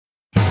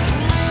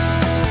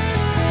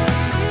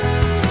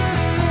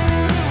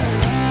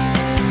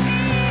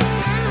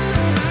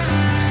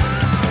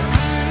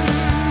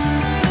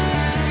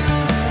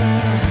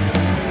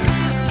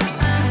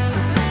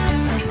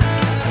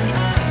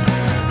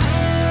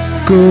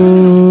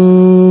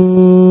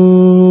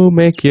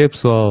Como é que é,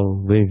 pessoal?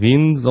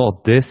 Bem-vindos ao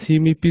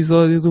 10º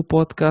episódio do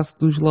podcast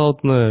dos Loud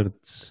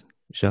Nerds.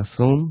 Já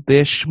são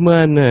 10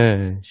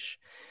 semanas.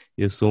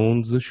 Eu sou um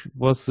dos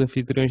vossos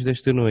anfitriões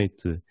desta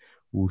noite,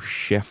 o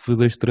chefe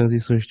das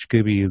transições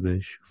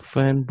descabidas,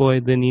 fanboy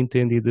da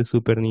Nintendo e da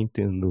Super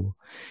Nintendo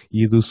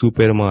e do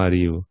Super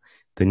Mario.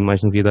 Tenho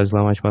mais novidades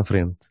lá mais para a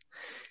frente.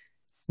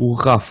 O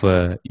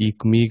Rafa, e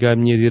comigo à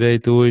minha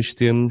direita hoje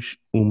temos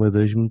uma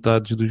das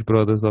metades dos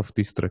Brothers of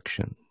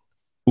Destruction.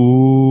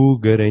 O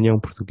Garanhão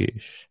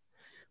português.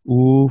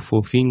 O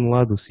fofinho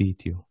lá do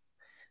sítio.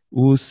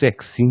 O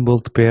sex symbol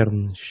de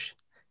pernas.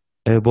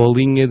 A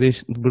bolinha de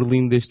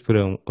Berlim deste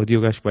verão. Oh,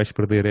 Diogo, acho que vais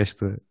perder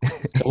isto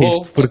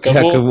porque já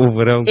acabou o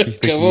verão, que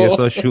isto aqui é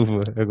só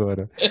chuva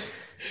agora.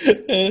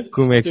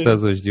 Como é que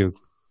estás hoje, Diogo?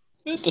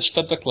 Estou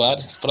espetacular,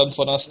 pronto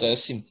para o nosso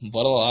 10º,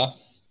 bora lá.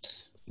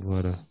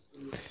 Bora.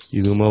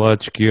 E do meu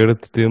lado esquerdo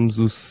temos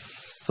o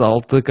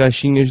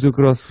salta-caixinhas do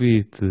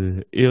CrossFit.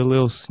 Ele é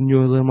o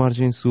senhor da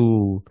margem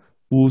sul,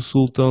 o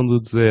sultão do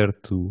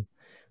deserto,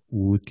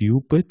 o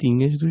tio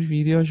Patinhas dos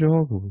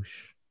videojogos.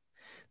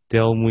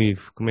 Telmo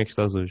Ivo, como é que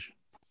estás hoje?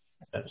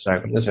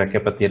 Já que é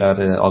para tirar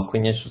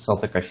alcunhas, o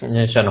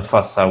salta-caixinha, já não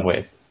faço a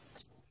web.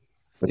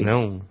 Por isso,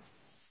 Não?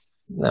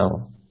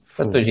 não.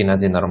 Portanto, o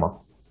ginásio é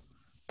normal.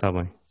 Tá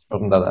bem. Se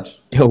for me dar.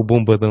 É o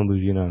bombadão do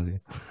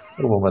ginásio.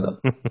 Eu vou mandar.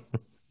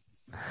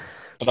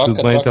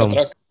 Tudo bem, Telmo?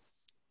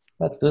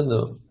 Está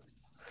tudo.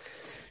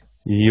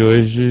 E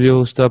hoje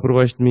ele está por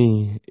baixo de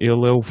mim.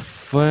 Ele é o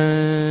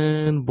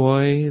fanboy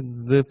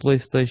da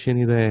PlayStation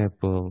e da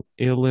Apple.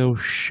 Ele é o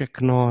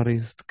Chuck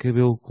Norris de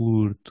cabelo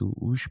curto,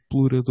 o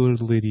explorador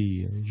de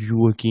leiria,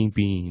 Joaquim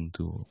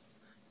Pinto.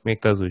 Como é que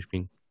estás hoje,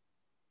 Pinto?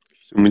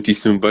 Estou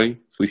muitíssimo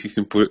bem,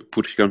 felicíssimo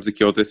por chegarmos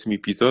aqui ao 10º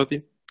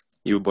episódio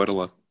e bora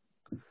lá.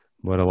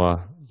 Bora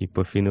lá. E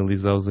para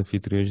finalizar os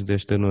anfitriões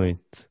desta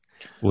noite,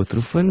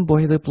 outro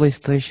fanboy da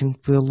PlayStation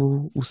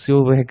pelo o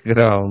seu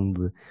background.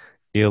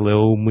 Ele é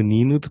o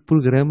menino de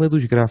programa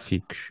dos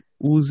gráficos,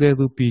 o Zé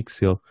do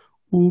Pixel,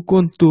 o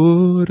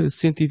condutor a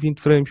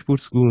 120 frames por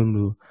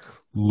segundo.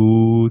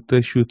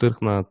 Luta, Shooter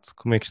Renato.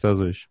 Como é que estás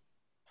hoje?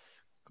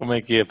 Como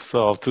é que é,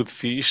 pessoal? Tudo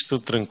fixe,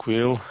 tudo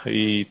tranquilo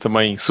e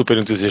também super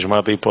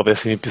entusiasmado aí para o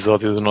 10º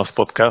episódio do nosso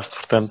podcast,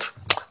 portanto,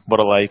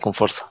 bora lá aí com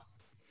força.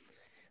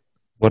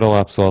 Bora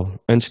lá, pessoal.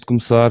 Antes de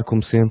começar,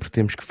 como sempre,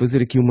 temos que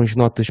fazer aqui umas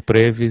notas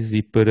prévias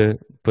e para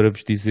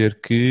vos dizer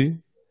que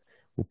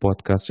o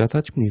podcast já está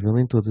disponível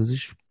em todas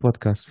as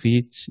podcast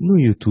feeds, no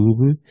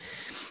YouTube.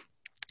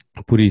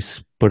 Por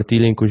isso,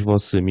 partilhem com os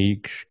vossos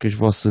amigos, com as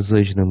vossas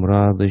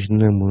ex-namoradas,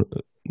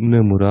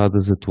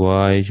 namoradas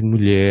atuais,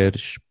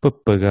 mulheres,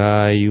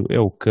 papagaio, é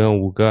o cão,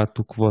 o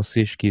gato, o que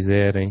vocês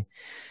quiserem.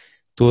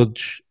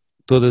 Todas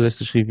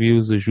estas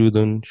reviews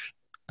ajudam-nos,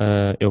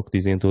 é o que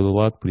dizem em todo o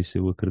lado, por isso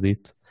eu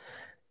acredito.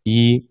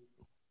 E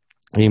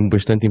é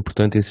bastante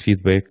importante esse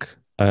feedback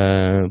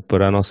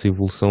para a nossa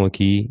evolução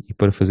aqui e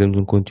para fazermos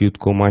um conteúdo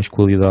com mais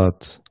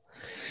qualidade.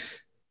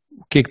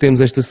 O que é que temos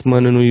esta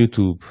semana no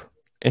YouTube?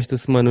 Esta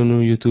semana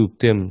no YouTube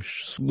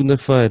temos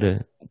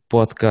segunda-feira o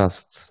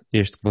podcast,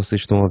 este que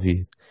vocês estão a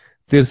ouvir.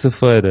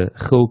 Terça-feira,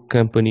 Rogue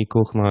Company com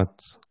o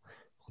Renato.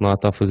 O Renato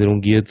está a fazer um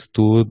guia de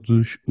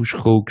todos os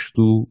rogues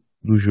do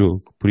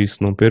jogo. Por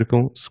isso não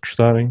percam, se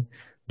gostarem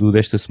do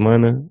desta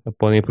semana,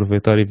 podem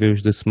aproveitar e ver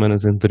os das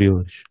semanas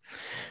anteriores.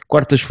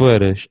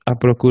 Quartas-feiras, à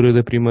procura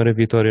da primeira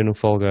vitória no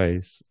Fall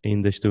Guys.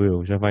 Ainda estou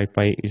eu, já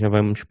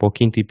vamos para o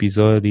 5º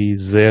episódio e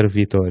 0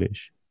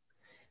 vitórias.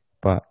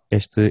 Pá,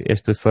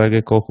 esta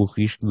saga corre o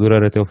risco de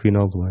durar até o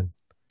final do ano.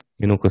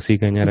 Eu não consigo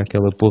ganhar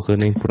aquela porra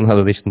nem por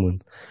nada deste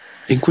mundo.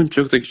 Em quantos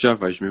jogos é que já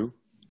vais, meu?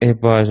 É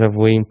pá, já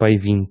vou em pai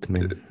 20,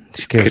 man.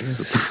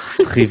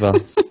 Esquece. Terrível.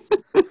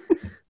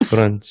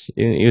 Pronto,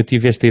 eu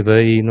tive esta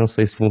ideia e não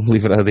sei se vou me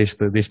livrar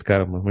deste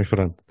karma, mas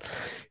pronto.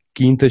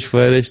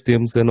 Quintas-feiras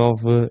temos a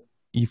nova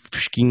e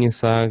fresquinha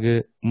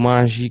saga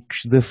Mágicos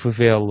da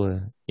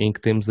Favela, em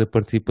que temos a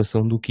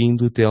participação do Kim,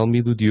 do Telmo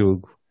e do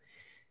Diogo.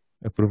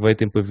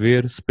 Aproveitem para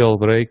ver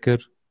Spellbreaker.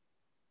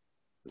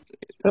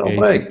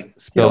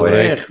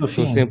 Spellbreak.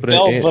 Estou sempre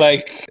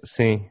Spellbreak.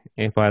 Sim,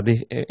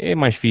 é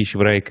mais fixe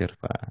Breaker,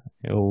 pá.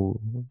 É o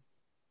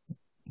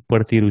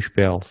partir os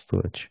spells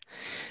todos.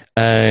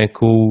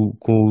 Com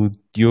o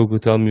Diogo, o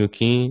Telmo e o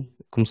Kim,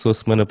 começou a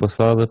semana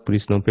passada, por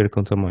isso não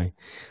percam também.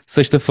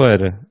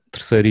 Sexta-feira,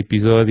 3º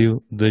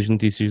episódio das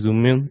notícias do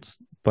momento.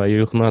 Pá, eu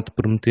e o Renato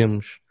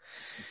prometemos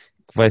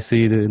que vai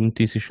sair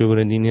notícias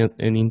sobre a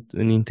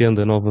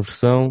Nintendo, a nova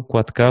versão,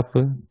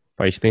 4K.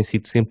 Pá, isto tem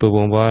sido sempre a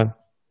bombar.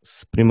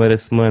 Primeira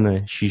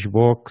semana,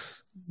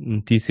 Xbox,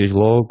 notícias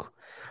logo.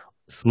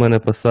 Semana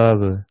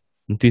passada,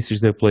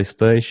 notícias da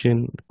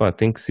PlayStation. Pá,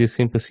 tem que ser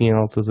sempre assim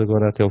altas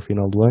agora até o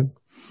final do ano.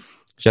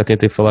 Já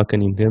tentei falar com a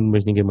Nintendo,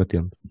 mas ninguém me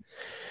atende.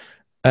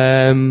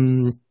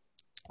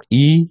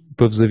 E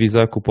para vos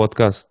avisar que o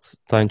podcast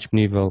está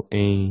disponível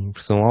em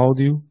versão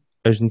áudio.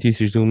 As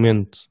notícias do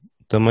momento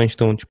também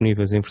estão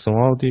disponíveis em versão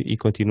áudio e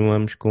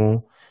continuamos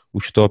com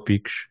os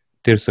tópicos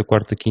terça,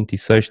 quarta, quinta e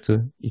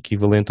sexta,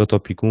 equivalente ao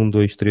tópico 1,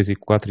 2, 3 e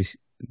 4.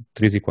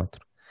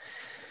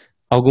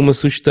 Alguma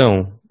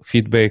sugestão,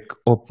 feedback,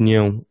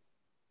 opinião,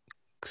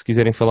 que se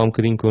quiserem falar um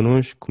bocadinho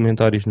connosco,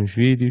 comentários nos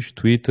vídeos,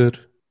 Twitter,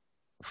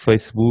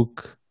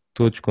 Facebook,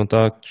 todos os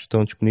contactos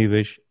estão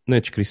disponíveis na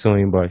descrição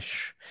aí em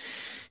baixo.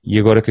 E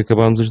agora que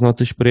acabámos as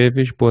notas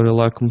prévias, bora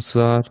lá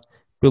começar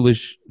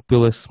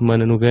pela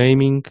semana no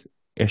gaming.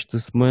 Esta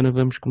semana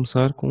vamos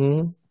começar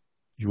com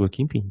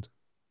Joaquim Pinto.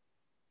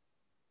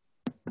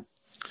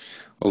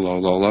 Olá,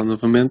 olá, olá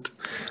novamente.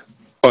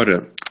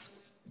 Ora,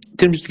 em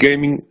termos de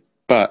gaming,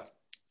 pá,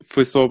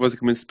 foi só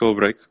basicamente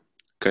Spellbreak,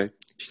 ok?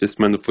 Esta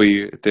semana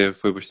foi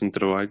bastante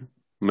trabalho,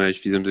 mas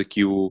fizemos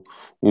aqui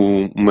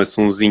uma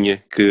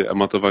sonzinha que a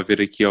malta vai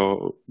ver aqui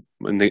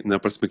na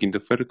próxima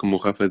quinta-feira, como o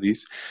Rafa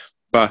disse.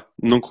 Pá,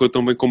 não correu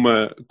tão bem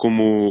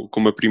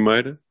como a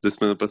primeira da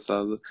semana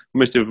passada,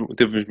 mas teve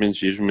uns momentos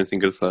giros, momentos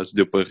engraçados,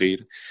 deu para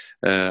rir.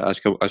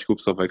 Acho que o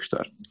pessoal vai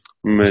gostar.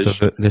 Mas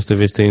Desta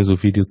vez tens o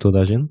vídeo de toda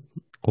a gente?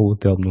 Ou o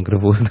Telmo não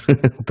gravou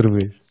outra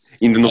vez?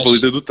 ainda não falei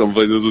da do Tom,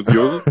 falei da do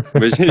Diogo,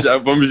 mas já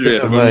vamos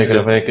ver.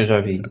 Gravei que eu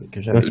já vi.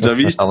 Já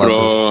viste?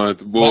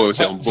 Pronto, boa,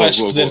 Telmo, boa, Vais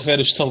poder boa. ver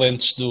os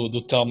talentos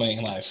do Telma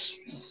em live.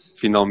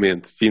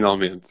 Finalmente.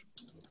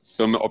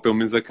 Ou pelo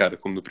menos a cara,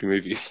 como no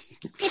primeiro vídeo.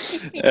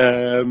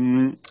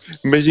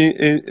 Mas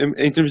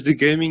em termos de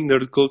gaming,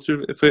 nerd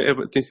culture,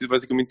 tem sido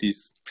basicamente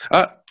isso.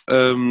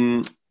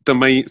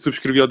 Também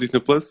subscrevi ao Disney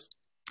Plus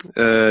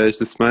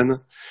esta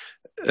semana.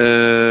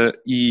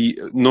 E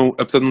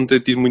apesar de não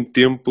ter tido muito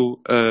tempo,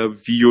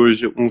 vi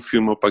hoje um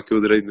filme que eu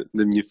adorei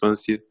da minha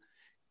infância,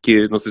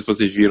 que não sei se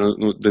vocês viram,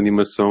 da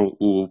animação,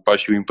 o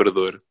Pacho e o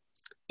Imperador.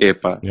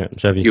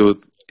 Já vi.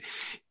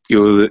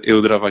 Eu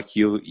adorava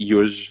aquilo e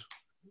hoje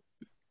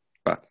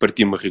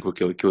partia-me a rir com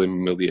aquilo é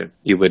mesmo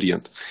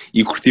hilariante.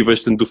 E curti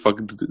bastante do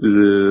facto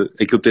de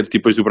aquilo ter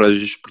tipo as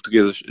dobragens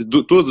portuguesas,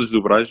 todas as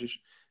dobragens.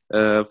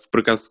 Por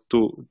acaso,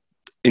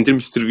 em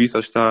termos de serviço,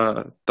 acho que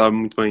está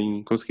muito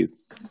bem conseguido.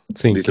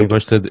 Sim,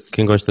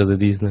 quem gosta da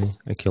Disney,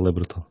 aquele é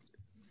brutal.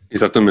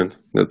 Exatamente.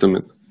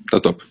 Está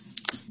top.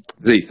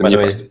 Mas é isso, a minha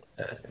parte.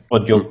 O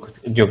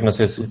Diogo, não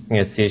sei se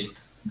conheces,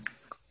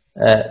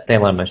 tem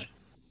lamas.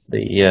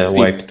 Daí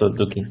o hype todo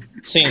do Kim.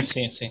 Sim.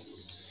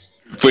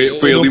 Foi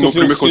Eu ali o nunca meu vi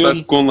primeiro o filme.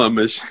 contato com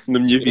lamas na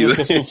minha Eu vida.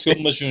 nunca vi o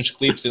filme, mas vi uns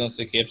clipes e não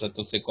sei o quê, portanto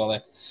eu sei qual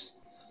é.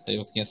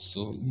 Eu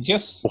conheço.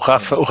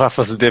 O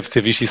Rafa deve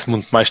ter visto isso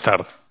muito mais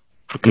tarde.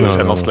 Porque Não, eu já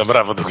não não. se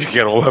lembrava do que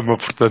era o lama,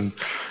 portanto,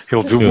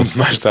 ele viu muito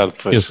mais tarde.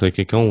 Pois. Eu sei o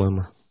que é um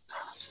lama.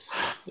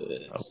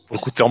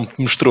 Porque o Telmo te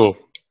mostrou.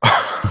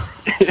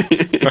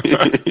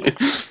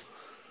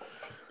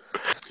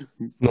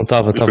 Não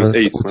estava,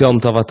 É isso, o Telmo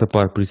estava a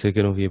tapar, por isso é que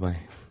eu não via bem.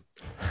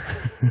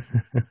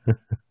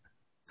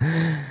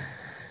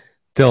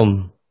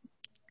 Telmo,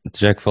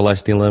 já que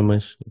falaste em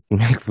lamas,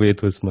 como é que foi a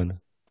tua semana?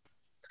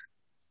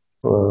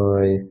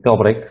 Foi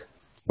Spellbreak.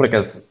 Por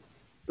acaso,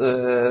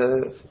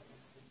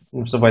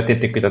 uma pessoa vai ter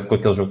de ter cuidado com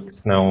aquele jogo,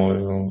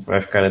 senão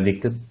vai ficar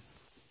addicted.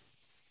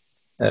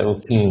 O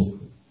Kim,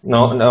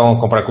 não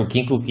comparar com o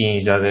Kim, que o Kim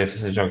já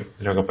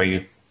joga para aí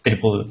o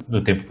triplo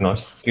do tempo que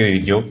nós, que eu e o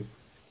Diogo.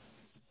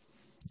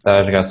 Está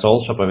a jogar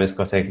solo, só para ver se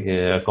consegue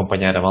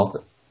acompanhar a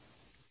malta.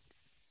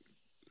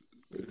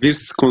 Ver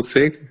se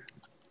consegue.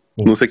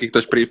 Não sei o que é que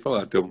estás para aí a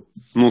falar, Telmo.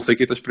 Não sei o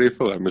que é que estás para aí a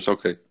falar, mas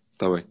ok,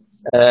 está bem.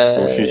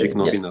 Vamos fingir que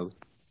não ouvi nada.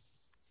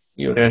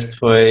 E o resto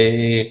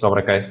foi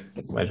Cobra Kai,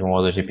 mais 1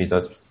 ou 2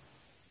 episódios.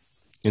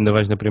 Ainda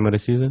vais na primeira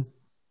season?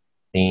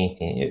 Sim.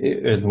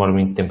 Eu demoro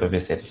muito tempo a ver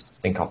séries,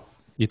 tem calma.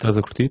 E estás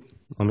a curtir,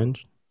 ao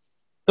menos?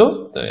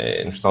 Estou,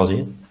 é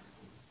nostalgia.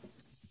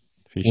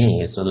 Fixe.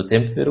 Sim, eu sou do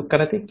tempo de ver o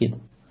Karate Kid.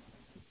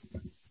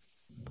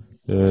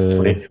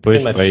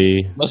 Depois primeiro.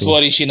 vai. Mas sim. o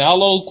original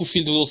ou com o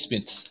filho do Will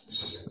Smith?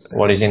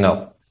 O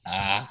original.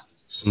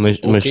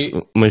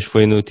 Mas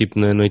foi na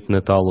noite de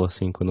Natal ou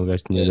assim, quando o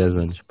gajo tinha 10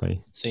 anos.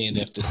 Pai. Sim,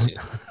 deve ter sido.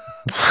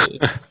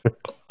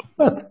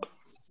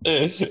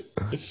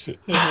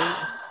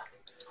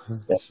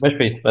 Mas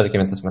foi isso,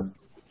 basicamente, a semana.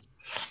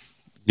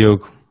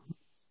 Diogo,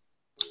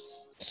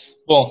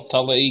 Bom,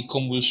 tal aí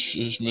como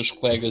os meus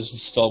colegas de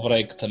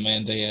Spellbreak também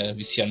andei a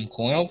viciar-me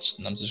com eles,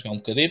 andamos a jogar um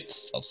bocadito,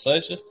 salve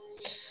seja.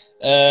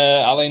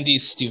 Além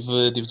disso,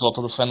 estive de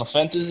volta do Final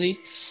Fantasy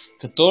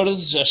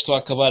XIV, já estou a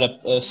acabar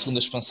a segunda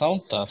expansão,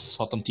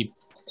 faltam tipo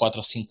 4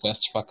 ou 5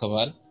 quests para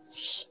acabar.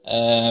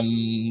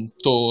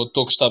 Estou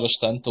a gostar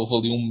bastante, houve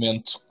ali um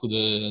momento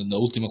na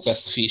última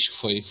quest que fiz que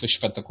foi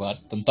espetacular,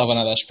 não estava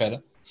nada à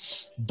espera.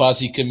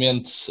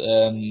 Basicamente,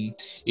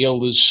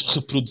 eles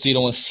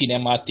reproduziram a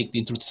cinemática de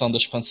introdução da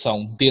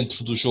expansão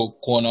dentro do jogo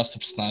com a nossa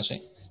personagem,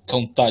 que é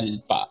um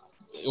detalhe,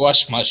 eu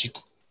acho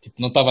mágico.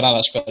 Tipo, não estava nada à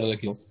espera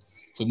daquilo.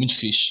 Foi muito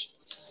fixe.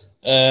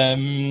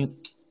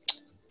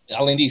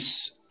 Além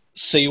disso,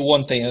 saiu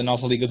ontem a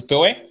nova liga do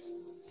PoE.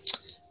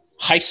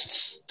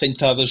 Heist, tenho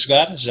estado a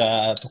jogar,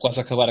 já estou quase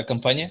a acabar a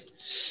campanha.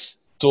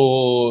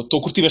 Estou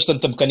a curtir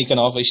bastante a mecânica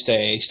nova. Isto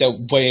é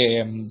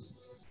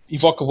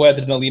evoca boa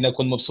adrenalina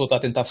quando uma pessoa está a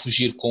tentar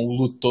fugir com o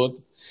loot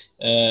todo,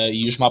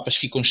 e os mapas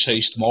ficam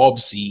cheios de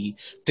mobs e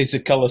tens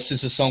aquela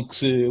sensação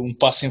que um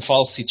passo em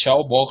falso e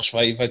tchau, morres,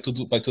 vai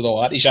tudo ao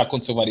ar, e já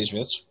aconteceu várias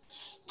vezes.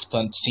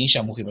 Portanto, sim,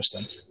 já morri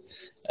bastante.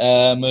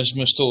 Mas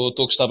estou a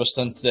gostar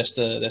bastante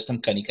desta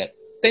mecânica.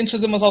 Tenho de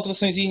fazer umas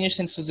alteraçõezinhas,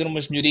 tenho de fazer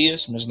umas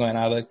melhorias, mas não é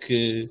nada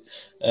que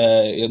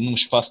eu, num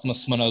espaço de uma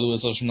semana ou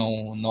duas, eles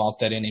não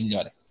alterem nem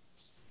melhorem.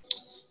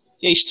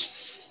 E é isto.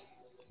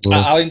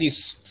 Além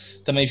disso,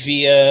 também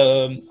vi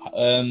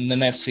na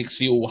Netflix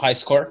vi o High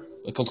Score,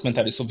 aquele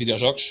documentário sobre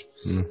videojogos.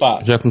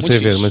 Pá, Já comecei a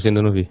ver, fixe. mas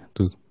ainda não vi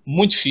tudo.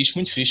 Muito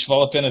fixe,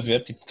 vale a pena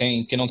ver. Tipo,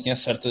 quem não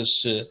conhece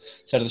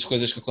certas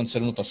coisas que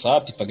aconteceram no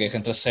passado, tipo a guerra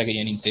entre a Sega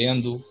e a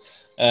Nintendo,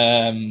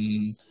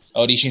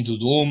 a origem do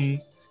Doom,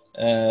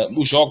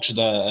 os jogos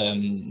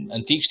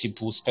antigos,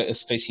 tipo o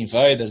Space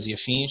Invaders e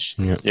afins.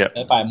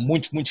 Pá, é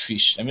muito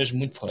fixe, é mesmo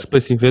muito porra.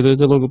 Space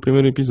Invaders é logo o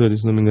primeiro episódio,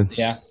 se não me engano.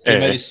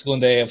 Primeiro e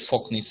segundo é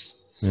foco nisso.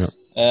 Yeah.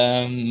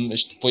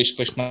 Mas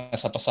depois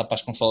começa a passar para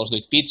as consolas de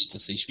 8 bits,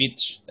 16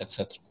 bits,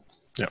 etc.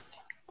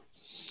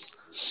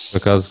 Por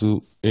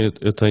acaso,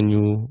 eu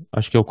tenho,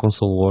 acho que é o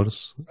Console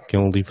Wars, que é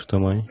um livro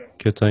também,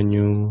 que eu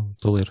tenho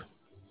para ler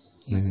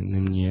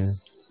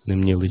na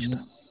minha lista.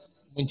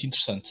 Muito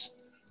interessante.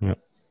 Yeah.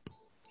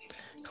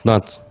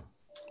 Renato,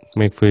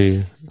 como é que foi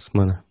a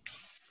semana?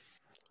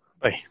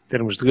 Bem, em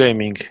termos de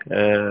gaming,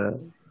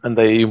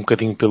 andei aí um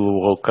bocadinho pelo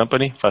Rogue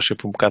Company, faz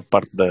sempre um bocado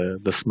parte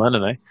da semana,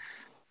 não é?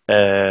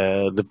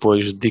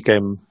 Depois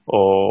dediquei-me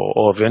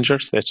ao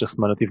Avengers. Esta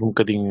semana tive um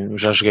bocadinho,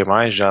 já joguei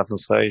mais, já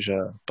avancei,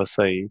 já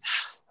passei,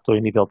 estou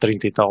em nível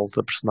 30 e tal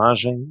da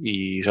personagem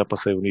e já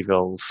passei o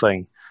nível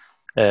 100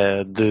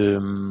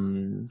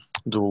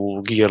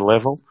 do Gear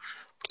Level.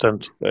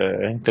 Portanto,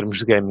 em termos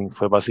de gaming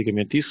foi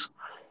basicamente isso.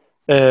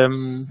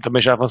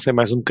 Também já avancei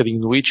mais um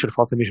bocadinho no Witcher,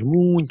 falta mesmo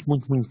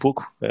muito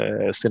pouco.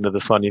 A cena da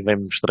Sony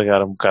vem-me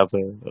estragar um bocado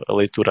a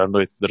leitura à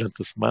noite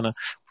durante a semana,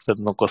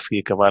 portanto não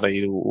consegui acabar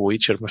aí o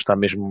Witcher, mas está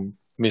mesmo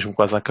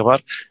quase a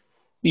acabar.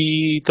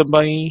 E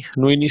também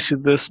no início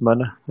da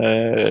semana,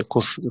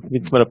 fim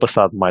de semana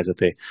passado mais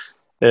até,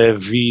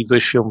 vi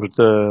 2 filmes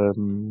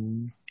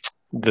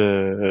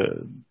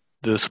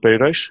de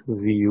super-heróis.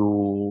 Vi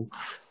o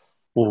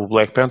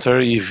Black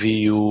Panther e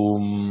vi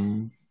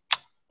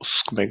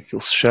como é que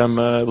ele se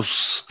chama? O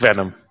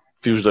Venom.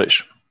 Vi os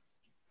 2.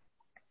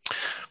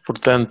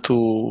 Portanto,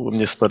 a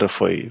minha semana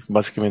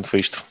basicamente foi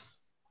isto.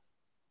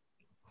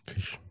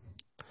 Fixe.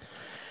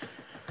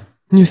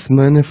 Minha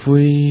semana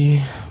foi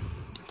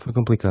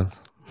complicado.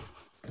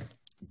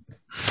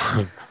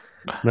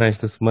 Não,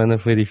 esta semana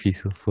foi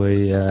difícil.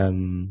 Foi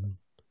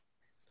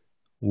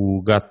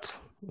o gato.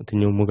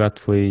 O meu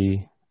gato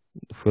foi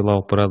lá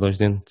operado aos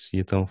dentes e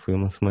então foi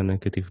uma semana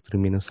que eu tive de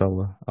dormir na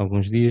sala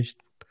alguns dias.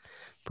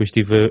 Depois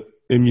tive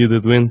a miúda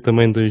doente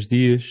também 2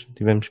 dias.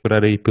 Tivemos que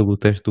esperar aí pelo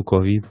teste do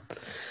Covid,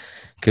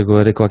 que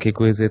agora qualquer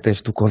coisa é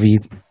teste do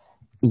Covid.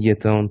 E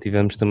então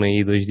tivemos também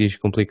aí 2 dias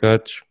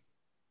complicados,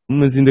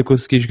 mas ainda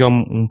consegui jogar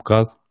um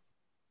bocado.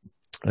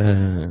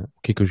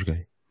 O que é que eu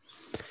joguei?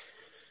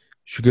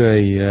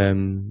 Joguei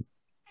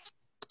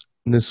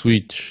na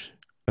Switch.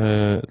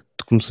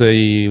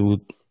 Comecei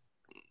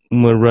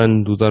uma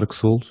run do Dark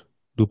Souls,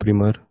 do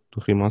primeiro, do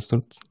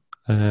Remastered.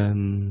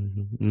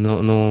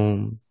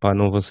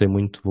 Não avancei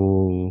muito,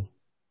 vou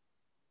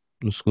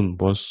no segundo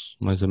boss,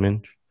 mais ou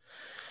menos.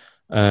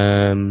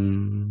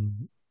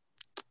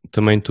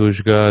 Também estou a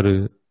jogar,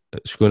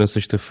 chegou na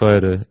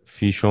sexta-feira,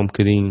 fiz só um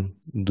bocadinho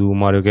do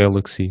Mario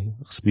Galaxy,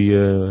 recebi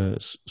a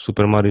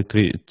Super Mario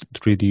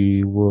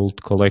 3D World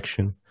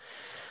Collection.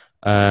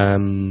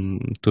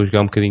 Estou a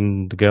jogar um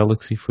bocadinho de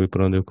Galaxy, foi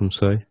para onde eu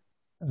comecei.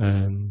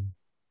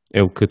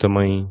 É o que eu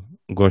também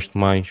gosto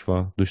mais,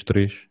 dos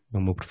 3, é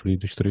o meu preferido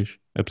dos 3.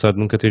 Apesar de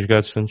nunca ter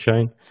jogado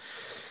Sunshine,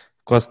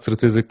 quase de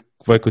certeza que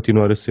vai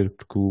continuar a ser,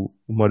 porque o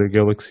Mario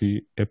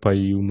Galaxy é para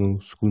aí o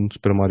meu segundo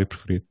Super Mario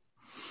preferido.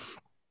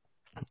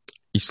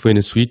 Isto foi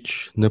na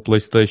Switch. Na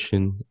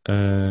PlayStation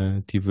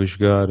estive a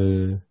jogar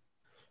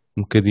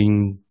um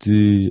bocadinho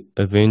de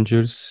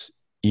Avengers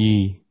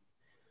e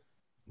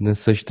na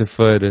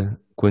sexta-feira,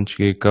 quando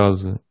cheguei a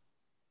casa,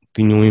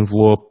 tinha um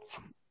envelope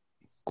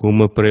com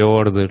uma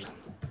pré-order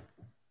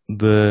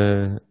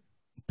da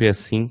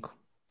PS5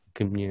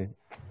 que a minha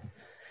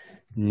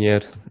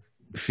mulher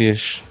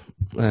fez,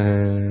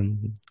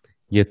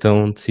 e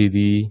então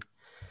decidi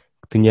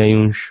que tinha aí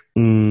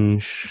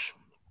uns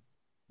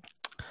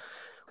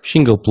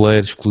single player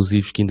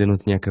exclusivos que ainda não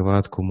tinha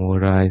acabado, como o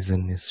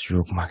Horizon, esse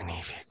jogo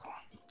magnífico.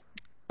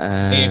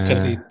 Nem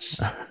acredito.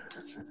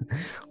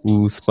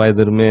 O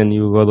Spider-Man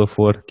e o God of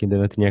War, que ainda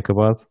não tinha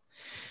acabado.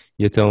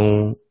 E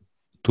então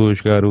estou a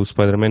jogar o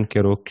Spider-Man, que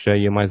era o que já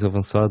ia mais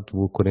avançado,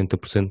 vou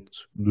 40%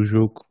 do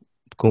jogo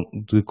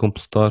de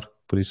completar,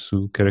 por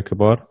isso quero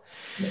acabar.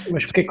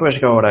 Mas porquê é que vais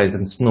jogar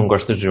Horizon se não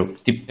gostas do jogo?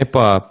 Tipo,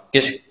 Epá,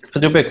 queres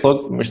fazer o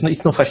backlog, mas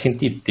isso não faz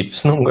sentido. Tipo,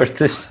 se não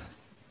gostas...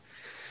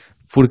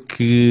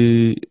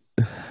 porque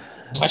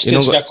vais ter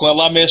de jogar com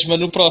ela mesma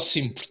no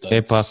próximo, portanto.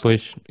 Epá,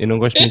 pois, eu não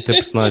gosto muito da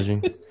personagem.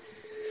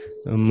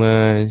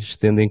 Mas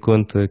tendo em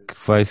conta que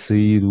vai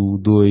sair o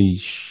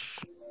 2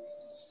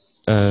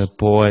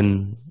 para o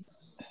ano,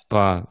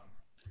 pá,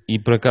 e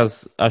por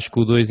acaso acho que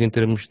o 2 em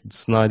termos de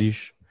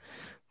cenários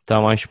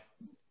está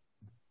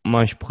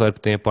mais porreiro,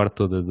 porque tem a parte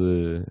toda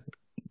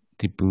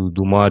tipo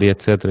do mar e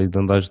etc. E de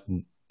andares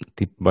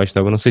tipo debaixo de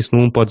água. Não sei se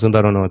no 1 podes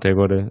andar ou não, até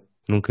agora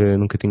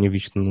nunca tinha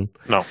visto. Não.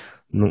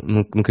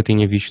 Nunca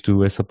tinha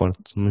visto essa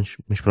parte, mas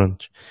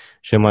pronto.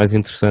 Achei mais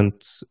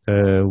interessante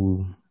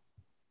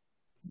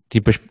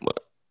tipo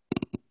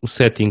o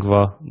setting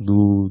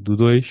do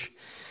 2.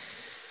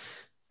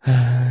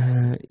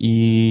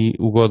 E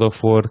o God of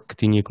War que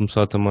tinha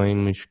começado também,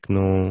 mas que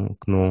não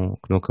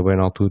acabei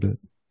na altura.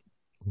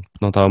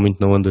 Não estava muito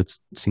na onda de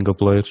single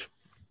players.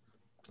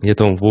 E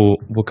então vou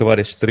acabar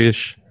estes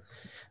 3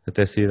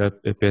 até sair a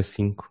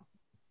PS5.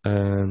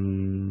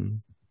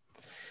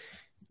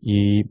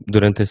 E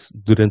durante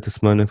a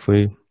semana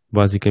foi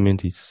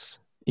basicamente isso.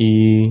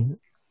 E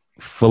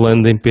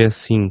falando em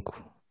PS5,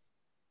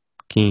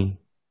 Kim,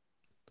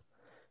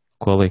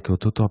 qual é que é o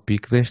teu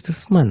tópico desta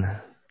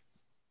semana?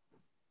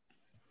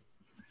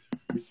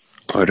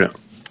 Ora,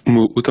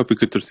 o tópico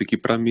que eu trouxe aqui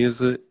para a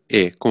mesa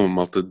é, como a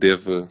malta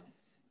deve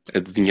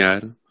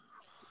adivinhar,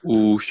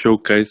 o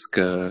showcase que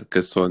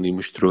a Sony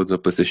mostrou da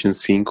PlayStation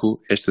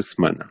 5 esta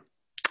semana.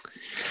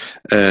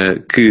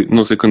 Que,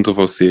 não sei quanto a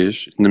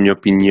vocês, na minha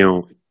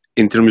opinião,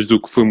 em termos do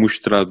que foi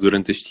mostrado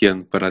durante este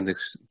ano para a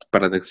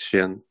Next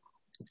Gen,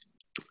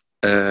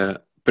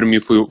 para mim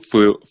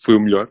foi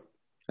o melhor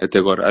até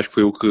agora. Acho que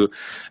foi o que,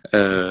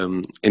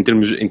 em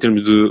termos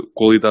de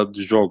qualidade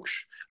de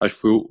jogos, acho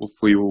que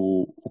foi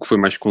o que foi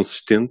mais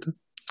consistente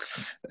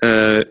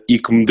e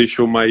que me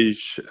deixou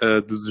mais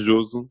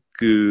desejoso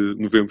que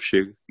novembro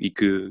chegue e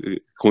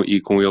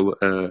com ele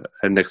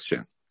a Next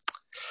Gen.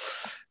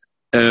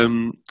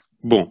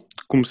 Bom,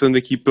 começando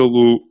aqui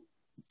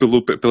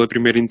pela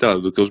primeira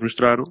entrada do que eles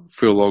mostraram,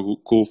 foi logo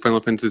com o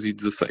Final Fantasy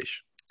XVI,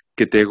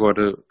 que até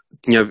agora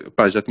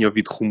já tinha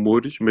ouvido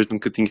rumores, mas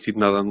nunca tinha sido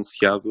nada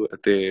anunciado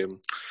até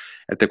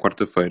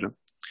quarta-feira.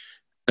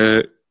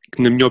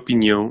 Que, na minha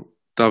opinião,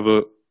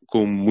 estava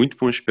com muito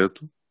bom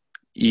aspecto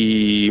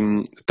e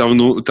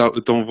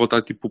estão a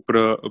voltar tipo,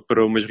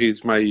 para umas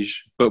raízes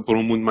mais, para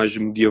um mundo mais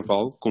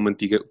medieval,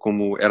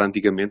 como era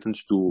antigamente,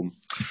 antes do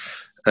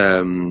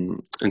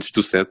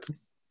 7.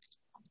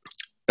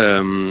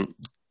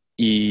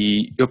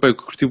 E eu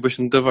curti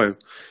bastante da vibe.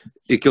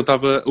 Aquilo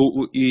estava,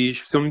 e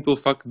especialmente pelo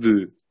facto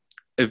de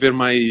haver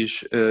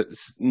mais,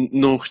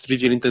 não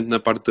restringirem tanto na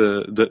parte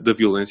da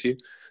violência,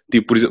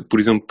 tipo, por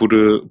exemplo,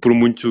 por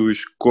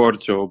muitos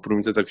cortes ou por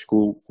muitos ataques que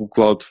o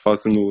Cloud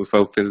faça no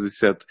Final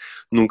Fantasy VII,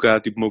 nunca há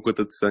tipo uma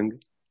gota de sangue.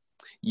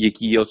 E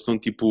aqui eles estão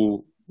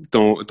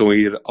a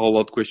ir ao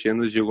lado com as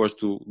cenas, e eu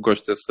gosto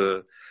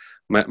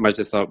mais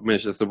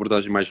dessa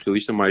abordagem mais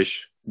realista,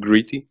 mais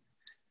gritty,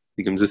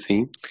 digamos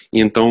assim. E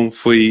então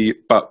foi,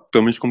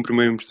 pelo menos como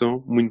primeira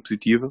impressão, muito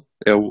positiva.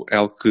 É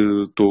algo que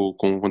estou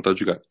com vontade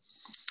de jogar.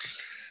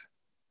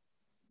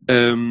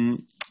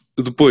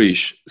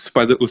 Depois,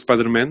 o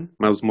Spider-Man,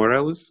 Miles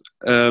Morales.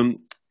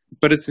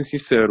 Para ser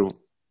sincero,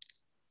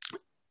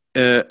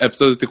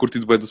 apesar de eu ter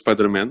curtido bem do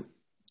Spider-Man,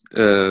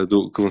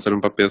 que lançaram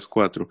para a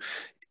PS4,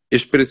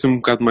 este parece um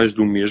bocado mais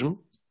do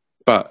mesmo.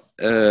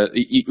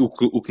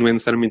 O que não é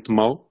necessariamente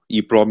mau,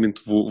 e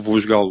provavelmente vou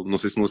jogá-lo, não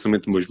sei se no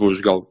lançamento, mas vou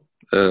jogá-lo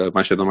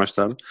mais cedo ou mais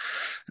tarde.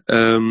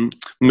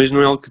 Mas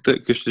não é algo que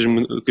eu esteja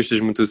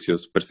muito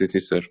ansioso, para ser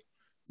sincero.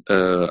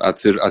 Há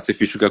de ser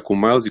fixe jogar com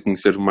o Miles e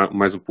conhecer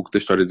mais um pouco da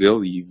história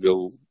dele e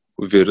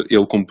ver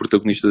ele como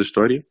protagonista da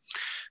história,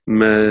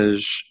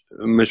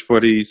 mas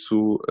fora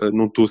isso,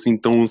 não estou assim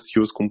tão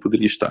ansioso como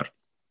poderia estar.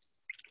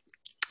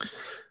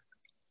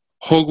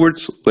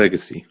 Hogwarts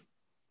Legacy,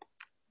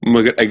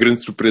 a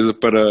grande surpresa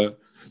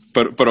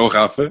para o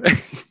Rafa,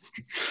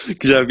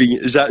 que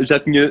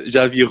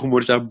já havia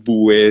rumores há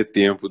bué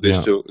tempo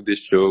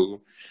deste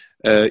jogo.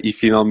 E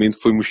finalmente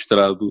foi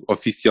mostrado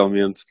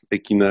oficialmente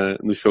aqui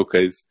no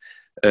showcase,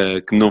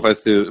 que não vai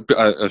ser,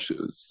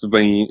 se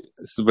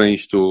bem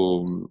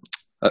estou,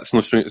 se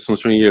não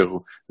estou em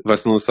erro, vai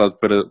ser lançado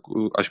para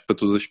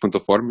todas as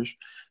plataformas,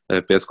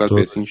 PS4,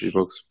 PS5,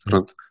 Xbox,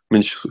 pronto,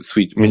 menos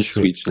Switch,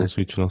 né?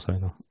 Switch não sei,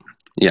 não.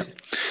 Yeah.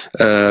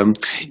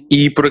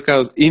 E por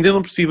acaso ainda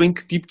não percebi bem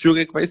que tipo de jogo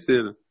é que vai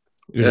ser.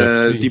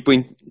 Tipo,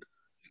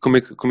 como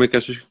é que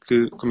achas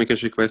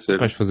que vai ser?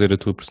 Vais fazer a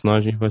tua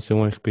personagem, vai ser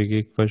um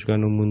RPG que vai jogar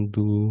no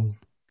mundo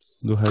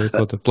do Harry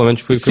Potter. Pelo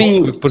menos foi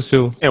o que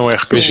pareceu. É um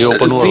RPG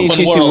open world.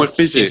 Sim, um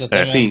RPG.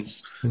 Sim.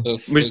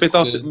 Mas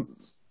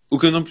o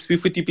que eu não percebi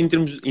foi tipo em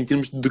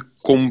termos de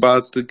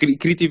combate.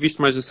 Queria ter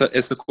visto mais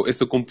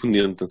essa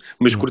componente,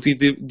 mas curti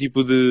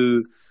tipo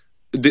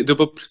deu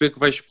para perceber que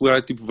vai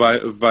explorar tipo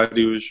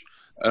várias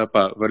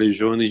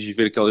zonas e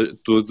ver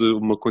toda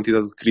uma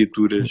quantidade de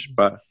criaturas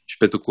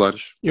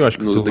espetaculares. Eu acho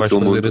que tu vais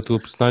fazer mundo. A tua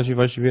personagem e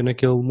vais viver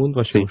naquele mundo,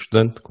 vais ser um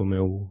estudante, como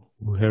é o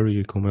Harry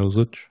e como é os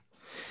outros.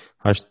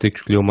 Vais ter que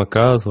escolher uma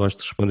casa, vais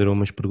te responder a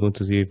umas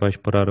perguntas e vais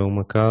parar a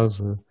uma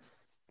casa.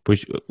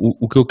 Depois,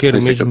 o que eu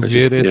quero mesmo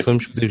ver é se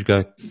vamos poder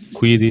jogar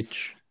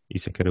Quidditch.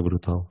 Isso é que era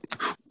brutal.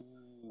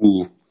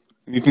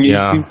 Isso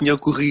nem tinha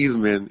ocorrido,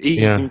 man.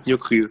 Isso nem tinha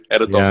ocorrido.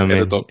 Era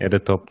top. Era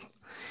top.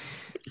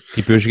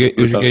 Tipo, eu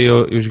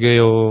joguei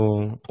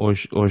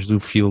aos do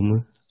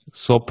filme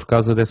só por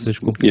causa dessas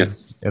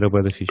companhias. Era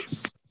bué da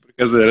fixe.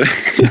 acaso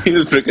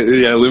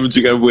era. Lembro de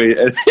jogar bué.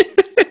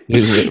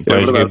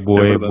 Vai jogar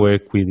verdade. boé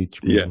Quidditch.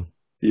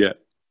 Yeah.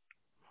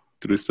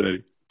 True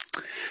story.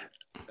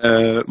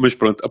 Mas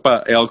pronto,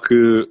 opá, é algo que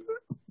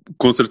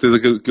com certeza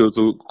que eu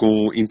estou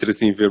com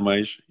interesse em ver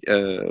mais.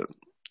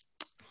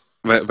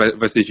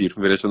 Vai ser giro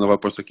ver esta nova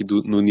aposta aqui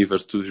no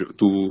universo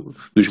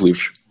dos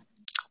livros.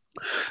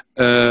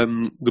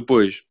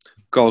 Depois,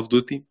 Call of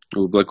Duty,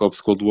 o Black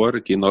Ops Cold War,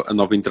 aqui a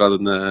nova entrada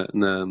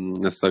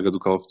na saga do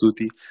Call of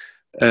Duty,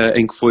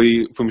 em que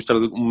foi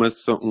mostrada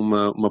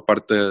uma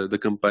parte da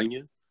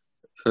campanha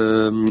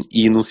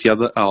e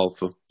anunciada a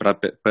alpha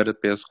para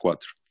PS4,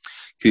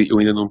 que eu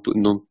ainda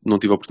não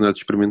tive a oportunidade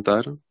de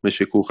experimentar, mas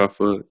sei que o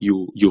Rafa e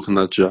o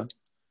Renato já.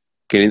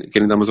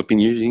 Querem dar umas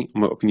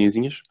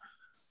opiniõezinhas?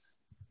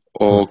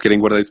 Ou querem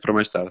guardar isso para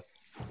mais tarde?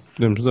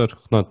 Podemos dar,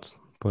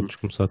 Renato. Podes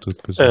começar tu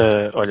depois.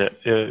 Olha,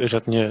 eu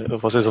já tinha.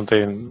 Vocês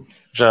ontem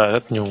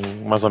já tinham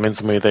mais ou menos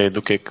uma ideia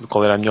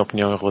qual era a minha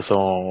opinião em relação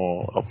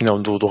à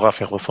opinião do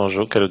Rafa em relação ao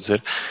jogo, quero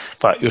dizer.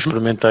 Pá, eu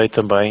experimentei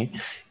também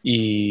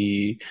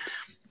e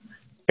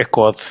é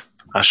COD.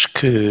 Acho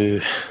que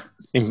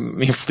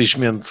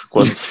infelizmente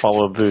quando se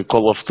fala de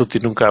Call of Duty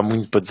nunca há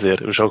muito para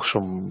dizer. Os jogos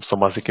são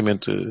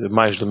basicamente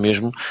mais do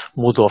mesmo.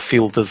 Muda o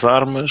feel das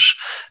armas,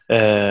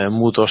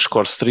 muda os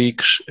score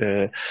streaks.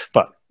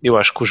 Eu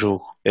acho que o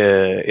jogo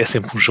é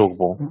sempre um jogo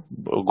bom.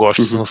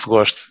 Gosto, se não se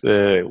goste,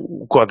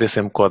 o COD é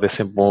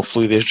sempre bom, a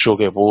fluidez de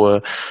jogo é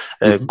boa.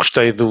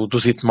 Gostei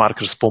dos hit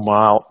markers para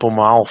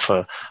uma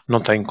alpha,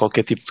 não tenho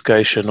qualquer tipo de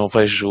queixa, não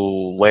vejo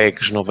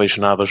lags, não vejo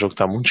nada, o jogo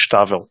está muito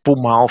estável. Para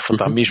uma alpha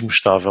está mesmo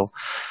estável.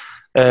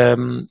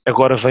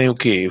 Agora vem o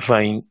quê?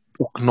 Vem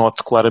o que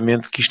noto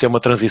claramente que isto é uma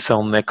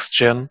transição next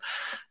gen.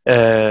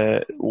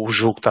 O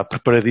jogo está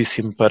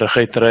preparadíssimo para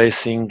ray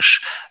tracings,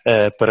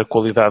 para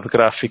qualidade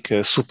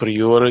gráfica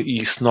superior,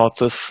 e isso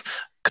nota-se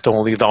que estão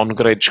ali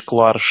downgrades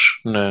claros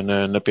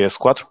na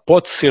PS4.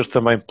 Pode ser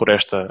também por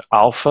esta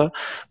alpha,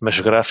 mas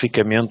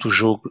graficamente o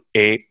jogo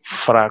é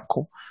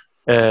fraco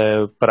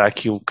para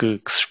aquilo que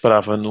se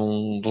esperava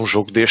num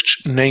jogo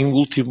destes, nem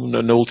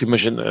na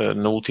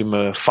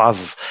última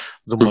fase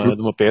de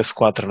uma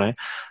PS4, não é?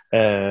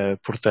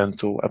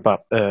 Portanto,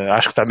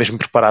 acho que está mesmo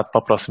preparado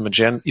para a próxima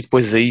gen, e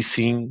depois aí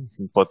sim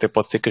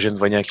pode ser que a gente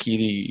venha aqui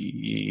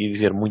e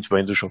dizer muito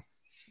bem do jogo.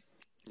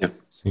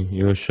 Sim,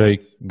 eu achei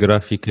que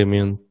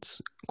graficamente,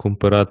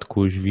 comparado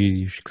com os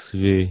vídeos que se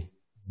vê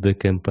da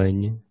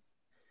campanha,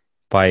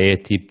 é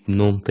tipo,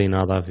 não tem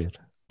nada a ver.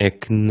 É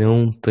que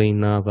não tem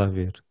nada a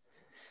ver.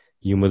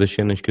 E uma das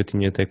cenas que eu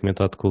tinha até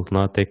comentado com o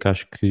Renato é que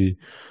acho que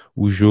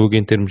o jogo,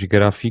 em termos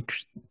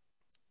gráficos,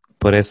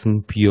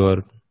 parece-me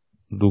pior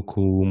do que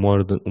o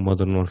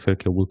Modern Warfare,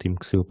 que é o último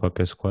que saiu para a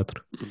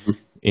PS4,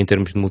 em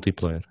termos de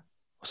multiplayer.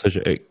 Ou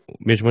seja,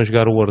 mesmo a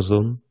jogar o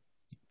Warzone,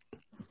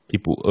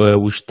 tipo,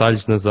 os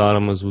detalhes nas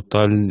armas, o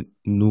detalhe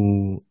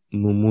no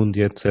mundo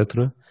e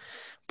etc.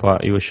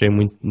 Eu achei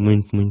muito,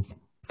 muito, muito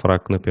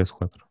fraco na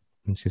PS4,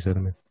 muito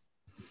sinceramente.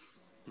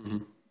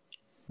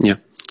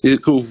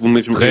 Houve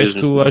mesmo De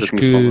resto, acho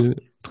que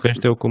de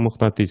resto é como o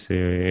Renato disse,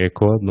 é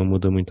COD, não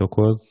muda muito ao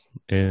COD.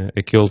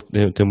 Aquele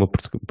tem uma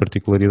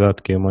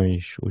particularidade que é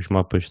mais, os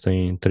mapas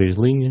têm 3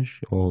 linhas,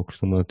 ou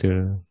costumam ter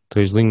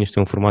 3 linhas,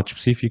 têm um formato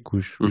específico,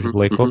 os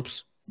Black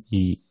Ops,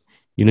 e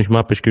nos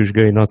mapas que eu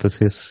joguei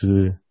nota-se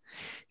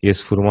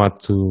esse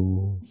formato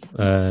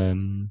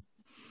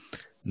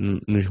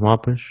nos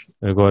mapas.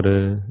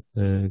 Agora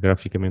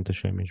graficamente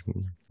achei mesmo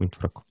muito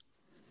fraco.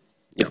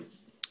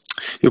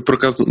 Eu, por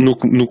acaso, no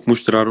que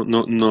mostraram,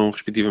 não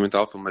respectivamente a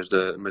alpha, mas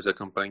da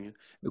campanha,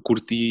 eu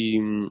curti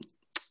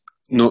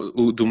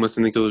de uma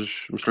cena que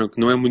eles mostraram que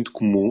não é muito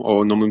comum,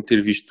 ou não me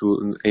ter visto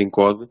em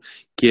COD,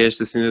 que é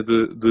esta cena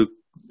de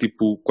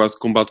tipo, quase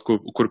combate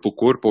corpo a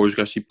corpo, ou os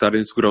gajos tipo,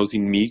 estarem a segurar os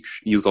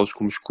inimigos e usá-los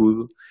como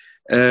escudo.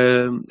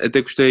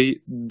 Até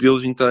gostei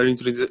deles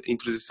introduzir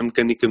essa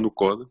mecânica no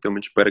COD, pelo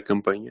menos para a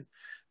campanha.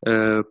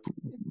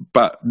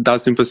 Dá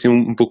sempre assim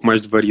um pouco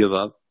mais de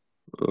variedade.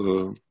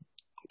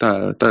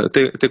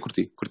 Até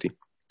curti.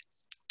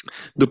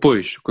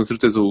 Depois, com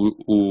certeza,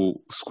 o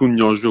segundo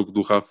melhor jogo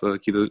do Rafa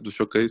aqui do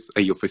Showcase,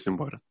 aí eu fui-se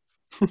embora.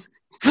 O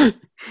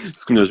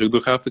segundo melhor jogo do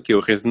Rafa, que é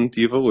o Resident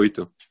Evil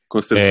 8. Com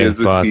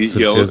certeza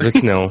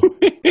que não.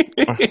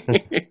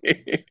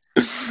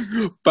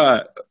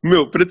 Para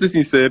ser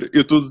sincero,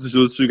 eu todos os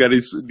dias jogar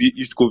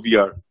isto com o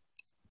VR.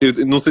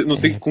 Eu não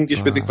sei com que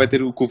aspecto é que vai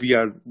ter o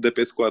VR da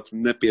PS4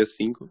 na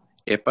PS5.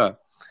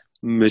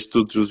 Mas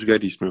todos os dias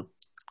jogar isto, meu.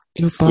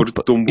 Se for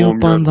tão bom,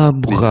 para andar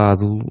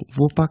borrado,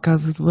 vou para a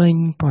casa de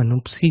banho, não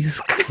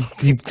preciso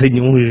que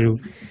tenha um jogo.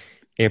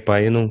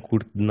 Eu não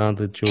curto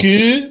nada de jogo.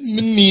 Que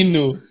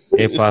menino!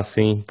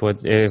 Sim,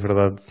 é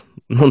verdade.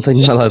 Não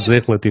tenho nada a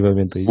dizer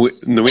relativamente a isso.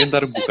 Não é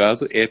andar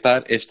borrado, é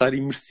estar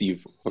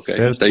imersivo, ok?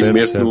 Certo, está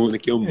imerso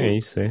naquele mundo. É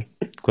isso, é.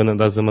 Quando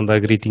andas a mandar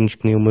gritinhos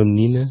que nem uma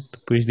menina,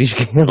 depois diz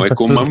que não é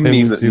como uma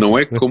menina. Não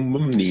é como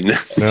uma menina.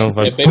 Não,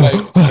 vai.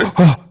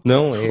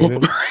 Não, é.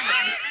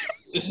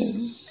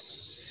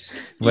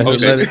 Vai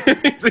okay.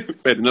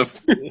 Fair enough.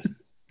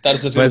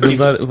 Estares a ver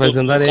Vais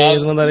andar o a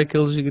rabo. mandar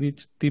aqueles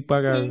gritos tipo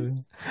a gajo.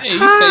 É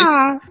isso, é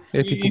isso.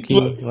 É tipo E o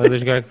Kim, vais a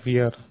jogar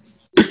VR.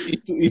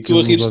 E tu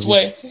a rires-te,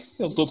 ué.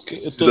 Eu estou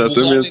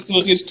bolado e tu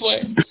a rires-te, ué.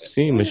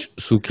 Sim, mas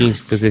se o Kim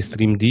fazer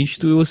stream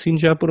disto, eu assino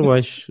já por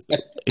baixo.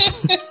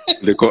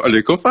 Olha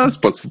o que eu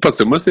faço. Pode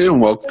ser uma cena,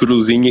 um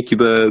walkthroughzinho aqui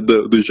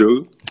do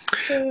jogo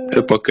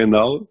para o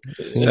canal.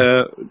 Sim.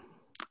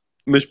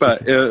 Mas pá,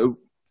 eu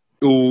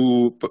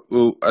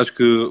acho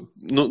que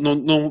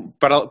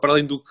para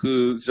além do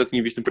que já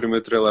tinha visto no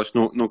primeiro trailer, acho que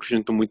não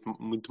acrescentou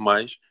muito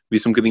mais.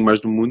 Disse um bocadinho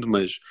mais do mundo,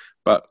 mas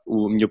pá,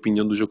 a minha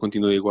opinião do jogo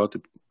continua igual.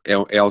 Tipo,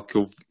 é algo que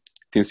eu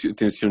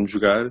tenciono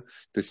jogar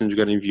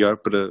em VR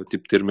para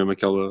tipo, ter mesmo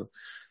aquela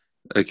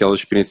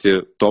experiência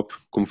top,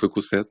 como foi com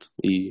o 7.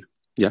 E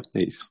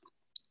é isso.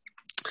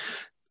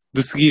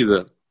 De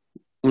seguida,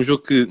 um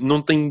jogo que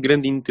não tem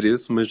grande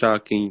interesse, mas já há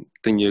quem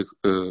tenha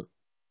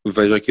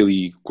veja aquele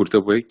e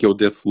curta bem, que é o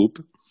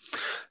Deathloop.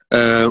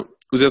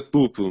 O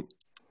Deathloop,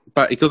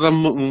 pá, aquilo dá-me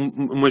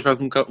uma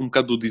jogada um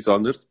bocado do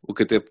Dishonored, o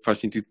que até faz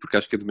sentido porque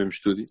acho que é do mesmo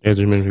estúdio. É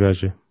dos mesmos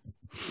gajos.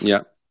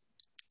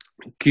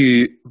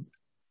 Que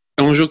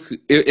é um jogo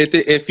que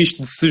é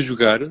fixe de se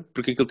jogar,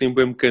 porque aquilo tem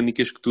bem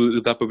mecânicas que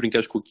tu dá para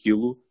brincar com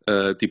aquilo,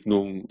 tipo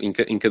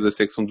em cada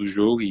secção do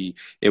jogo, e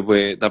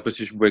dá para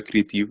ser bem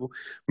criativo,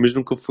 mas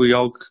nunca foi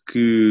algo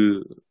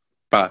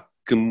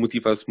que me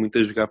motivasse muito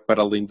a jogar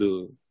para além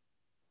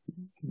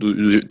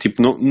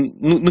tipo,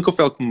 nunca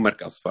foi algo que me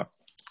marcasse, pá.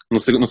 Não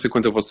sei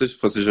quanto a vocês,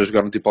 se vocês já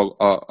jogaram tipo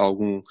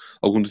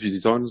algum dos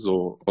Dishonored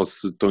ou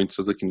se estão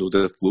interessados aqui no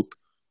Deathloop.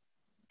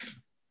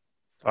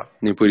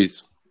 Nem por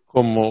isso.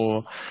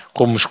 Como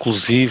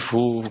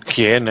exclusivo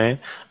que é,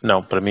 né?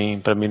 Não, para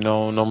mim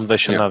não me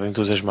deixa nada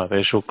entusiasmado.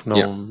 É jogo que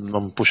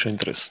não me puxa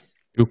interesse.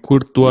 Eu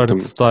curto o art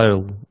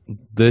style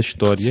da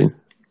história, Sim.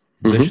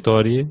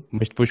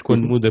 Mas depois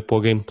quando muda para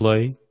o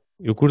gameplay,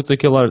 eu curto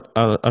aquele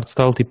art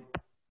style tipo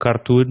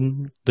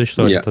cartoon da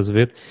história, estás a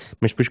ver?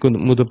 Mas depois quando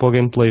muda para o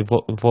gameplay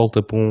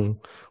volta para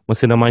uma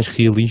cena mais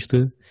realista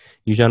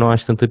e já não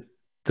acho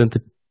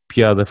tanta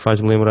piada.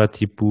 Faz-me lembrar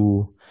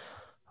tipo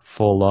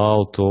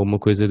Fallout ou uma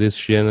coisa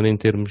desse género em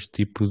termos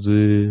tipo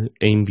de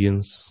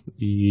ambience,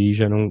 e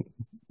já não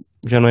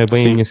é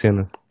bem a minha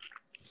cena.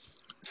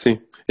 Sim,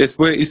 esse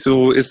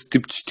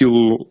tipo de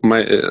estilo,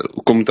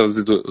 como estás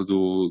a dizer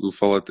do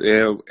Fallout,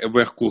 é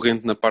bem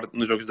recorrente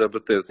nos jogos da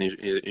Bethesda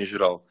em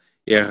geral.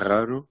 É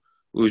raro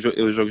os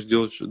jogos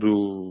deles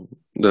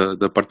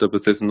da parte da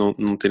Bethesda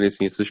não terem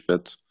assim esse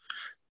aspecto.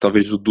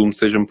 Talvez o Doom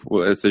seja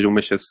uma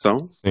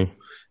exceção. Sim.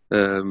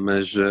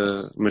 Mas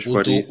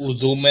fora isso. O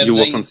Doom e o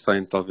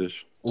Wolfenstein,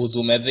 talvez. O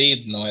Doom é da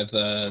id, não é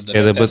da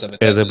Bethesda.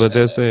 É da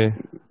Bethesda, é.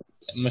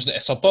 Mas é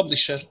só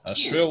publisher,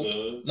 acho eu.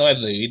 Não é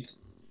da id.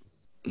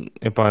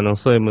 Epá, não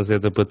sei, mas é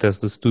da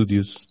Bethesda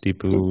Studios.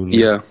 Tipo.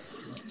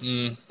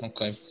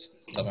 Ok,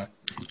 está bem.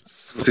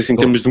 Não sei se em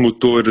termos de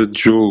motor de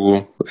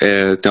jogo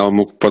tem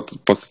algo que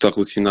possa estar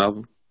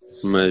relacionado,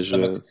 mas.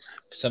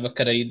 Pensava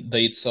que era da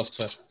id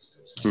Software.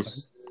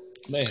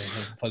 Bem,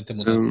 pode ter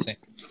mudado, sim.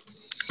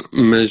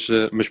 Mas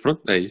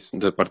pronto, é isso,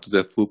 da parte do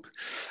Deathloop.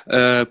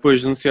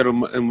 Depois anunciaram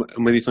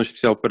uma edição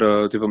especial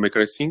para Devil May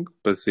Cry 5,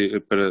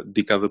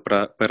 dedicada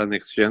para a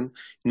Next Gen.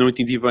 Não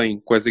entendi bem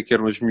quais é que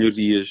eram as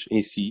melhorias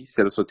em si, se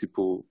era só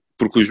tipo...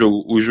 Porque o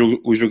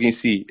jogo em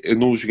si eu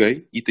não o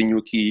joguei e tenho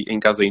aqui em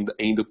casa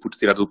ainda por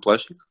tirar do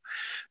plástico.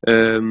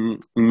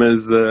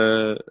 Mas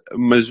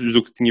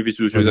do que tinha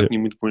visto o jogo já tinha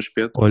muito bom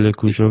aspecto. Olha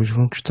que os jogos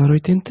vão custar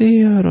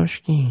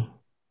 80€, Kim.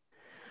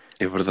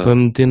 É verdade. Para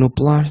meter no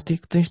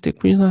plástico tens de ter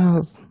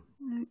cuidado.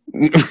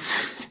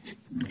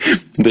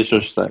 Deixa eu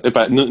estar.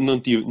 Epá, não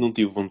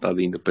tive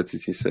vontade ainda, para ser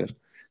sincero.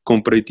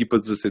 Comprei tipo a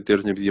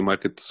 17€ na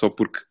MediaMarket só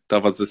porque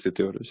estava a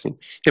 17€. Assim.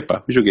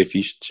 Epá, o jogo é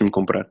fixe, deixa-me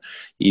comprar.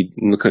 E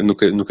nunca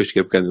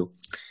cheguei a pegar nele.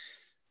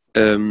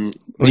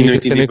 E não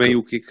entendi bem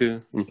o que é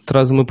que...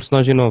 Traz uma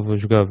personagem nova,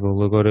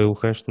 jogável. Agora o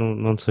resto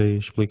não sei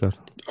explicar.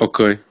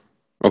 Ok.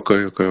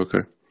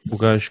 O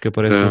gajo que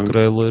aparece no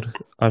trailer,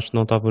 acho que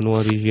não estava no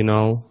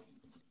original.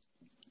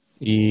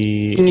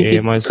 E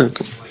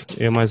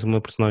é mais uma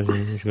personagem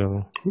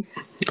jogável.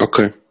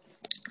 Ok.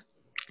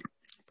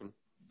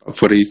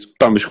 Fora isso,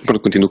 mas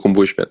continua com um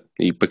bom aspecto.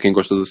 E para quem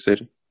gosta da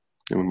série,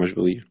 é uma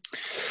mais-valia.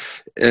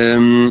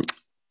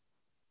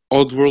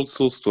 Oddworld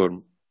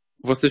Soulstorm.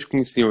 Vocês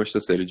conheciam esta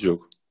série de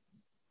jogo?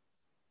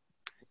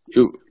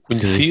 Eu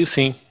conhecia,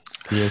 sim.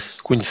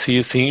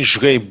 Conhecia, sim.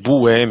 Joguei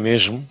bué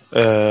mesmo.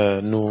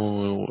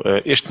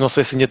 Este não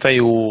sei se ainda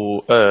tem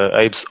o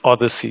Abe's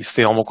Odyssey, se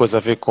tem alguma coisa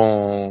a ver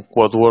com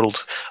o Oddworld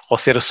ou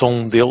se era só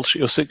um deles.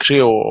 Eu sei que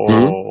joguei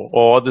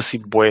o Odyssey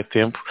bué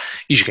tempo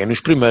e joguei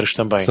nos primeiros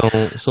também.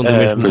 São do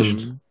mesmo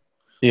mundo.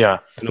 E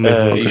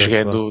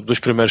joguei dos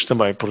primeiros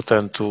também,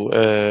 portanto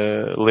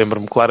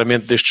lembro-me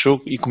claramente deste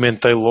jogo e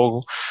comentei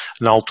logo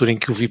na altura em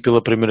que o vi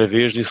pela primeira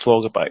vez, disse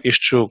logo,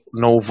 este jogo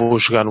não o vou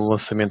jogar no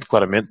lançamento,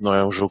 claramente não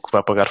é um jogo que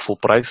vai pagar full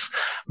price,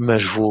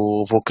 mas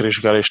vou querer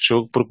jogar este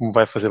jogo porque me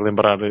vai fazer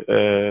lembrar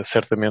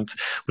certamente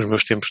os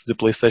meus tempos de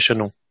PlayStation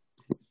 1.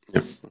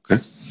 Ok.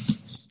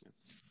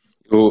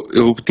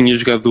 Eu tinha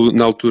jogado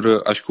na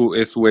altura, acho que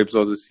esse Waves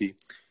Odyssey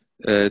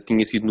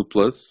tinha sido no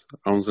Plus,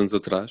 há uns anos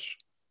atrás,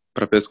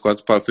 para a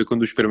PS4, pá, foi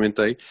quando o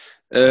experimentei.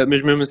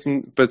 Mas mesmo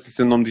assim, para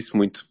ser, não me disse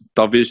muito.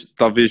 Talvez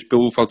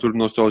pelo fator de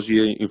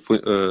nostalgia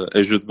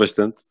ajude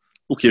bastante,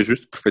 o que é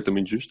justo,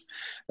 perfeitamente justo.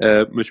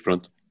 Mas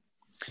pronto.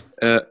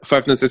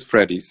 Five Nights at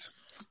Freddy's.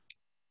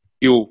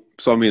 Eu,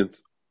 pessoalmente,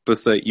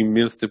 passei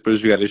imenso tempo a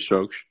jogar estes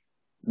jogos.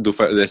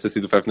 Desta assim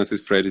do Five Nights at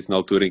Freddy's, na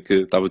altura em que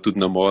estava tudo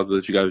na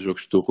moda, jogar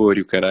jogos de terror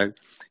e o caralho.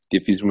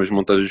 Fiz umas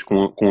montagens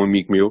com um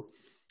amigo meu.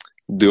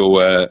 Deu,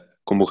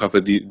 como o Rafa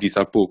disse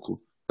há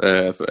pouco,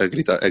 a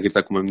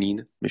gritar com uma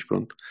menina, mas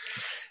pronto.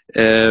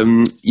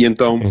 E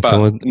então, pá,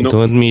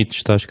 então admites,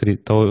 está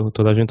escrito,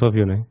 toda a gente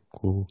ouviu, não é?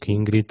 Que o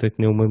King grita que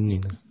nem uma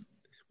menina.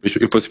 Mas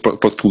eu posso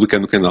publicar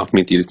no canal.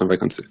 Mentira, isso não vai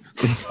acontecer.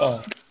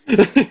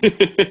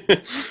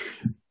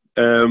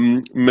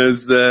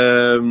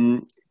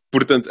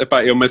 Portanto,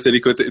 epá, é uma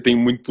série que eu tenho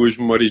muito boas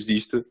memórias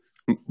disto,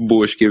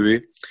 boas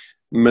QB,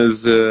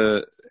 mas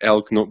é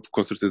algo que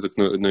com certeza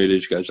que não irei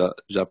jogar.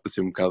 Já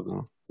passei um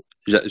bocado,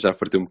 já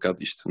fartei um bocado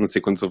disto. Não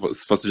sei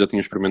se vocês já tinham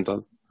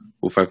experimentado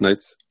o Five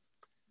Nights.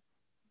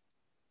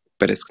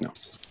 Parece que não.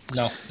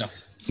 Não.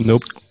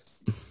 Nope.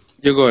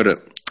 E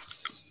agora,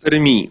 para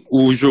mim,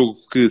 o jogo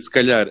que se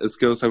calhar a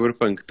seguir ao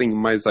Cyberpunk tenho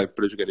mais hype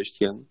para jogar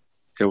este ano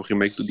é o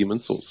remake do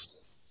Demon's Souls.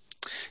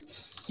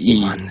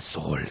 Demon's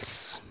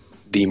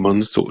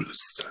Souls.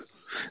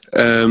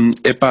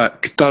 Epá,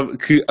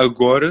 que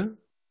agora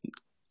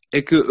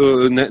é que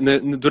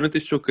durante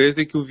este showcase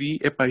é que eu vi,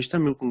 epá, isto está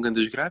mesmo com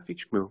grandes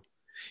gráficos, meu.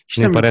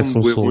 Isto nem é parece mesmo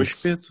um bom Souls.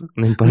 aspecto.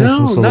 Nem parece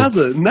Não, um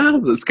Souls.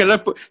 nada. Se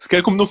calhar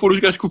como não foram os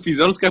gajos que o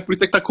fizeram, se calhar por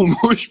isso é que está com um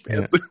bom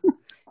aspecto.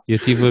 Eu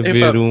estive a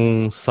ver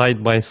um side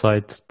by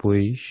side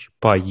depois,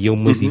 pá, e é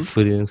uma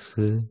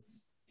diferença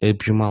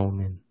abismal,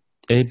 mano.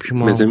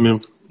 Abismal. Mas é mesmo.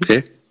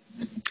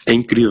 É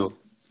incrível.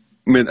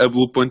 Man, a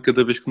Blue Point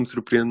cada vez que me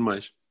surpreende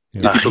mais.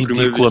 Está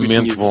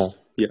ridiculamente bom.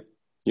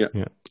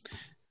 Yeah.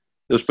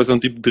 Eles passam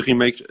tipo de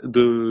remakes,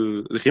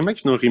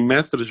 não,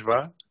 remasters,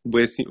 vá,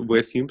 bué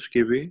simples,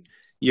 QB,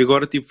 e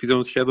agora tipo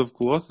fizeram Shadow of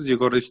Colossus e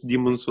agora este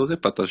Demon's Souls,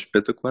 pá, está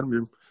espetacular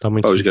mesmo. Tá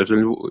muito os gajos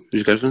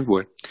não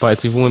bué. Pá, eu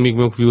tive um amigo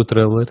meu que viu o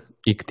trailer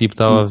e que tipo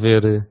estava a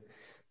ver,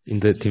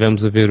 ainda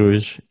tivemos a ver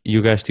hoje, e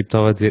o gajo tipo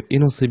estava a dizer, eu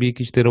não sabia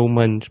que isto era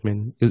humanos,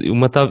 man. Eu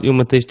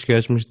matei estes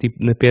gajos, mas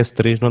tipo na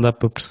PS3 não dá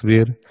para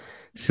perceber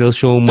se eles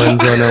são humanos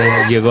ou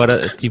não, e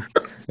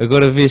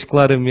agora vês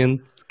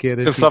claramente que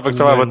era. Pensava que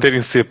estava a bater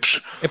em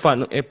cepos. Epá,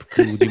 é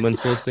porque o Demon's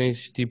Souls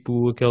tens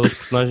tipo aquelas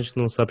personagens que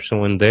não sabes se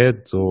são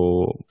undead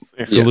ou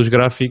pelos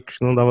gráficos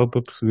não dava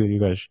para perceber, e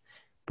o gajo,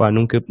 pá,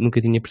 nunca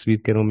tinha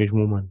percebido que eram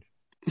mesmo humanos.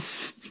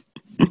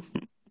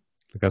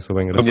 Por acaso foi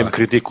bem engraçado. A mim me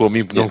criticou a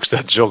mim por não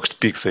gostar de jogos de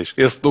pixels.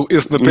 Esse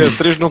na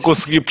PS3 não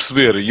conseguia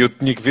perceber. E eu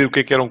tinha que ver o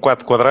que é que eram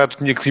 4 quadrados,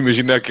 tinha que se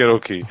imaginar que era o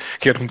quê?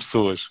 Que eram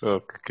pessoas.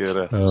 Que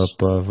era.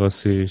 Pá,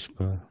 vocês,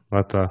 pá,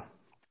 lá está.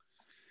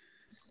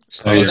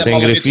 É Sem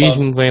mal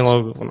grafismo, vem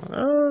logo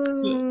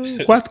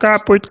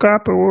 4K,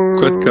 8K.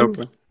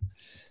 4K.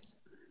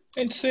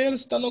 Tem de ser,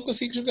 senão não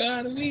consigo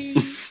jogar.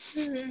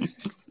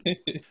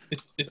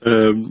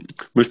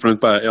 Mas pronto,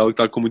 pá, ela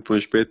está com muito bom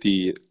aspecto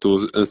e estou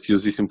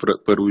ansiosíssimo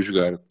para o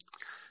jogar.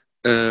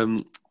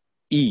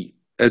 E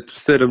a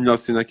terceira melhor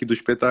cena aqui do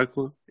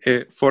espetáculo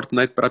é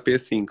Fortnite para a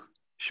PS5.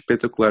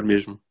 Espetacular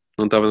mesmo.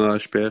 Não estava nada à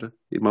espera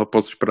e mal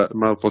posso esperar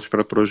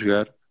para o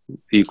jogar.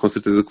 E com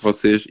certeza que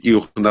vocês e o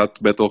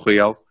Renato Battle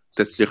Royale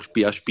até se lhe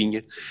arrepia a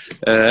espinha.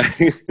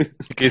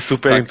 Fiquei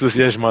super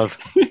entusiasmado.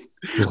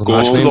 Com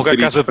logo a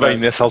casa de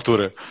banho nessa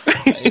altura.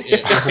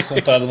 Eu vou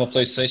comprar uma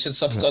PlayStation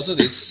só por causa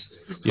disso.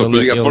 Só para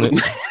jogar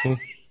Fortnite.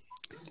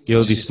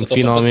 Ele disse-me,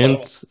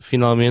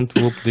 finalmente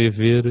vou poder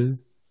ver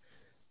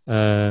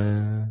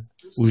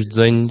os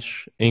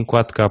desenhos em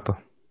 4K.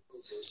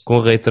 Com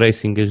Ray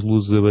Tracing, as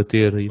luzes a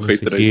bater e não sei o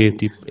quê.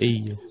 Tipo,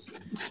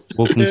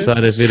 vou começar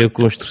a ver a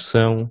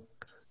construção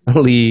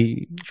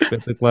ali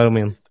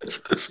espetacularmente.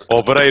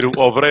 Obreiro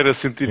a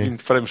 120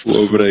 frames por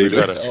segundo. Obreiro.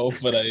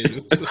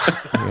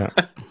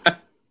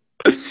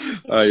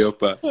 Ai,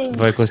 opa.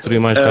 Vai construir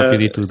mais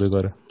rápido e tudo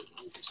agora.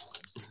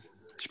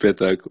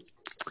 Espetáculo.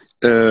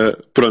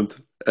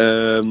 Pronto.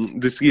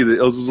 De seguida,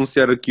 eles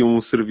anunciaram aqui um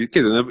serviço.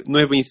 Quer dizer, não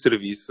é bem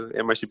serviço,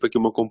 é mais tipo aqui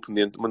uma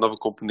nova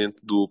componente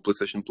do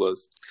PlayStation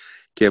Plus,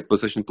 que é a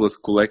PlayStation Plus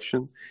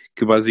Collection,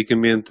 que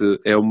basicamente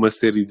é uma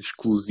série de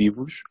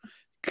exclusivos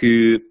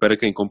que, para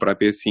quem comprar a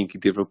PS5 e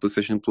teve a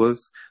PlayStation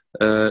Plus,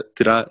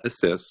 terá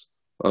acesso.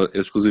 Os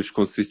exclusivos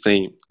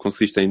consistem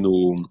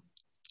no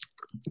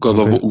God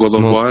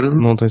of War.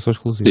 Não tem só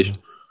exclusivos.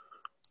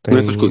 Não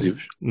é só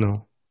exclusivos?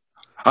 Não.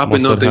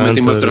 Pois não, também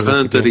tem Monster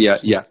Hunter.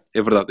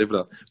 É verdade.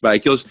 Bem,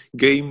 aqueles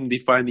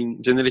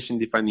Generation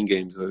Defining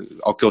Games,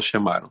 ao que eles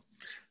chamaram.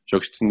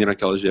 Jogos que definiram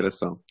aquela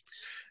geração.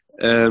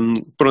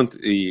 Pronto,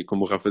 e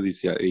como o Rafa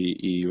disse,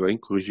 e bem,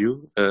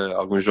 corrigiu,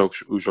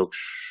 os jogos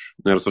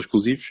não eram só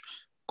exclusivos,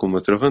 como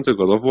Monster Hunter,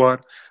 God of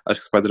War, acho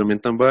que Spider-Man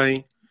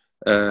também,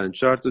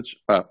 Uncharted,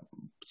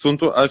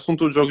 Acho que são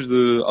todos jogos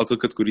de alta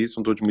categoria,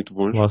 são todos muito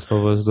bons. Last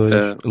of Us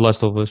 2.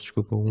 Last of Us,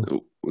 desculpa.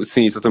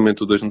 Sim,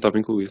 exatamente, o 2 não estava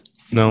incluído.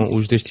 Não,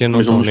 os deste ano não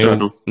Mas não estão,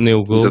 mostraram. nem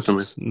o Ghost,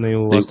 Exatamente. nem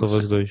o Nem Last o of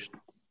Us 2.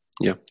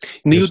 Yeah.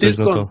 Nem o Estes dois Days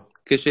não Gone, estão.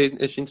 que achei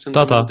interessante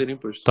Tá, também não tá. terem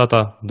posto. Tá.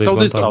 Days o Gone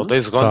Days tá. Não, o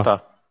Days Gone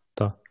Tá.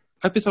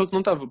 está. Pensava que não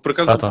estava. Por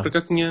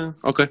acaso tinha...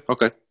 Ok.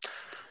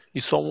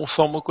 E só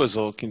uma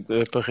coisa, Quinto,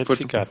 para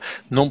retificar.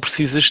 Não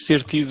precisas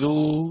ter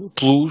tido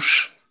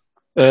Plus,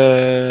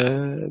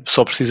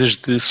 só precisas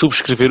de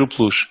subscrever o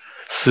Plus.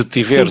 Se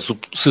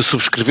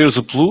subscreveres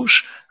o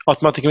Plus,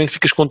 automaticamente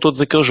ficas com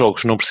todos aqueles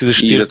jogos. Não precisas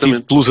ter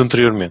tido Plus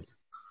anteriormente.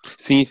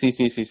 Sim.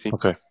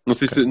 Okay. Não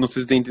sei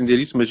se tem a entender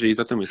isso, mas é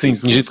exatamente sim,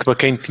 isso. Tinha dito que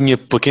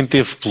para quem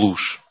teve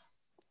Plus.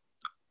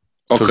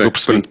 Ok,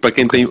 pronto, para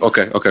quem tem...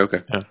 Ok.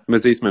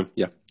 Mas é isso mesmo,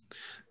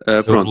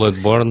 pronto.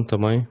 Bloodborne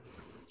também.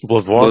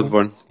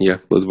 Bloodborne.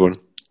 Bloodborne.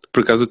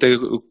 Por acaso até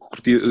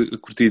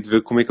curti de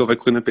ver como é que ele vai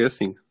correr na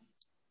PS5.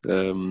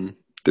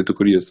 Até estou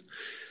curioso.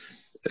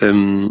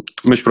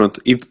 Mas pronto,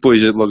 e depois,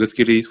 logo a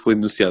seguir a isso, foi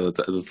anunciada a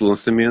data de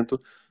lançamento,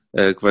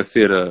 que vai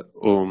ser a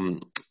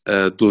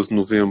 12 de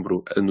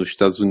novembro nos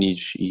Estados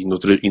Unidos e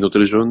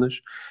noutras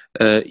zonas,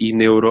 e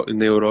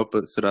na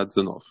Europa será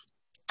 19.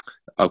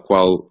 Ao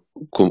qual,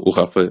 como o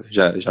Rafa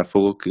já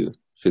falou que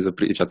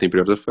já tem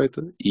primeira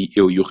feita, e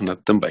eu e o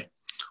Renato também.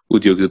 O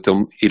Diogo e o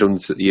Telmo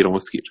irão a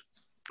seguir.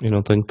 Eu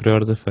não tenho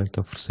pré-ordem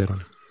feita, ofereceram.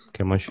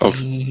 Que é mais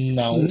fixe.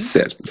 Não.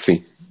 Certo,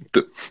 sim.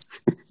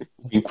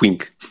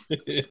 Wink.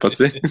 Pode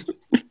ser?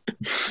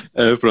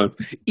 Pronto.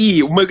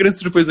 E uma grande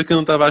surpresa que eu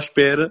não estava à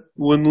espera,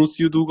 o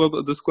anúncio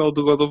da sequela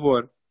do God of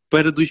War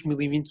para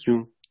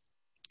 2021.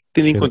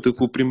 Tendo em conta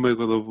que o primeiro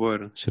God of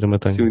War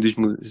saiu em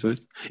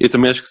 2018. Eu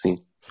também acho que sim.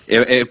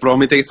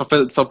 Provavelmente é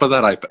só para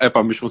dar hype.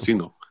 Mas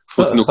funcionou.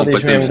 Funcionou só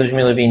completamente. Diz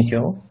mesmo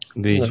 2021.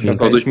 Diz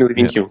só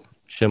 2021.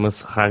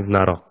 Chama-se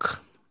Ragnarok.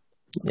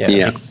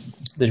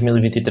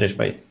 2023,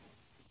 pai.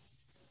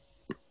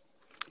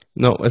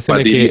 Não, a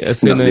cena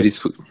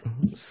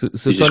se a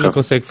Sony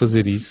consegue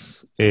fazer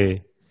isso, é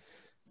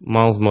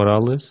Miles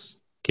Morales,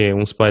 que é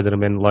um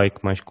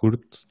Spider-Man-like mais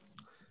curto,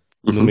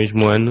 no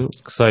mesmo ano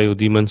que sai o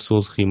Demon's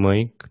Souls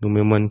Remake, no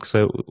mesmo ano que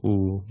sai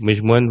o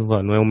mesmo ano,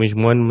 não é o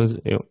mesmo ano, mas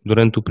é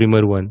durante o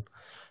primeiro ano,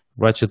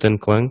 Ratchet &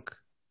 Clank,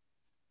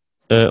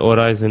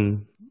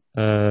 Horizon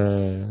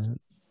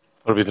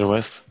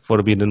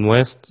Forbidden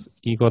West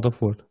e God of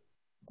War.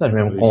 Estás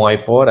mesmo com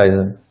hype para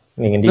Horizon?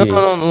 Ninguém diz.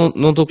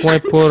 Não estou com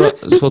hype para...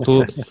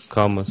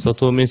 Só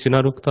estou a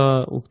mencionar o que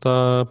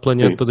está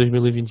planeado para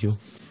 2021.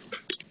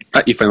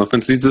 E Final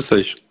Fantasy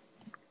XVI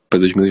para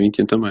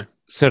 2021 também.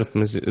 Certo,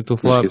 mas eu estou a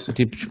falar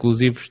tipo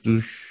exclusivos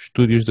dos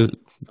estúdios da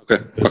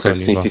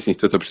Sony. Sim,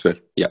 estou a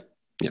perceber.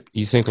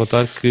 E sem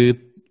contar que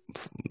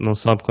não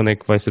sabe quando é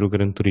que vai ser o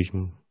Gran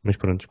Turismo. Mas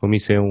pronto, como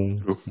isso é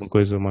uma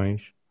coisa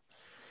mais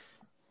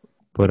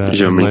para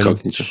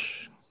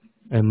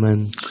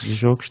amantes de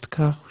jogos de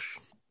carros.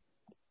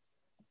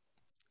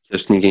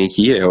 Acho que ninguém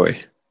aqui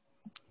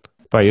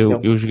Pá,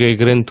 eu joguei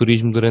Gran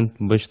Turismo durante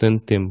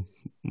bastante tempo,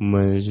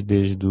 mas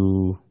desde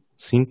o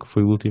 5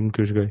 foi o último que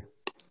eu joguei.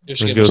 Eu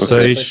joguei o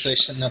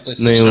 6,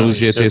 nem o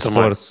GT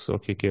Sports, o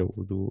que é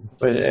o do...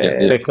 Pois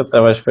era que eu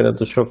estava à espera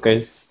do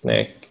showcase,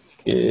 né?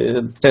 Que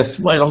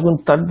dissesse mais algum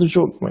detalhe do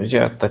jogo, mas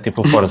já está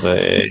tipo Forza.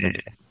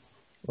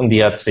 Um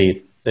dia há de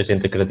sair, a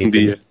gente acredita. Um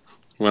dia,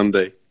 one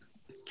day.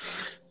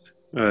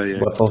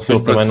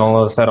 Battlefield também não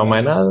lançaram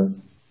mais nada.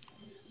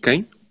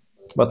 Quem?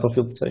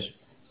 Battlefield 6.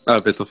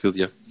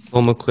 Battlefield, Só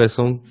uma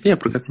correção.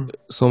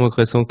 Só uma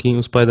correção que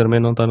o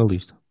Spider-Man não está na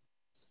lista.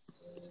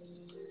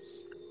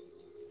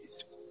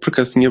 Por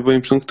acaso tinha bem a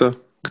impressão que está.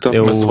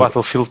 Mas o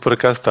Battlefield por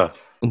acaso está.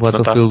 O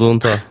Battlefield 1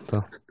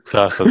 está.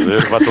 Estás a ver?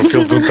 O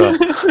Battlefield 1 está.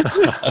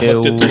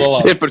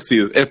 É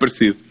parecido.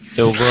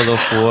 É o God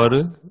of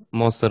War,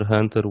 Monster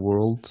Hunter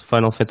World,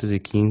 Final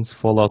Fantasy XV,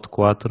 Fallout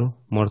 4,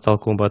 Mortal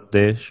Kombat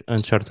 10,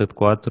 Uncharted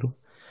 4,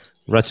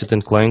 Ratchet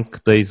 & Clank,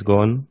 Days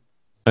Gone,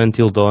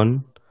 Until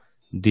Dawn,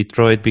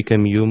 Detroit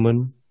Become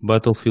Human,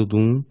 Battlefield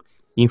 1,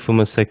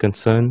 Infamous Second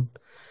Son,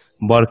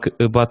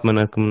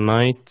 Batman Arkham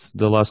Knight,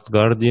 The Last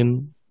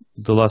Guardian,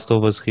 The Last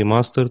of Us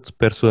Remastered,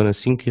 Persona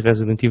 5 e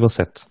Resident Evil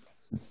 7.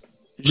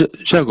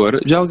 Já agora,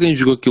 já alguém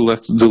jogou aqui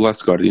The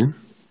Last Guardian?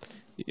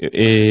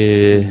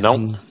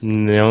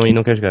 Não, e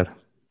não quer jogar.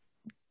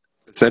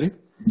 Sério?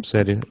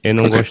 Sério, eu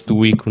não gosto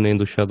do Ico nem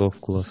do Shadow of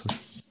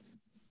Colossus.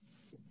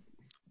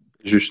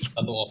 Justo.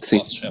 Shadow of Sim.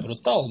 Colossus é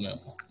brutal, meu.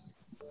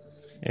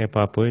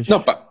 Pois.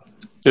 Não, pá.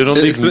 Eu não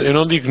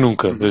digo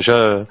nunca. Eu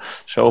já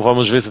houve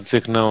algumas vezes a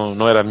dizer que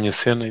não era a minha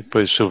cena e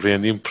depois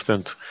surpreendi-me,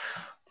 portanto,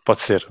 pode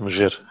ser, vamos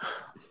ver.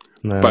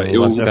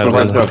 Eu por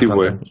acaso curti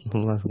bué.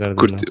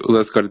 O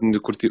Last Guardian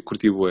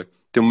curti bué.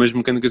 Tem umas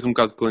mecânicas um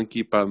bocado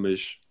clunky,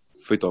 mas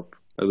foi top.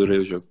 Adorei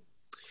o jogo.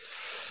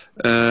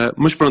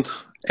 Mas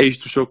pronto, é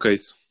isto o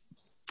showcase.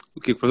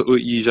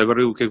 E já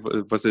agora o que é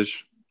que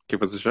vocês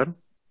acharam?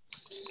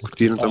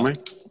 Curtiram também?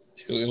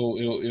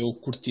 Eu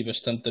curti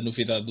bastante a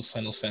novidade do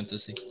Final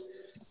Fantasy,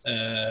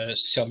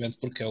 especialmente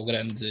porque é o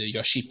grande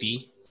Yoshi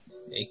P,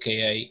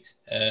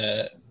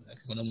 a.k.a.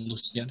 o nome do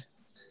senhor?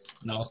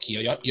 Naoki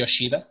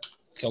Yoshida,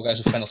 que é o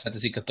gajo do Final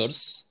Fantasy XIV,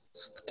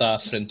 que está à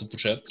frente do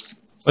projeto.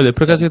 Olha,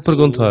 por acaso ia-te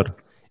perguntar.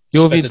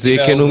 Eu ouvi dizer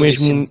expectativa que é no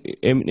elevadíssima.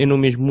 mesmo, é no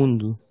mesmo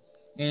mundo.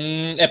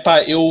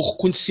 Eu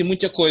reconheci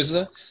muita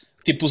coisa.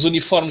 Tipo, os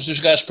uniformes dos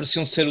gajos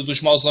pareciam ser o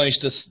dos mausões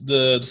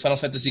do Final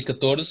Fantasy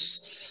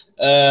XIV.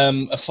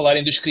 A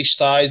falarem dos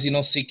cristais e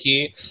não sei o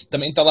quê.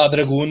 Também está lá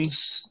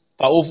Dragoons.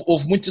 Pá,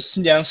 houve muita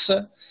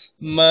semelhança,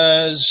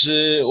 mas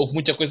houve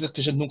muita coisa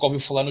que a gente nunca ouviu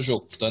falar no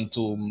jogo.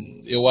 Portanto,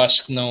 eu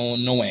acho que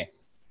não é.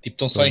 Tipo,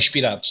 estão só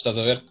inspirados, estás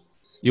a ver?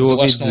 Eu Mas eu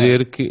ouvi acho que não é.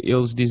 dizer que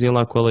eles dizem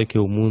lá qual é que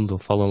é o mundo, ou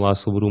falam lá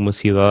sobre uma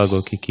cidade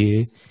ou o que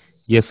é,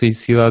 e essa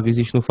cidade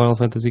existe no Final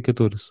Fantasy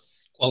XIV.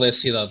 Qual é a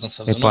cidade? Não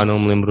sabes o Epá, nome? não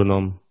me lembro o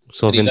nome.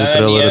 Só vendo o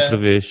trailer outra Tridania,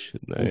 vez.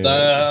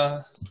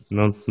 Udá...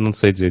 Não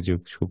sei dizer,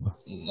 Diogo, desculpa.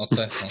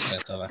 Ok,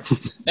 está bem.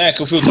 É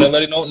que eu vi o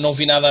trailer e não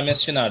vi nada a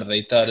mencionar,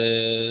 daí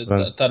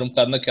Pronto. estar um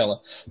bocado naquela.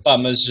 Pá,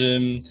 mas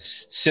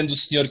sendo o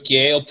senhor que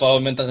é, ele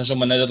provavelmente arranjou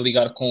maneira de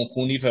ligar com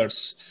o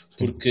universo.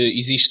 Porque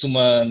existe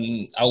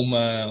há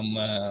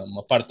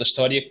uma parte da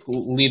história que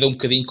lida um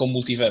bocadinho com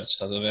multiversos,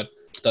 estás a ver?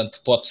 Portanto,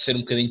 pode ser um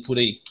bocadinho por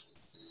aí.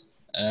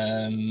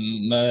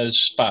 Mas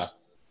pá,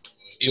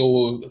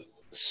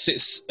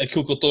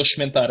 aquilo que eu estou a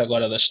experimentar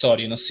agora da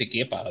história e não sei o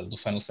quê, pá, do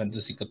Final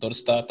Fantasy XIV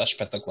está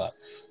espetacular.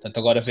 Portanto,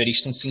 agora ver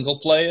isto num single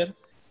player,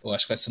 eu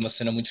acho que vai ser uma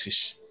cena muito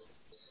fixe.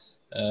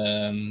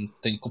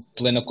 Tenho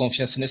plena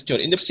confiança nesse teor.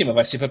 Ainda por cima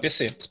vai ser para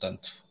PC,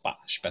 portanto, pá,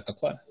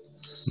 espetacular.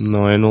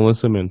 Não é no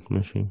lançamento,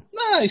 mas sim.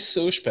 Não, isso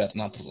eu espero,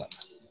 não há problema.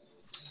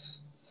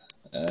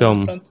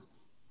 Então, Pronto.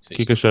 o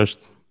que é que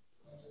achaste?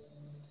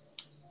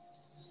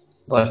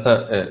 Lá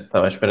está,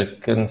 estava à espera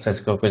que não sei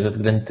se qualquer coisa de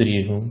Gran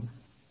Turismo.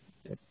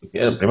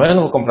 Primeiro eu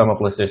não vou comprar uma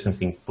PlayStation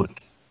 5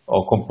 porque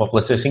ou compro uma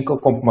PlayStation 5 ou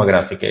compro uma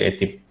gráfica. É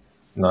tipo,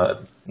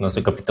 não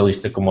sou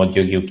capitalista como o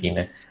Diogo e o Ki,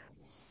 né?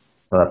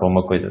 Só dá para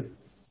uma coisa.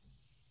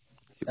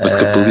 Mas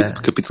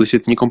o capitalista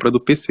tinha comprado o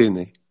PC,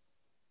 né?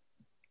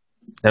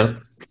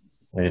 Certo?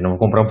 Mas eu não vou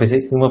comprar um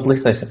PC e uma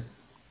PlayStation.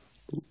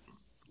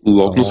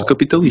 Logo não sou Então,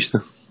 capitalista.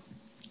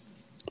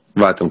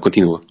 Vá, então,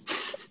 continua.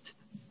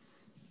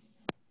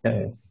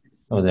 não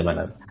vou dizer mais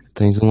nada.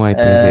 Tens um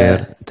iPad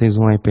Air, tens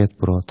um iPad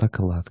Pro, está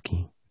calado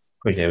aqui.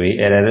 Pois é,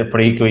 era por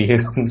aí que eu ia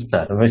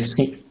começar, mas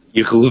sim.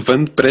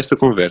 Irrelevante para esta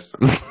conversa.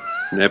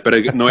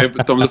 Não é,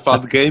 estamos a falar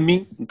de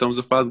gaming,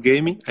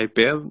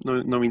 iPad,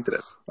 não me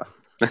interessa. Vá.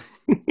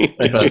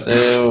 Mas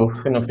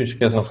pronto, eu não fiz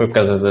caso, não foi por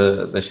causa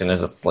das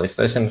cenas da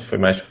PlayStation, foi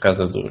mais por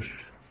causa dos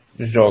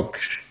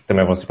jogos que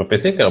também vão ser para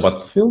PC, que era o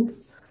Battlefield,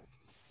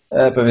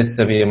 para ver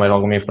se havia mais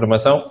alguma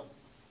informação.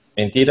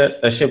 Mentira,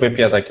 achei bem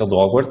piada aquele do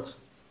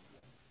Hogwarts,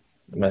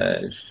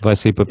 mas Vai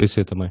sair para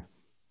PC também.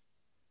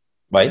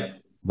 vai,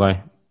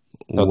 Vai.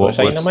 então estou a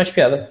achar ainda mais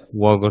piada.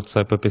 O Hogwarts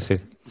sai para PC.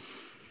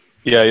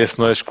 Esse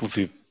não é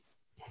exclusivo.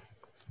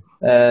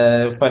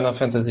 O Final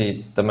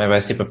Fantasy também vai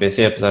ser para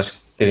PC, apesar de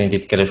terem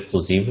dito que era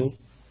exclusivo.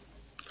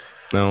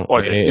 Não,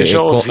 Olha, eu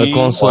já ouvi- a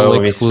console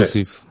Ou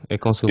exclusive. É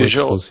console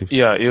exclusive.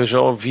 Eu já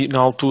ouvi na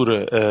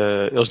altura,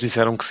 eles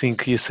disseram que sim,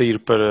 que ia sair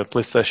para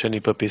PlayStation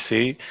e para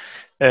PC,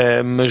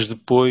 mas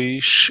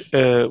depois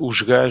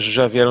os gajos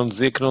já vieram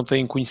dizer que não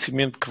têm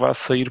conhecimento que vá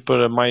sair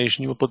para mais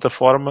nenhuma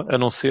plataforma a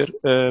não ser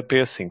a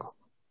PS5.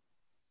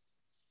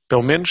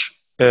 Pelo menos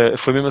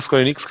foi mesmo a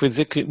Square Enix que veio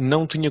dizer que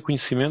não tinha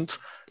conhecimento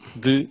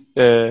de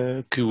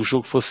que o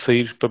jogo fosse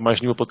sair para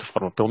mais nenhuma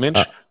plataforma. Pelo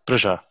menos para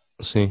já.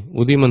 Sim.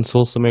 O Demon's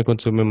Souls também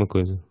aconteceu a mesma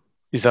coisa.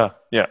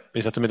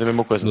 Exatamente a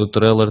mesma coisa. No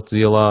trailer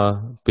dizia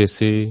lá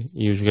PC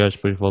e os gajos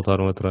depois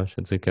voltaram atrás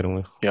a dizer que era um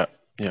erro. Yeah.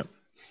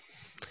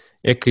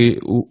 É que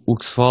o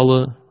que se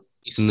fala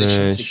Isso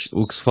deixa-me triste.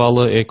 o que se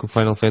fala é que o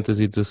Final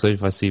Fantasy XVI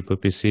vai sair para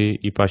PC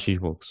e para a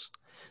Xbox.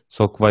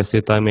 Só que vai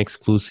ser time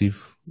exclusive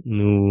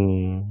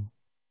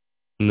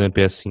na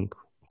PS5.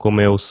 Como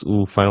é o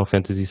Final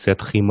Fantasy VII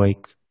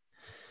Remake,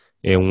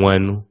 é um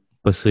ano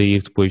para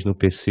sair depois no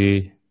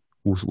PC.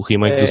 O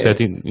remake do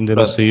 7 ainda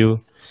não pronto.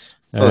 saiu.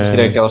 Vou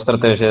seguir aquela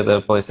estratégia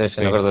da PlayStation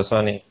sim. agora da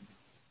Sony,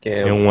 que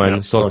É um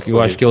ano. Só que eu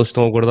acho que eles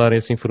estão a guardar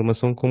essa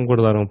informação como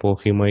guardaram para o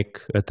remake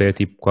até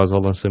tipo quase ao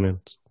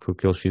lançamento. Foi o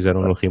que eles fizeram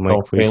no remake,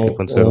 Então, foi isso que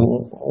aconteceu.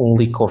 um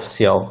leak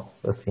oficial,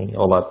 assim,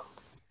 ao lado.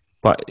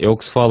 Pá, é o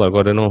que se fala,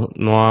 agora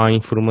não há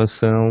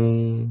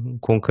informação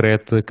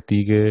concreta que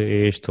diga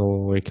é este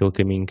ou é aquele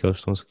caminho que eles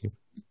estão a seguir.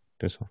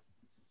 Atenção.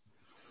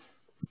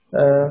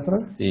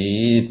 Pronto.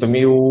 E para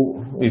mim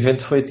o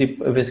evento foi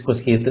tipo a ver se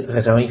conseguia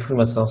arranjar uma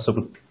informação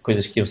sobre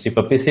coisas que iam ser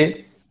para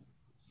PC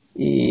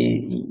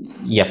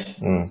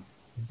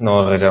não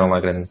arranjaram lá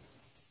grande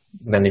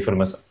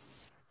informação.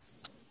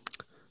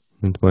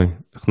 Muito bem.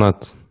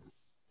 Renato.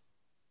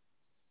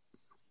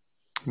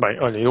 Bem,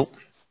 olha, eu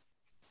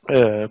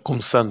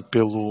começando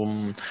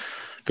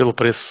pelo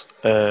preço,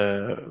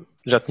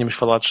 já tínhamos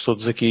falado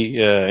todos aqui,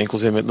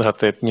 inclusive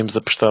até tínhamos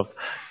apostado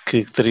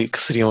que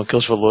seriam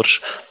aqueles valores,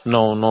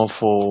 não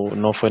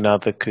foi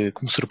nada que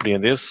me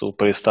surpreendesse, o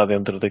preço está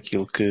dentro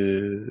daquilo que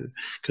eu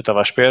estava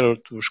à espera,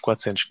 dos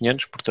 400,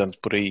 500, portanto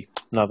por aí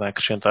nada a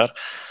acrescentar.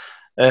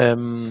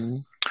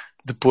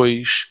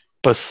 Depois,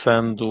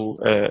 passando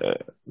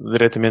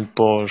diretamente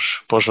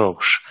para os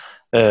jogos,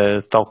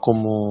 tal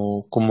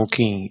como o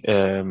Kim,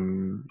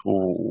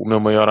 o meu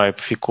maior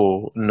hype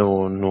ficou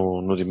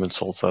no Demon's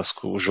Souls. Acho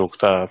que o jogo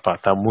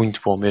está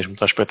muito bom mesmo,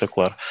 está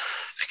espetacular.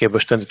 Fiquei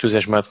bastante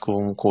entusiasmado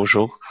com o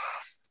jogo.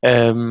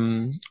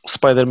 O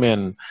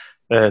Spider-Man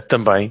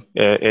também,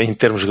 em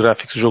termos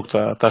gráficos, o jogo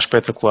está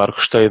espetacular.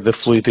 Gostei da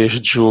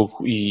fluidez de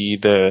jogo e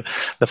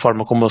da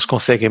forma como eles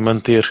conseguem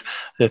manter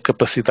a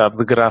capacidade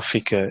de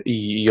gráfica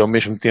e ao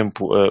mesmo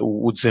tempo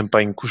o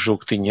desempenho que o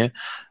jogo tinha.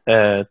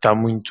 Está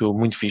muito,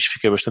 muito fixe.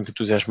 Fiquei bastante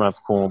entusiasmado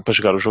para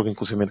jogar o jogo,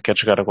 inclusive quero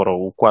jogar agora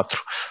o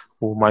 4,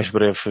 o mais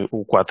breve,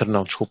 o 4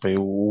 não, desculpem,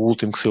 o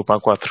último que saiu para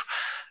a 4,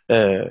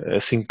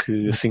 assim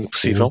que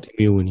possível. O último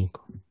e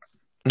único.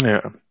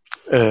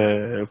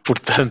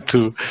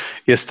 Portanto,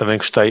 esse também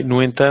gostei.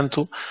 No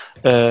entanto,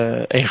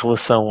 em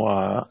relação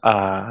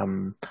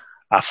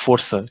à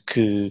força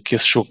que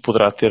esse jogo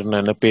poderá ter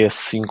na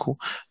PS5,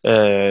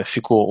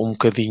 ficou um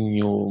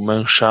bocadinho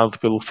manchado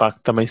pelo facto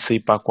de também sair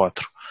para a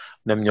 4,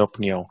 na minha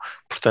opinião.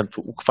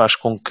 Portanto, o que faz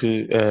com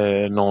que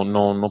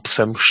não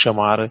possamos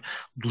chamar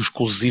do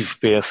exclusivo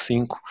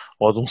PS5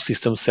 ou de um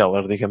system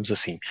seller, digamos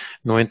assim.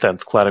 No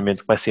entanto,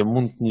 claramente vai ser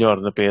muito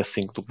melhor na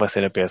PS5 do que vai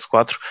ser na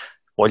PS4.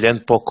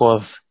 Olhando para o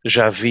COD,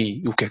 já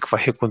vi o que é que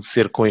vai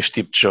acontecer com este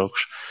tipo de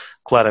jogos.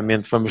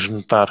 Claramente vamos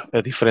notar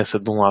a diferença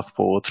de um lado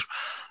para o outro.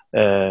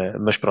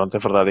 Mas pronto, a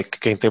verdade é que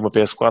quem tem uma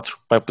PS4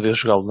 vai poder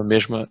jogá-lo na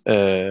mesma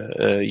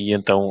e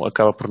então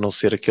acaba por não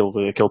ser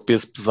aquele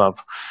peso pesado.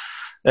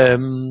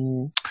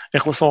 Em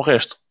relação ao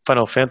resto,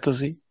 Final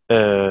Fantasy,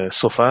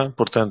 sou fã,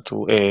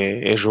 portanto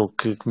é jogo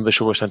que me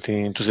deixou bastante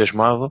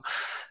entusiasmado.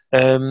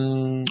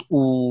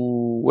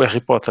 O Harry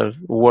Potter,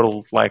 o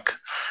World Like,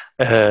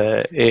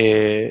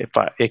 é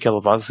aquela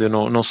base. Eu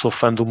não sou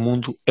fã do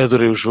mundo,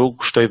 adorei o jogo,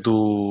 gostei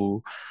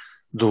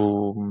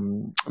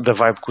da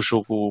vibe que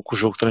o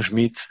jogo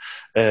transmite.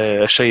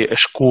 Achei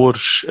as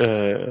cores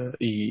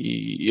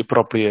e o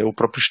próprio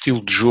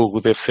estilo de jogo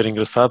deve ser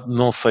engraçado.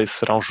 Não sei se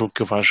será um jogo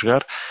que eu vá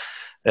jogar,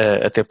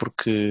 até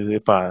porque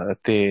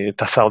até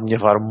está-se a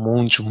alinhavar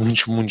muitos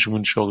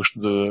jogos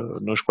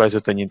nos quais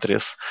eu tenho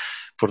interesse.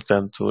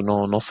 Portanto,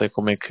 não sei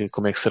como é que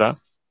será.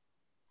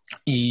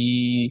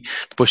 E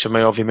depois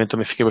também, obviamente,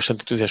 também fiquei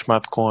bastante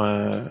entusiasmado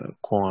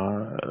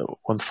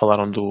quando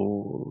falaram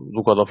do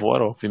God of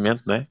War,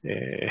 obviamente, né?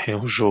 É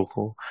um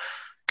jogo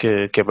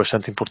que é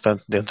bastante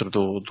importante dentro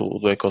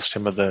do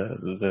ecossistema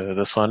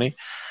da Sony.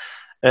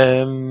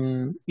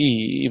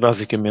 E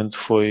basicamente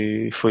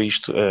foi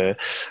isto.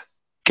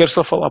 Quero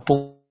só falar para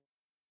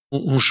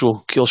um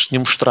jogo que eles tinham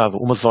mostrado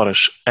umas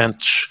horas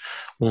antes,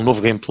 um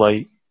novo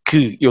gameplay,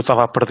 que eu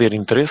estava a perder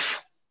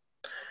interesse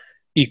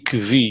e que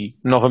vi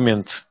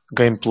novamente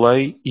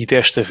gameplay e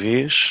desta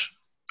vez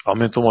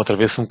aumentou-me outra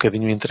vez um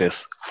bocadinho o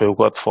interesse. Foi o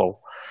Godfall.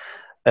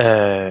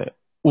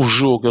 O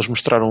jogo, eles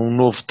mostraram um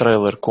novo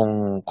trailer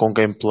com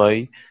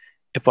gameplay.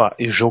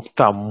 E o jogo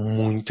está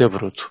muito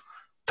bruto.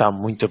 Está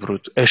muito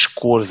bruto. As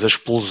cores, as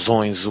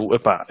explosões.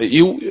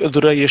 Eu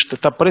adorei este.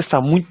 Parece que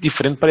está muito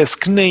diferente. Parece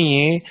que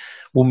nem é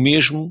o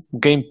mesmo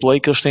gameplay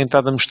que eles têm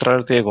estado a mostrar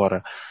até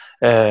agora.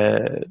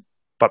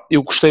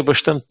 Eu gostei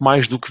bastante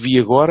mais do que vi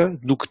agora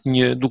do que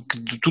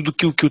de tudo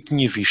aquilo que eu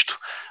tinha visto.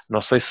 Não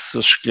sei se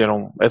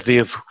escolheram a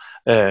dedo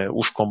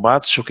os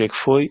combates, o que é que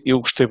foi. Eu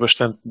gostei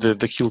bastante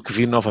daquilo que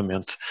vi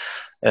novamente.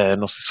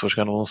 Não sei se vou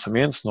jogar no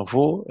lançamento, se não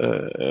vou,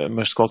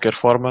 mas de qualquer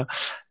forma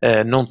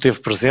não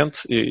teve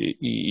presente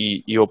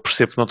e eu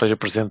percebo que não esteja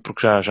presente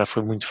porque já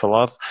foi muito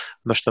falado,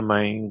 mas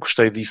também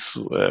gostei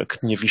disso que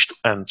tinha visto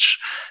antes.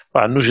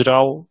 No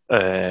geral,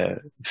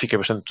 fiquei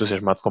bastante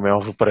entusiasmado, como é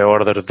óbvio, para a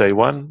Order Day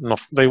One. Não,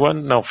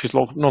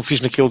 não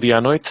fiz naquele dia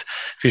à noite,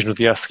 fiz no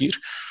dia a seguir.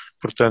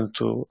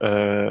 Portanto,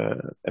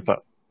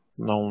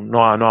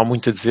 não há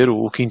muito a dizer.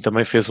 O Kim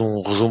também fez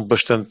um resumo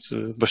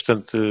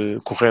bastante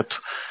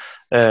correto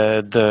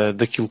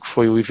daquilo que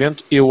foi o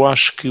evento. Eu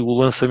acho que o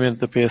lançamento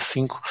da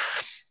PS5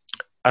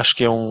 acho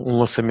que é um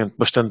lançamento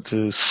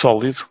bastante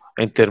sólido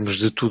em termos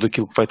de tudo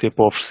aquilo que vai ter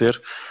para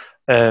oferecer.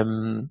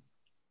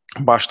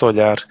 Basta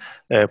olhar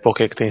para o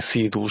que é que têm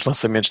sido os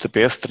lançamentos da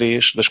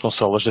PS3, das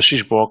consolas da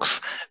Xbox,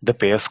 da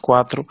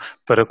PS4,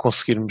 para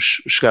conseguirmos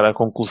chegar à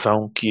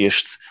conclusão que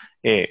este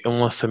é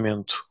um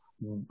lançamento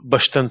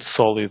bastante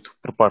sólido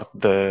por parte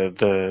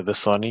da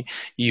Sony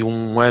e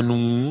um ano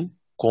 1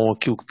 com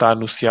aquilo que está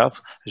anunciado.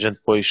 A gente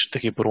depois,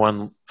 daqui por um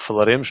ano,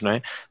 falaremos, não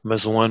é?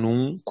 Mas um ano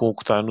 1 com o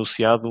que está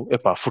anunciado,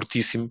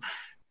 fortíssimo,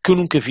 que eu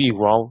nunca vi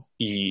igual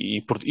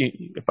e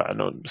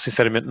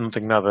sinceramente não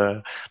tenho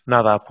nada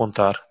a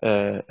apontar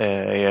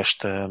a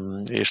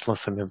este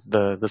lançamento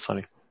da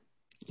Sony.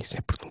 Isso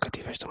é porque nunca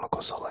tiveste uma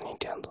consola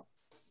Nintendo.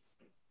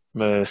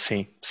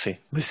 Sim,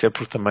 mas isso é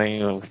porque também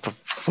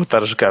vou estar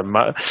a jogar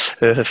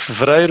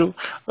fevereiro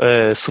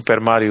Super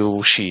Mario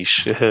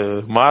X,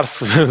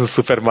 março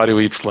Super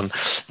Mario Y,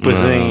 depois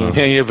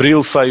em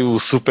abril sai o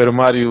Super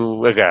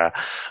Mario H.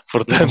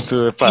 Portanto,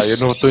 eu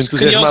não estou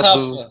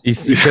entusiasmado.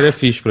 Isso era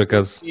fixe, por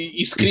acaso.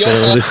 Isso criou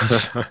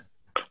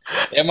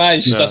É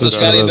mais, estás a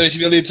jogar em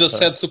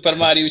 2017 Super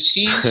Mario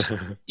X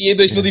e em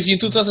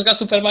 2021 estás a jogar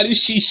Super Mario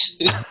X.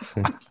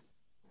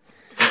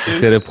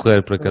 Isso era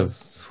porreiro, por acaso,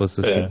 se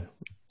fosse assim.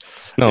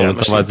 Não, eu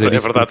mas estava a sim, dizer é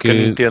isso verdade que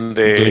porque a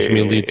Nintendo em é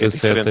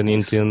 2017 a diferente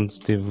nisso. Nintendo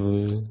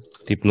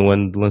teve, tipo, no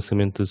ano de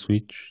lançamento da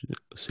Switch,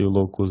 saiu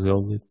logo com o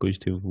Zelda e depois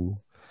teve o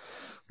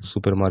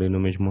Super Mario no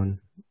mesmo ano.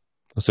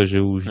 Ou seja,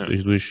 É,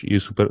 as duas,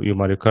 e o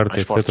Mario Kart,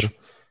 mais etc. fortes.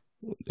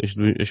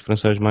 As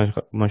franquias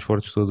mais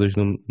fortes todas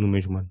no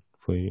mesmo ano.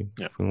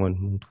 É. Foi um ano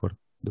muito forte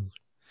deles.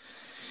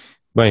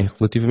 Bem,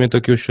 relativamente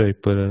ao que eu achei,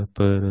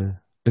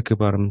 para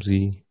acabarmos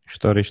e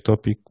estar este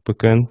tópico para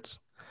canto,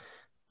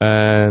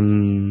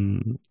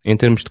 em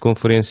termos de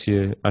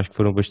conferência, acho que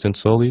foram bastante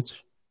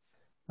sólidos.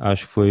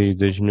 Acho que foi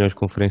das melhores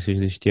conferências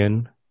deste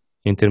ano,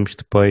 em termos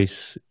de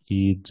pace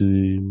e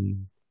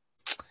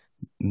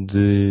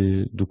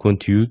do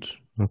conteúdo,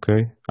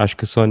 ok? Acho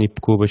que a Sony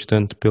pecou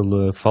bastante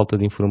pela falta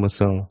de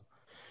informação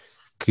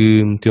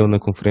que meteu na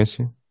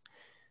conferência.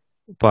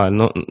 Pá,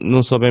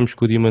 não soubemos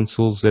que o Demon's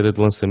Souls era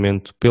de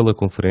lançamento pela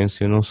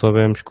conferência, não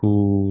soubemos que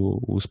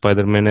o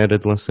Spider-Man era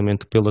de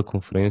lançamento pela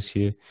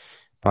conferência.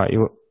 Pá,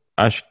 eu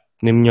acho que,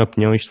 na minha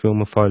opinião, isto foi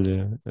uma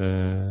falha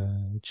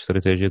de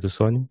estratégia da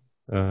Sony.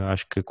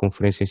 Acho que a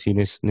conferência em si,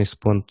 nesse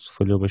ponto,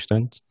 falhou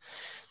bastante.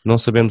 Não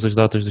sabemos as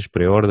datas das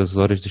pré-orders, as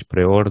horas das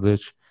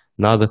pré-orders,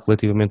 nada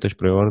relativamente às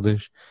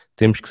pré-orders.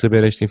 Temos que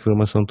saber esta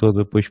informação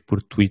toda depois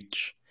por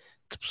tweets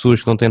de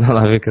pessoas que não têm nada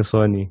a ver com a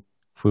Sony.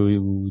 Foi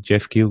o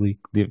Jeff Keighley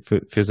que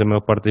fez a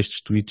maior parte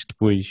destes tweets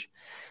depois,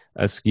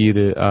 a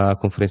seguir à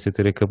conferência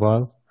ter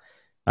acabado.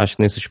 Acho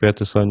que nesse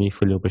aspecto a Sony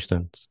falhou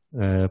bastante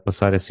a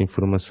passar essa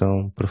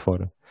informação para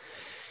fora.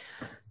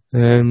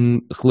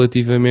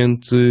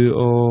 Relativamente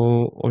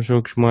aos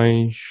jogos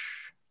mais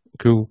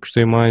que eu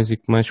gostei mais e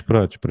que mais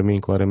esperados, para mim,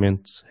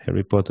 claramente,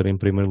 Harry Potter em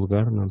primeiro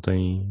lugar,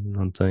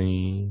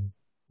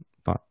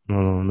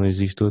 não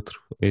existe outro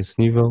a esse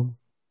nível.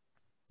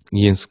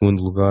 E em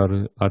segundo lugar,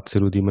 há de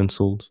ser o Demon's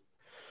Souls,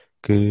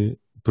 que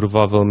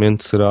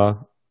provavelmente será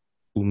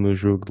o meu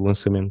jogo de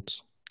lançamento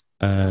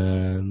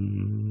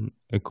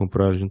a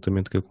comprar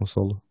juntamente com a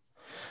consola.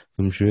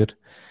 Vamos ver.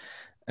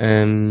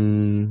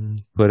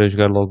 Para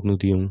jogar logo no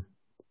dia 1.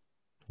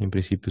 Em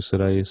princípio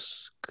será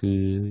esse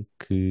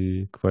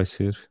que vai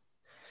ser.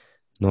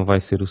 Não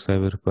vai ser o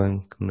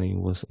Cyberpunk, nem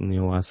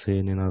o AC,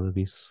 nem nada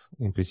disso.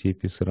 Em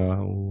princípio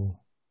será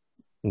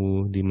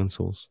o Demon's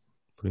Souls.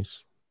 Por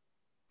isso.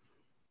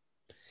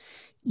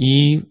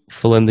 E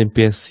falando em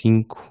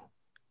PS5,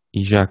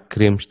 e já que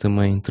queremos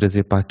também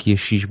trazer para aqui a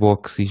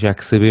Xbox, e já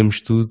que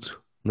sabemos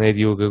tudo, não é,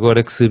 Diogo?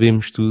 Agora que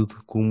sabemos tudo,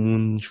 que o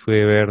mundo nos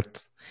foi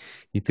aberto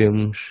e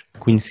temos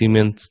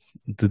conhecimento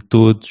de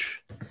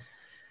todos,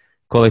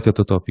 qual é que é o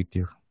teu tópico,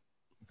 Diogo?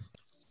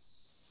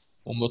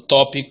 O meu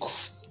tópico,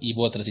 e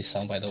boa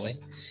transição, by the way,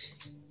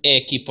 é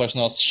aqui para os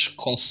nossos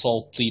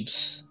console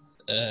plebs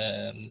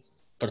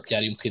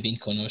partilharem um bocadinho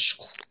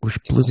connosco. Os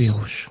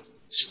plebeus.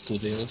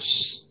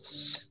 Estudeus.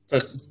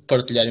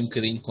 Partilharem um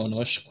bocadinho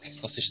connosco o que é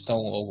que vocês estão,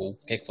 ou o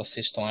que é que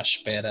vocês estão à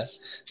espera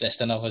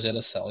desta nova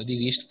geração. Eu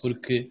digo isto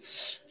porque,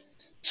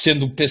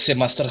 sendo o PC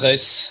Master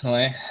Race, não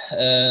é?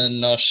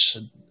 Nós,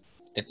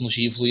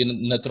 tecnologia evoluir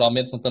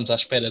naturalmente, não estamos à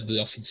espera de,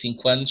 ao fim de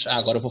 5 anos,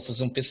 agora vou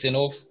fazer um PC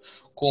novo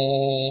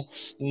com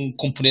um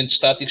componentes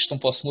estáticos que não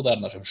posso mudar.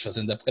 Nós vamos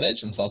fazendo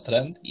upgrades, vamos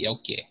alterando e é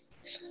o que é.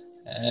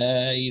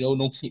 E eu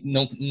não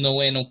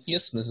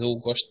conheço, mas eu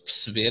gosto de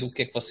perceber o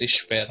que é que vocês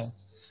esperam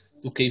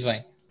do que aí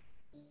vem.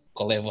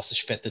 Qual é a vossa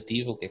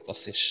expectativa? O que é que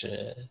vocês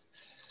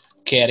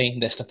querem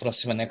desta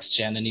próxima Next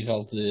Gen a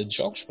nível de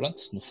jogos?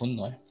 Pronto, no fundo,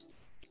 não é?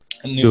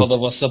 A nível da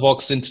vossa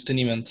box de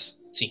entretenimento.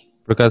 Sim.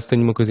 Por acaso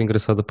tenho uma coisa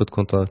engraçada para te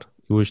contar.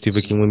 Eu hoje tive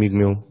aqui um amigo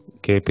meu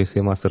que é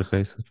PC Master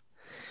Racer.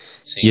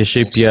 Sim, E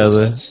achei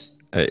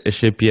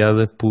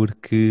piada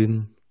porque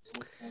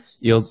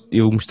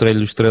eu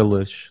mostrei-lhe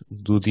estrelas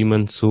do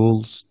Demon's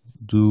Souls,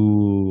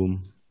 do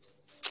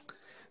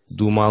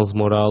Miles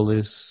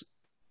Morales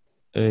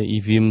e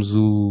vimos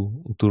o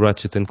do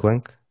Ratchet and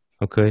Clank,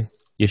 ok?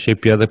 E achei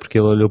piada porque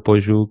ele olhou para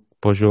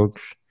os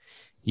jogos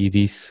e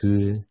disse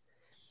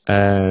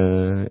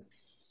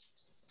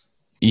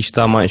isto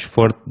está mais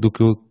forte do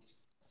que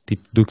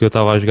eu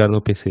estava a jogar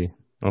no PC,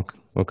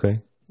 ok?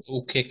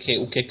 O que é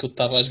que eu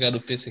estava a jogar no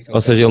PC?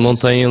 Ou seja, ele não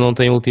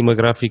tem a última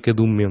gráfica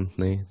do momento,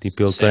 né?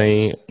 Tipo, ele Certo.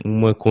 tem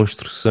uma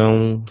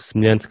construção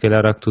semelhante, se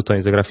calhar, à que tu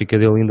tens. A gráfica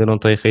dele ainda não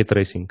tem Ray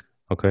Tracing,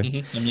 ok?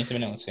 Na minha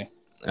também não, sim.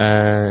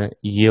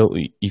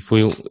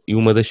 E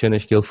uma das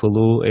cenas que ele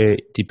falou é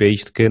tipo, é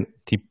isto que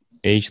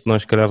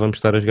nós, se calhar, vamos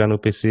estar a jogar no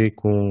PC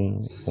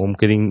ou um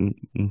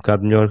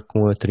bocado melhor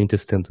com a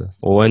 3070,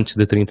 ou antes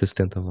da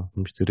 3070,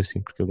 vamos dizer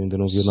assim, porque ele ainda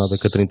não viu nada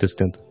com a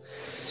 3070.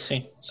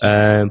 Sim.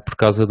 Por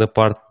causa da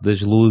parte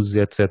das luzes,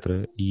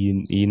 etc.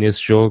 E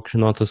nesses jogos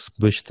nota-se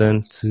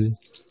bastante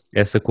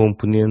essa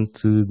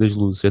componente das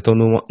luzes. Então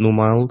no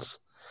Miles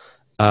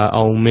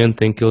há um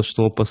momento em que eles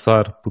estão a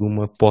passar por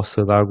uma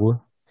poça de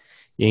água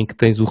em que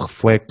tens o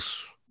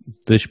reflexo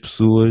das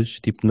pessoas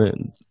tipo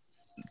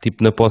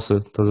na poça,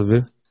 estás a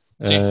ver?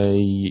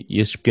 E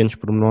esses pequenos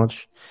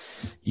pormenores.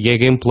 E é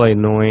gameplay,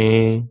 não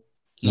é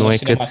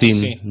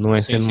cutscene, não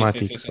é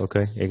cinemático,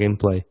 ok? É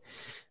gameplay.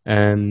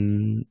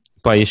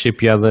 Pá, e achei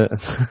piada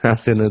à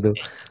cena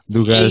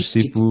do gajo, isso,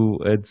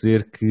 tipo, a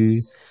dizer que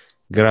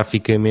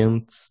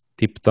graficamente,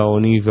 tipo, está ao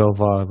nível,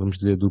 vá, vamos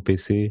dizer, do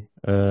PC.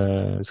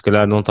 Se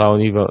calhar não está ao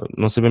nível,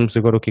 não sabemos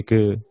agora o que é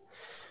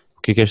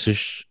que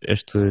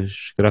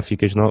estas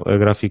gráficas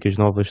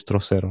novas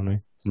trouxeram, né?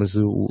 Mas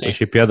eu sim.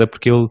 achei piada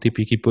porque ele,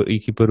 tipo,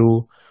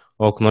 equiparou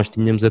ao que nós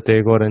tínhamos até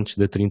agora, antes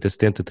da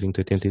 3070,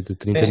 3080 e da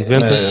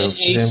 3090.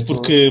 É isso,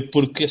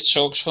 porque esses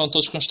jogos foram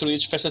todos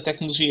construídos para esta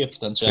tecnologia,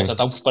 portanto já Sim.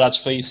 estavam preparados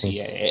para isso. Sim.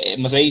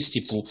 Mas é isso,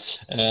 tipo,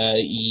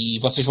 e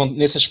vocês vão,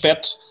 nesse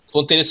aspecto,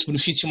 vão ter esse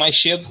benefício mais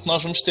cedo que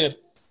nós vamos ter,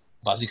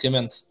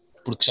 basicamente,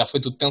 porque já foi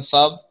tudo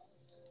pensado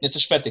nesse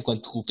aspecto,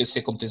 enquanto o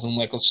PC, como tens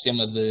um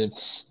ecossistema de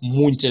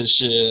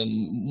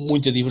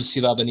muita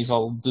diversidade a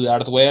nível de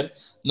hardware,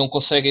 não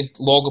conseguem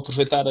logo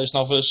aproveitar as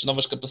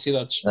novas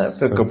capacidades.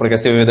 Foi o que eu por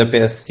acaso tive da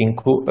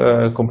PS5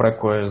 a comprar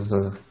com as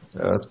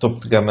topo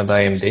de gama da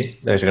AMD,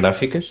 das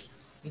gráficas.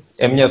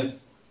 É melhor.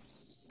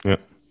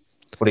 Yeah.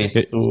 Por isso,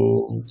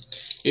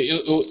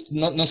 Eu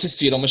não sei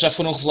se viram, mas já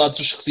foram revelados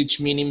os requisitos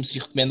mínimos e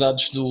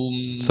recomendados do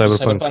Cyberpunk.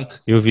 Cyberpunk.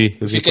 Eu vi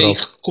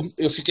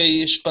Eu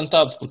fiquei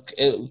espantado, porque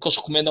o que eles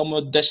recomendam é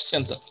uma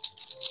 1060.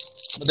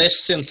 Uma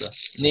 1060.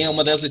 Nem é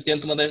uma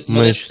 1080, uma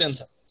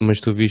 1060. Mas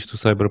tu viste o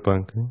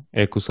Cyberpunk?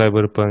 É que o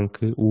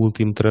Cyberpunk, o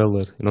último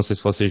trailer, não sei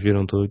se vocês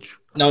viram todos.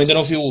 Não, ainda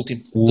não vi o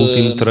último. O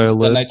último trailer.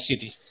 Da Night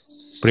City.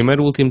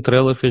 Primeiro, o último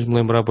trailer fez-me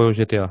lembrar bem o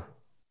GTA.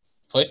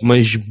 Foi?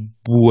 Mas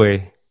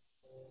bué.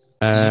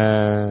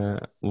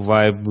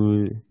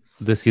 Vibe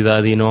da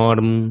cidade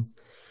enorme.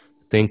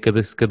 Tem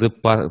cada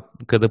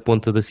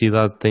ponta da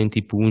cidade tem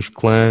tipo uns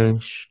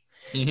clãs.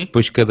 Uhum.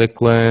 Depois cada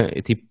clã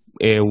é tipo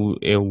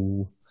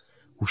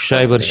os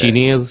cybers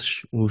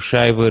chineses, os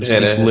cybers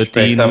era tipo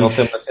expectável latinos.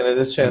 ter uma cena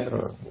desse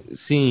género.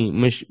 Sim,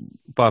 mas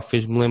pá,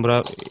 fez-me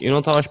lembrar. Eu não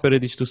estava à espera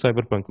disto do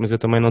Cyberpunk, mas eu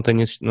também não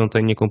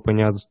tenho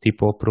acompanhado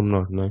tipo ao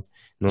pormenor, não é?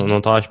 Não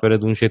estava à espera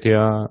de um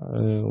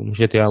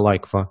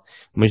GTA-like, vá.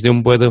 Mas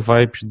deu-me bué de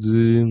vibes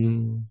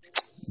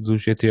do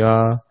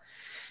GTA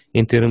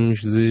em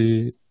termos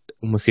de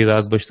uma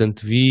cidade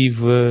bastante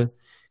viva,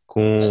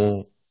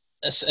 com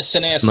A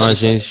cena é essa.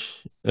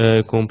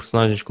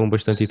 personagens com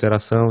bastante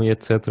interação e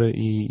etc.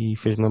 E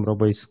fez-me lembrar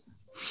bem isso.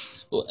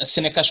 A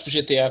cena é que acho que o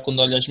GTA,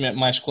 quando olhas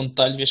mais com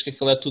detalhe, vês que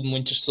aquilo é tudo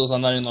muitas pessoas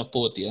andarem de um lado para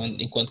o outro.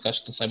 Enquanto que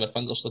acho que no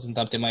Cyberpunk eles estão a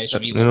tentar ter mais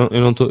vida. Eu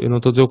não estou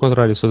a dizer o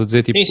contrário, estou a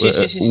dizer tipo,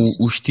 Sim.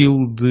 o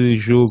estilo de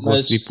jogo,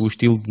 Mas- tipo, o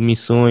estilo de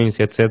missões,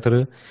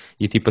 etc.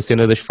 E tipo a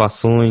cena das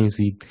fações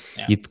e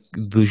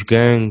dos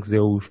gangues,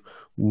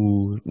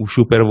 os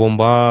super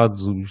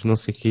bombados, os não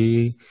sei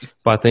quê.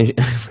 Pá, tens.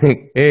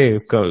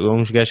 Há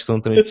uns gajos que são.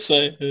 Eu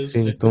sei.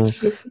 Sim, então.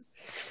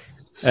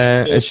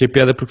 Achei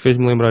piada porque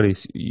fez-me lembrar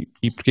isso.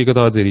 E porquê que eu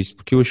estava a dizer isto?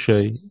 Porque eu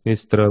achei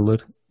esse trailer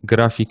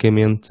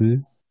graficamente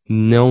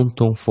não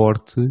tão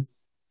forte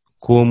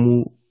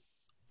como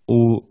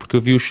porque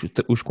eu vi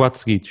os 4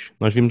 seguidos.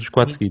 Nós vimos os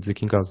 4 seguidos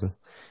aqui em casa.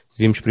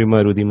 Vimos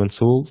primeiro o Demon's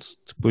Souls,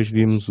 depois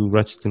vimos o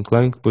Ratchet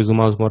Clank, depois o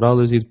Miles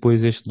Morales e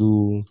depois este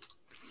do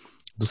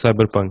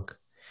Cyberpunk.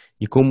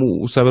 E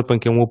como o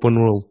Cyberpunk é um open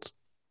world,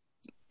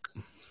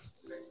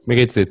 como é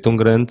que é dizer, tão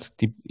grande,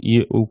 tipo,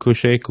 e o que eu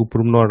achei é que o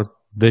pormenor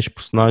das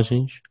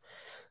personagens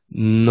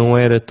não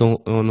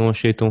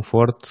achei tão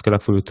forte, se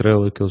calhar foi o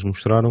trailer que eles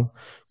mostraram,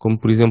 como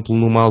por exemplo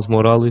no Miles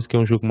Morales, que é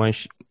um jogo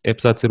mais,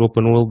 apesar de ser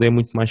open world, é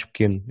muito mais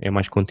pequeno, é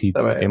mais contido,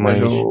 Tá bem, é mas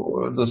mais...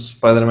 o do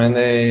Spider-Man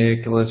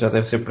aquilo já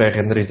deve ser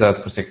pré-renderizado,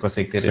 por isso é que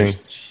consegue ter Sim.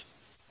 estes.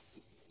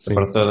 Sim,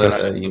 Para se toda,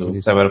 calhar, e o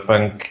sim.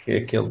 Cyberpunk,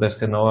 aquilo deve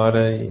ser na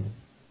hora e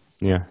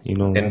E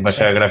não... tem de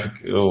baixar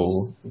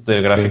o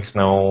poder gráfico,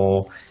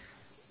 senão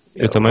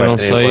Eu também não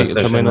sei, eu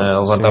também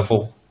não... levantar sim,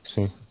 fogo.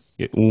 sim.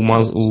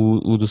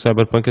 O do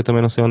Cyberpunk eu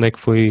também não sei onde é que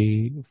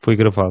foi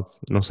gravado.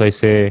 Não sei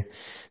se é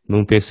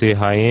num PC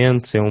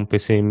high-end, se é um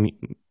PC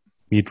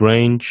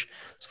mid-range,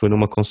 se foi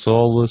numa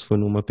consola, se foi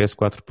numa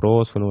PS4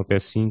 Pro, se foi numa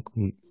PS5.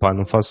 Pá,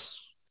 não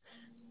faço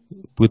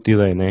puta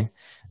ideia, né?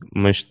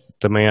 Mas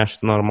também acho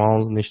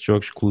normal nestes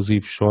jogos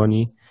exclusivos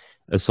Sony,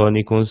 a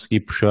Sony conseguir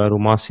puxar o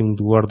máximo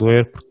do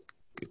hardware, porque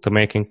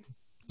também é quem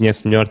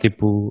conhece melhor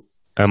tipo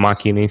a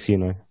máquina em si,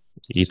 não é?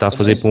 E está a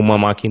fazer para uma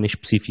máquina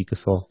específica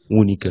só,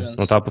 única.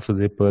 Não está para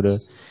fazer para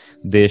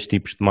 10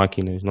 tipos de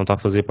máquinas. Não está a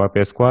fazer para a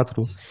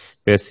PS4,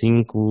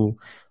 PS5 ou...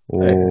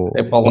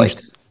 É para o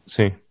leite.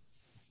 Sim.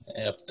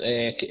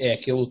 É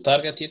aquele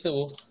target e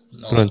acabou.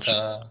 Não Prontos.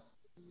 está...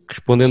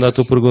 Respondendo à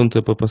tua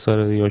pergunta para passar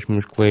aí aos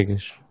meus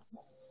colegas,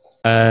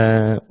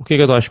 o que é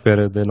que eu estou à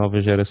espera da nova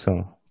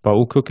geração? Pá,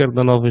 o que eu quero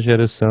da nova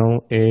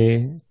geração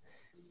é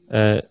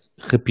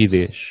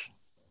rapidez.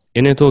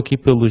 Eu nem estou aqui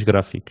pelos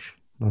gráficos,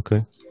 ok?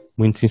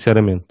 Muito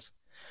sinceramente.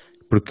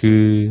 Porque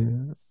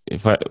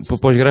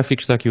para os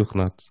gráficos está aqui o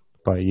Renato.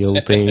 Pá, e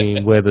ele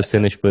tem bué de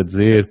cenas para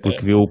dizer,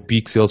 porque vê o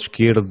pixel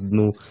esquerdo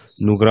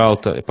no grau.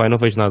 Pá, eu não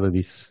vejo nada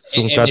disso.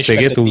 Sou um É a bocado minha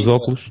cegueta, os expectativa.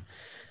 óculos.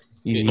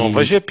 E, Não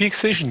vejo é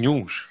pixels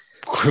nenhuns.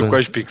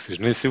 Quais pixels?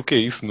 Nem sei o que é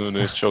isso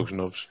nestes jogos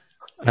novos.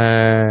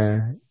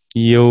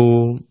 e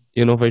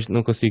eu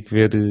não consigo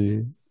ver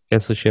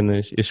essas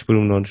cenas, esses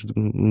pormenores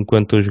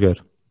enquanto estou a jogar.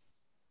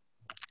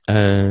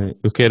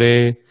 Eu quero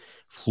é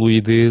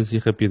fluidez e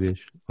rapidez,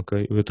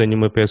 ok? Eu tenho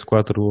uma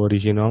PS4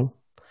 original,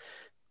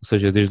 ou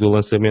seja, desde o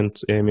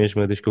lançamento é a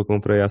mesma desde que eu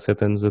comprei há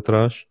 7 anos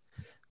atrás.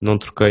 Não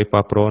troquei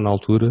para a Pro na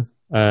altura,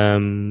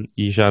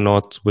 e já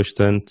noto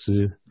bastante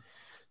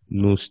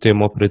no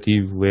sistema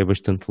operativo é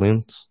bastante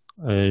lento.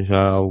 Já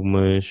há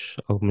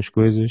algumas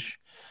coisas.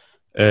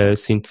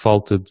 Sinto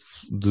falta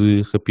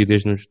de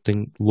rapidez,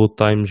 tenho load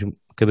times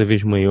cada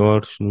vez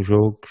maiores nos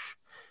jogos,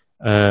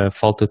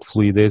 falta de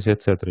fluidez,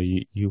 etc.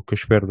 E o que eu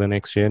espero da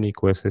Next Gen e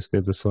com o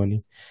SSD da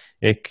Sony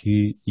é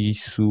que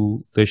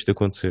isso deixe de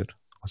acontecer.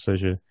 Ou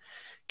seja,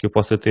 que eu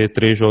possa ter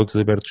 3 jogos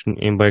abertos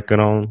em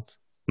background,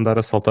 andar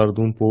a saltar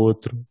de um para o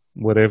outro,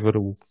 whatever,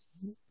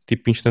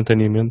 tipo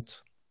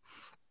instantaneamente.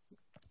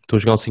 Estou a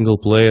jogar um single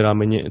player,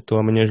 estou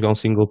amanhã a jogar um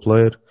single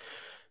player,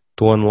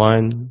 estou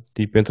online,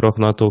 tipo, entra o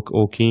Renato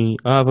ou o Kim,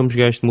 vamos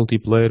jogar este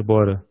multiplayer,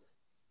 bora.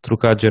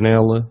 Trocar de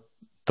janela,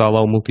 está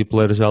lá o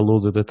multiplayer já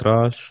loaded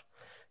atrás,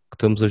 que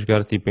estamos a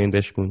jogar tipo em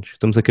 10 segundos.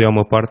 Estamos a criar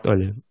uma parte,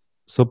 olha,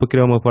 só para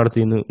criar uma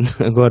parte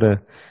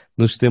agora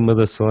no sistema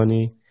da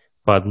Sony,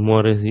 pá,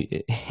 demoras e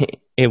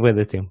é bué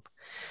de tempo.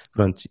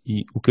 Pronto,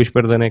 e o que eu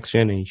espero da Next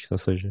Gen é isto, ou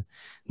seja,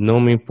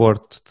 não me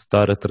importo de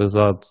estar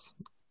atrasado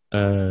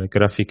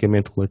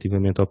graficamente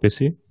relativamente ao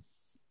PC,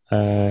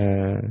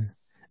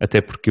 até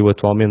porque eu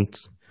atualmente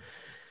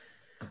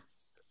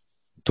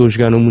estou a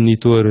jogar num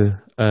monitor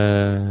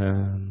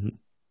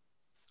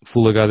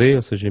Full HD,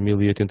 ou seja,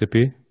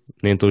 1080p.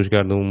 Nem estou a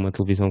jogar numa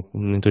televisão,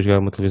 nem estou a jogar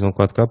uma televisão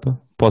 4K.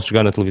 Posso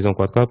jogar na televisão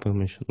 4K,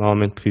 mas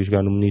normalmente prefiro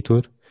jogar no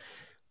monitor.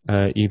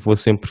 E vou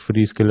sempre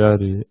preferir, se calhar,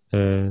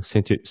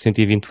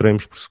 120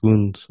 frames por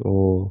segundo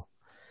ou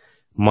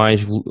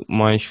mais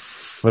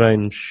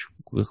frames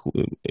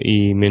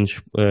e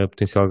menos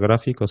potencial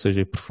gráfico, ou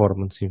seja,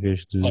 performance em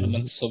vez de.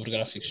 Performance sobre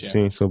gráficos, já.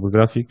 Sim, sobre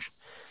gráficos.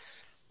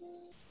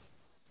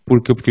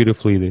 Porque eu prefiro a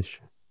fluidez.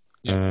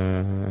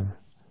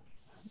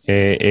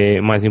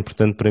 É mais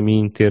importante para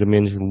mim ter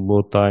menos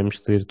load times,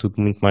 ter tudo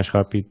muito mais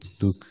rápido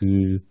do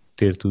que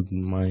ter tudo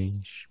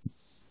mais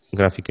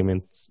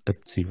graficamente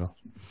apetecível.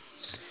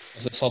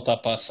 Mas a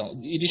saltar para a ação.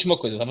 E diz-me uma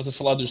coisa, estavas a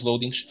falar dos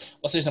loadings.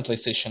 Vocês na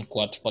PlayStation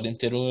 4 podem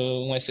ter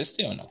um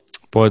SSD ou não?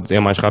 É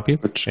mais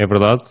rápido, é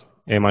verdade,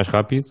 é mais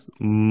rápido,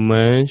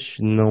 mas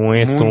não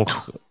é tão.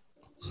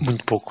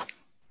 Muito pouco.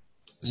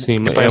 Sim,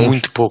 é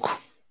muito pouco.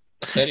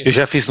 Sério? Eu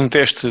já fiz um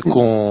teste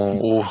com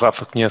o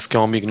Rafa, conhece, que é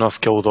um amigo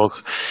nosso, que é o Dog.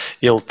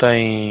 Ele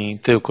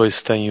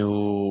tem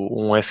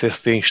um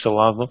SSD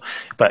instalado,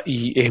 pá,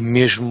 e é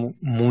mesmo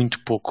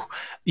muito pouco.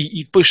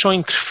 E depois só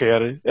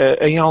interfere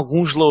em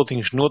alguns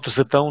loadings, noutros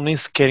então nem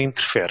sequer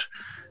interfere.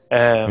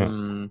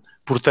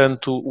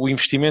 Portanto, o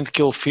investimento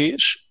que ele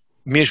fez,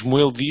 mesmo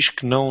ele diz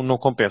que não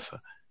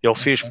compensa. Ele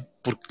fez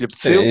porque lhe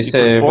apeteceu. Isso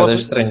é bastante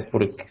estranho,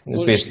 porque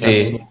no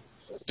PC...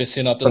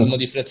 PC nota-se uma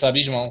diferença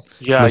abismal.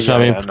 Mas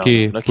sabem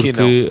porquê? Não.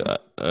 Porque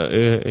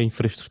a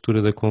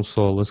infraestrutura da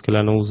consola se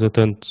calhar não usa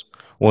tanto,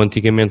 ou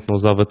antigamente não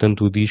usava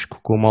tanto o disco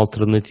como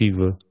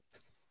alternativa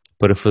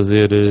para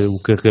fazer o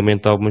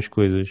carregamento de algumas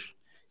coisas.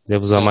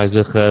 Deve usar mais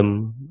a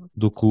RAM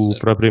do que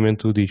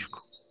propriamente o disco.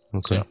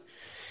 Okay?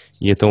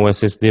 E então o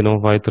SSD não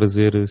vai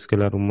trazer se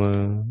calhar um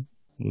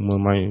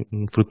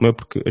fruto maior,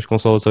 porque as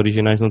consolas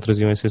originais não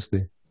traziam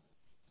SSD.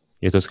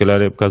 E então se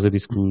calhar é por causa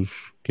disso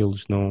que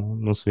eles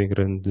não se vêem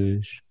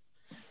grandes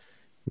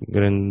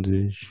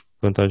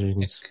vantagens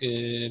nisso. É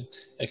que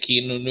aqui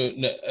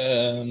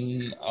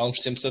há uns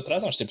tempos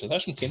atrás,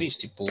 como quem diz,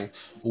 tipo,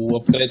 o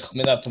upgrade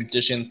recomendado para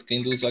muita gente que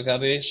ainda usa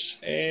HDs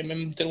é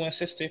mesmo meter um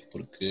SSD,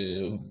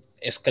 porque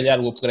é se calhar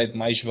o upgrade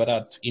mais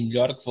barato e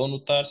melhor que vão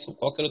notar sobre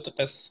qualquer outra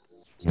peça.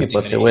 E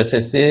pode ser o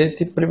SSD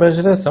tipo primeira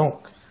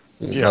geração.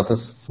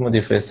 Nota-se uma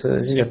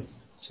diferença gigante.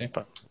 Sim,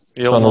 pá.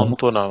 Ele não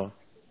notou nada.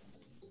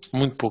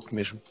 Muito pouco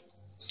mesmo.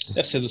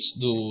 Deve ser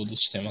do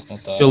sistema que não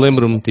está. Eu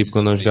lembro-me, tipo,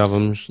 quando nós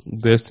jogávamos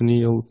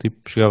Destiny, ele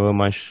tipo chegava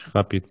mais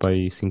rápido para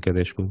aí 5 a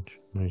 10 segundos.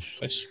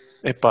 Mas...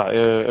 Epá,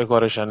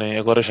 agora já nem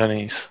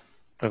isso.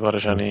 Agora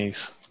já nem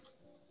isso.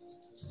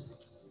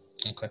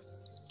 Ok.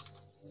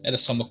 Era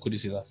só uma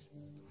curiosidade.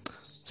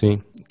 Sim.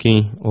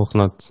 Kim ou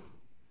Renato?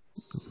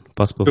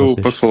 Passo para eu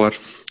vocês. Posso falar.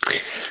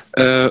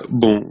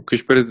 Bom, o que eu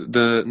espero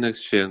da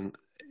Next Gen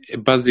é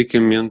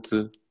basicamente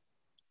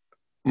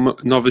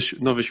novas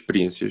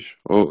experiências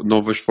ou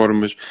novas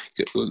formas,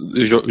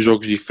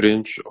 jogos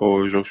diferentes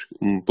ou jogos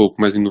um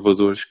pouco mais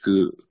inovadores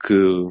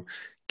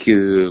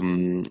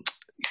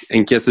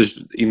em que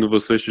essas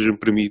inovações sejam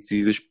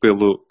permitidas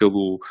pelo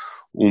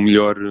o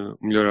melhor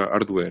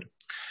hardware.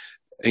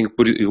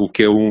 O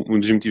que é um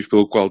dos motivos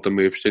pelo qual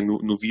também apostei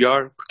no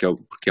VR,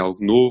 porque é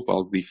algo novo,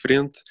 algo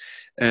diferente,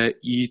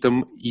 e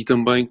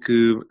também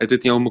que até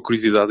tinha alguma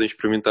curiosidade em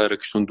experimentar a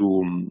questão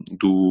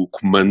do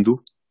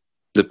comando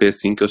da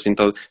PS5, que eles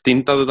têm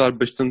estado a dar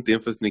bastante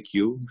ênfase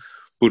naquilo,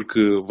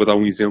 porque, vou dar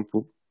um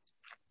exemplo,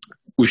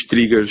 os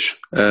triggers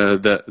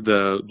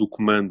do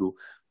comando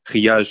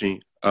reagem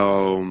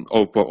ou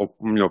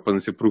melhor,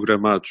 podem ser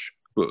programados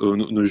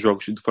nos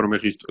jogos de forma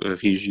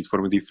rígida, de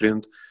forma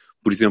diferente.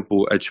 Por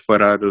exemplo, a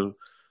disparar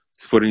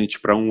se forem a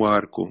disparar um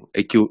arco,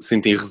 aquilo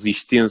sentem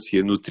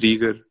resistência no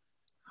trigger,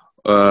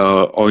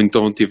 ou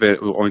então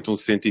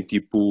sentem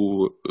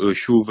tipo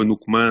chuva no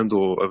comando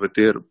ou a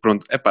bater,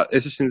 pronto,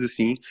 essas cenas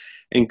assim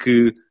em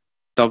que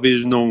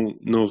talvez não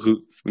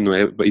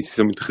é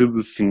essencialmente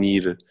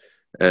redefinir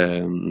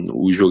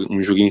um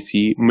jogo em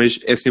si, mas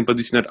é sempre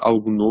adicionar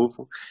algo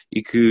novo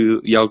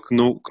e algo que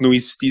não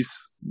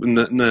existisse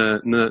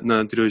na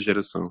anterior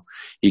geração,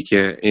 e que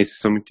é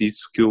essencialmente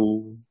isso que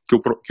eu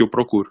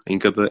procuro em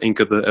cada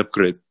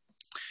upgrade.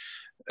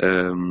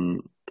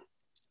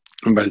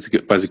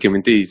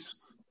 Basicamente é isso.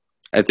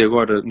 Até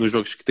agora, nos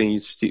jogos que têm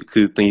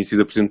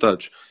sido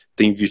apresentados,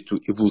 tenho visto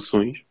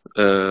evoluções,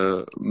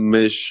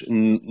 mas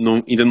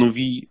ainda não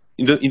vi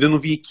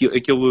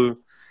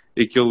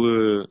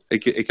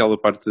aquela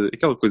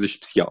coisa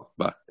especial,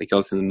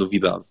 aquela cena de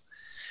novidade.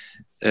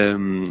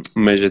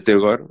 Mas até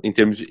agora, em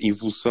termos de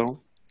evolução,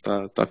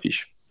 está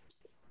fixe.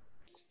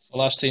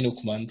 Falaste aí no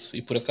comando,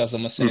 e por acaso é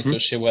uma cena que eu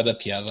achei bué da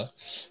piada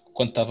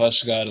quando estava a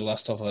jogar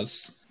Last of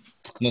Us,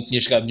 porque não tinha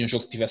jogado nenhum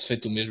jogo que tivesse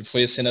feito o mesmo.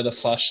 Foi a cena da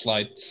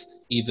flashlight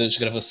e das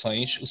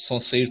gravações, o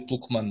som sair pelo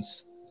comando.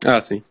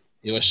 Sim.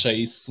 Eu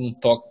achei isso um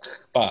toque,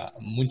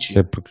 muito É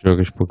giro. porque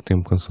jogas pouco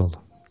tempo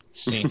consola.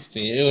 Sim.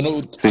 Eu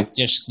não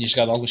tinha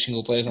jogado alguns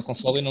single players na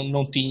consola e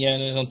não tinha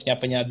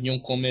apanhado nenhum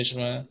com as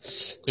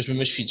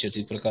mesmas features,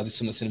 e por acaso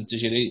isso é uma cena muito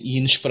gira e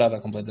inesperada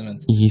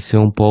completamente. E isso é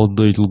um pau de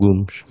 2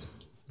 legumes.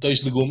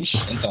 2 legumes,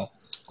 então.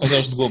 Quais são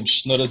os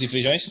legumes? Cenouras e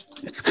feijões?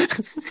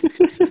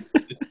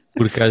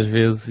 Porque às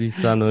vezes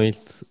isso à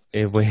noite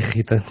é bem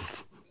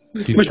irritante.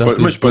 Tipo,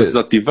 Mas podes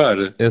desativar.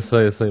 Eu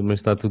sei, mas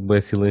está tudo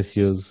bem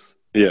silencioso.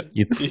 Yeah.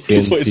 E de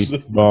repente,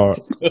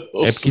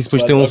 é porque isso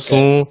depois tem um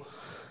som.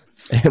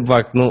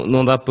 Que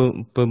não dá para.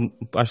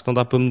 Acho que não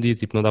dá para medir,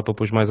 tipo, não dá para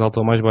pôr mais alto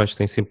ou mais baixo,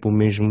 tem sempre o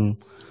mesmo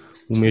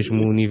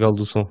nível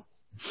do som.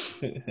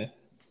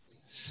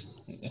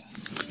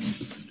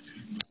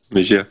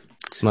 Mas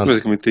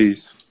basicamente é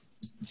isso.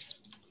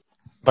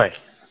 Bem,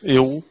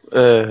 eu,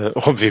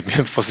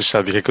 obviamente, vocês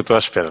sabem o que é que eu estou à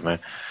espera, não é?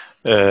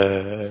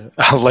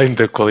 Além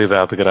da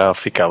qualidade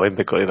gráfica,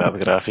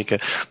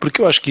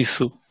 porque eu acho que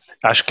isso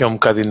é um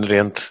bocado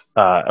inerente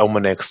a uma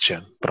next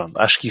gen. Pronto,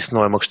 acho que isso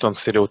não é uma questão de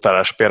ser eu estar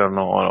à espera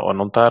ou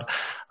não estar.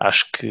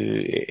 Acho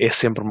que é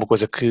sempre uma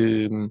coisa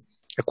que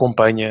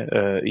acompanha,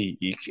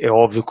 e é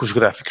óbvio que os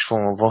gráficos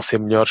vão ser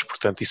melhores,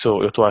 portanto isso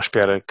eu estou à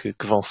espera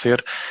que vão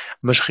ser,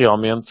 mas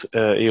realmente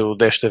eu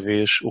desta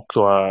vez o que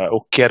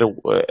quero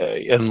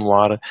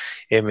anular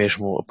é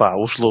mesmo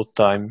os load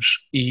times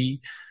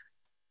e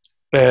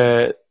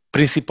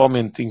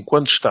principalmente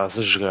enquanto estás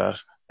a jogar.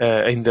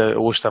 Ainda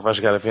hoje estava a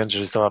jogar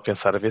Avengers e estava a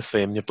pensar a ver se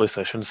vem a minha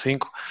PlayStation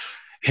 5.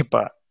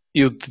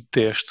 Eu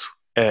detesto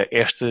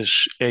estas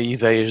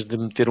ideias de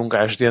meter um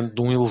gajo dentro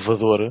de um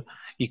elevador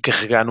e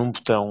carregar num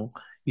botão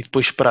e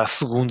depois esperar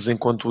segundos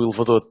enquanto o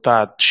elevador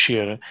está a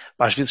descer,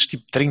 às vezes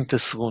tipo 30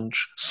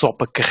 segundos só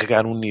para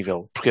carregar um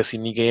nível, porque assim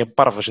ninguém é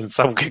parvo, a gente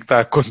sabe o que é que está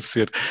a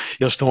acontecer,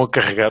 eles estão a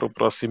carregar o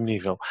próximo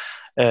nível,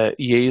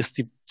 e é esse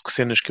tipo de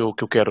cenas que eu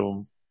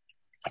quero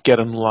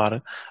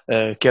anular.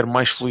 Quero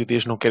mais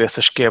fluidez, não quero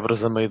essas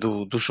quebras a meio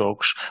dos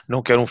jogos,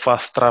 não quero um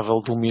fast travel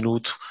de 1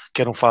 minuto,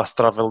 quero um fast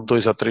travel de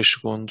 2 ou 3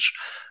 segundos.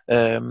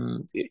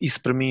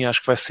 Isso para mim acho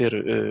que vai ser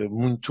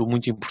muito,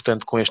 muito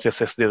importante com este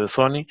SSD da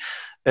Sony.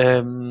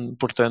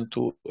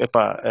 Portanto,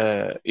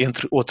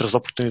 entre outras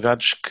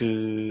oportunidades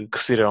que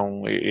se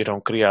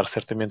irão criar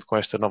certamente com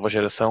esta nova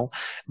geração,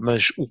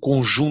 mas o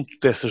conjunto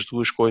dessas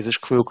duas coisas,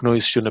 que foi o que não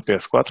existiu na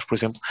PS4, por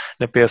exemplo,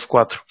 na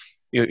PS4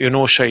 eu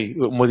não achei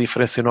uma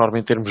diferença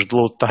enorme em termos de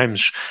load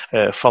times.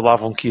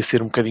 Falavam que ia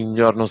ser um bocadinho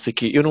melhor, não sei o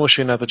quê. Eu não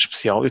achei nada de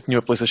especial. Eu tinha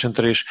a PlayStation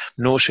 3,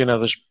 não achei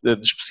nada de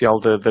especial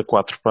da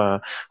 4. O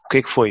que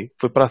é que foi?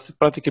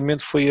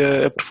 Praticamente foi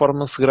a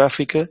performance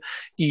gráfica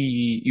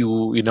e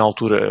na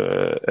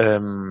altura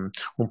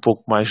um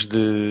pouco mais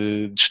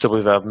de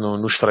estabilidade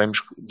nos frames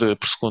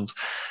por segundo.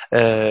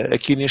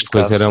 Aqui neste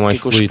caso... Era mais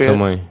fluido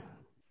também.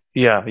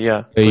 A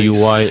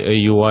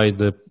UI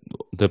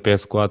da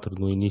PS4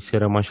 no início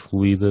era mais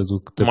fluida do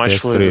que da mais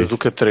PS3. Fluida do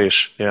que a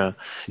 3, A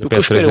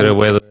PS3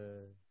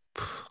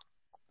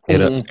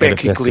 era um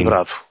pack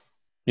equilibrado.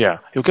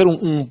 Eu quero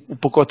um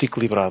pacote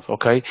equilibrado,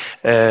 ok?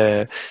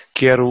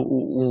 Quero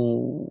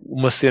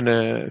uma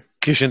cena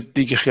que a gente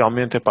diga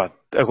realmente,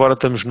 agora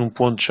estamos num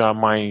ponto já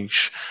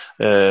mais...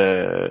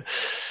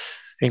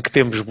 em que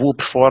temos boa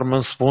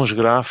performance, bons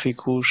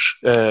gráficos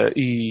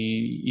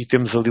e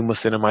temos ali uma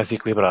cena mais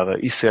equilibrada.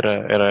 Isso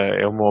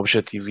é o meu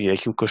objetivo e é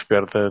aquilo que eu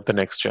espero da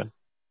Next Gen.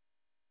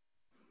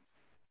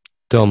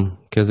 Tom,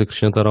 queres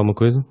acrescentar alguma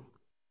coisa? O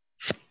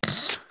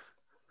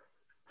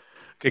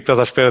que é que estás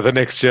à espera da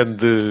Next Gen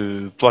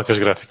de placas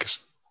gráficas?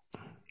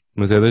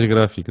 Mas é das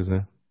gráficas,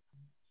 é?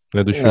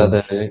 Não é dos filmes?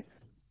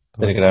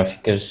 Das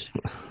gráficas.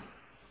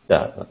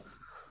 Por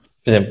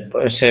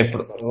exemplo, achei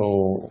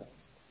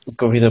o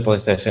que eu vi da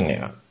PlayStation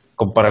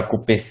comparar com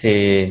o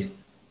PC,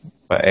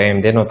 a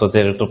AMD, não estou a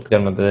dizer o topo de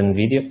gama da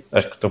Nvidia,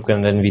 acho que o topo de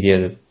gama da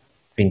Nvidia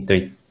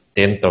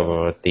 2080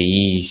 ou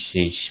TI,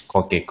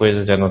 qualquer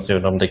coisa, já não sei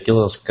o nome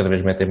daquilo, eles cada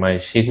vez metem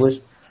mais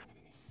siglas.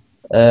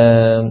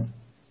 Ah,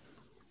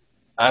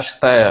 acho que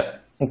está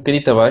um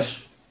bocadinho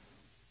abaixo,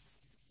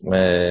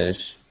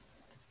 mas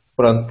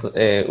pronto,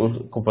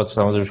 como pode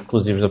falar, os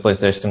exclusivos da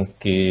PlayStation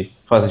que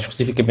fazem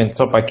especificamente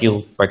só para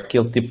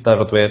aquele tipo de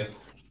hardware.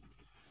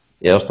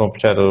 Eles estão a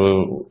puxar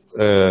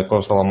a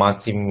consola ao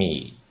máximo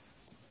e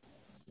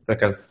por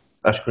acaso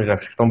acho que os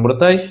gráficos estão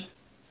brutais,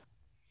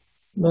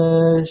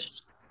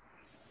 mas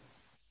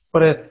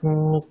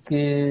parece-me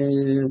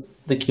que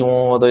daqui a 1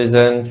 ou 2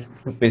 anos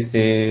o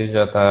PC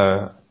já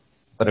está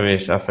outra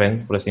vez à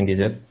frente, por assim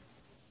dizer,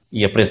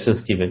 e a preços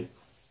acessíveis.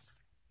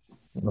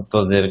 Não estou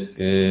a dizer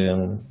que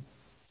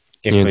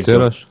é que foi 500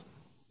 aquilo, euros?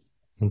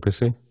 Um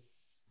PC?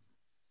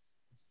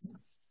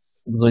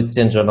 de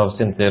 800 ou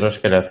 900 euros, se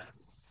calhar.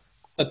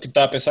 Tipo,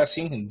 estava a pensar que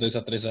sim, 2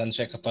 ou 3 anos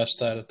é capaz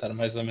de estar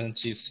mais ou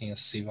menos isso, sim,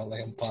 acessível,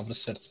 é uma palavra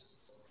certa.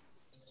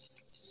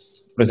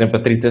 Por exemplo,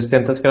 a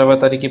 3070 se calhar vai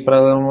estar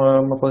equiparada a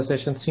uma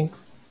PlayStation 5.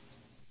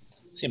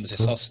 Sim, mas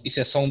isso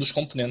é só um dos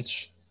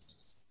componentes.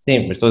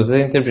 Sim, mas estou a dizer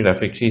em termos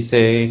gráficos, isso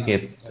é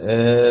que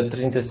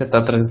 3070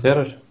 a 300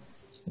 euros,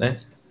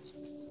 né?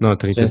 Não, a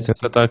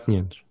 3070 está a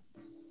 500.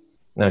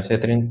 Não, isto é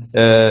 30,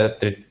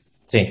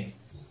 sim,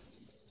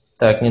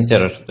 está a 500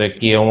 euros.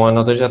 Daqui a 1 ano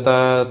ou 2 já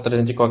está a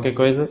 300 e qualquer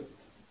coisa.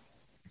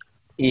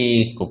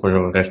 E compras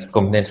o resto de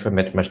componentes,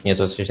 metes mais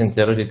 500 ou 600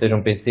 euros e tens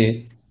um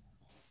PC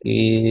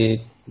que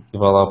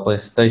equivale ao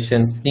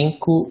PlayStation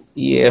 5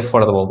 e é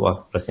affordable, vá,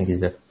 por assim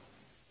dizer.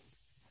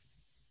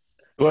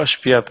 Eu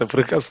acho piada, por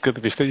acaso, cada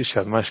vez tenho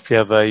achado mais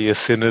piada aí a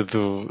cena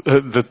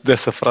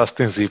dessa frase que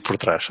tens aí por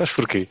trás. Sabes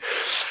porquê?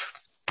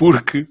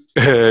 Porque,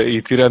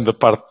 e tirando a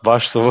parte de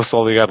baixo, só vou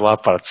só ligar lá à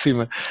parte de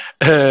cima,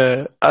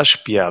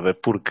 acho piada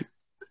porque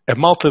a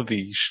malta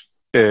diz,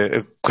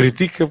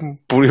 critica-me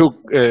por eu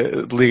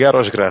ligar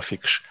aos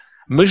gráficos,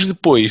 mas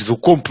depois o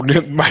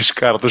componente mais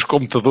caro dos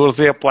computadores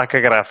é a placa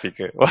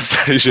gráfica. Ou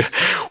seja,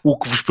 o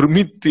que vos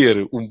permite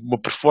ter uma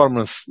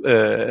performance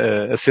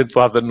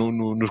acentuada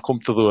no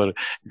computador,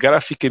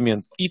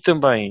 graficamente e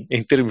também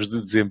em termos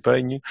de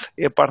desempenho,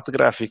 é a parte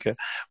gráfica.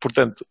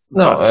 Portanto,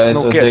 Não, pá, se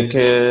não estou a quer, dizer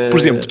que. por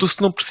exemplo, tu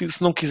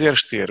se não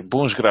quiseres ter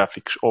bons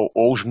gráficos ou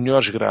os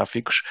melhores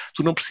gráficos,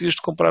 tu não precisas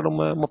de comprar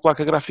uma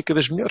placa gráfica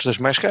das melhores, das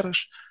mais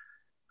caras.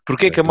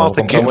 Porque é que a Não vou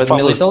malta comprar quer uma de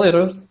 1000 fala... e tal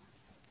euros.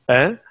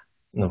 Hã?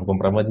 Não vou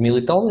comprar uma de 1000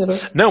 e tal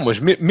euros. Não, mas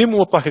mesmo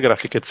uma placa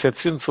gráfica de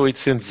 700 ou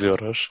 800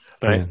 euros,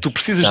 não é? Tu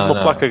precisas de Não, uma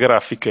não. placa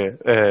gráfica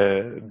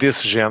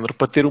desse género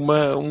para ter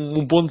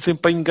um bom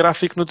desempenho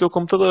gráfico no teu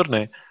computador, não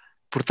é?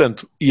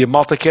 Portanto, e a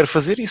malta quer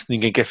fazer isso.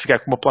 Ninguém quer ficar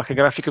com uma placa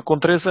gráfica com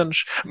 3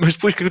 anos. Mas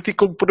depois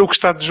criticam por eu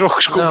gostar de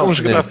jogos com Não, bons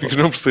por exemplo, gráficos.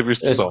 Não percebo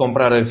este se pessoal.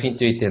 comprar a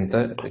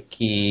 2080,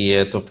 que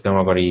é a topo de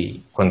gama agora e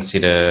quando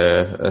sair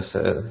a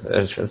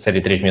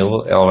série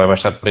 3000, ela vai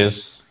baixar de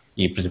preço.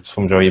 E, por exemplo, se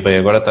formos ao eBay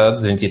agora está a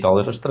 200 e tal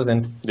euros,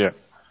 300. Yeah.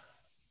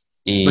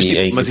 E Mas, tipo,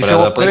 é mas isso é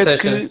um equiparada à upgrade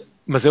PlayStation.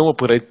 mas é um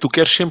upgrade que tu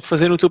queres sempre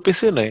fazer no teu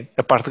PC, não é?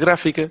 A parte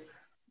gráfica.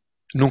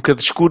 Nunca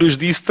descuras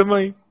disso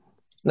também.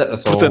 Não,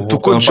 só Portanto, tu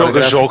vou com a quando parte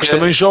jogas jogos gráfica.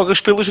 também jogas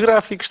pelos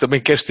gráficos.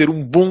 Também queres ter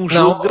um bom Não,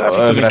 jogo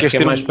gráfico. a Também queres gráfica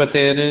ter é mais para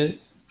ter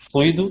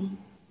fluido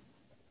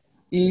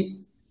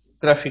e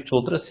gráficos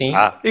ultra, sim.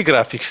 E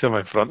gráficos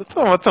também, pronto.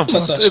 Então,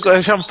 Mas pronto. acho-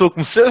 Eu já me estou a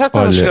começar. Já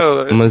estás a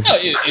Olha, chegar. mas Não,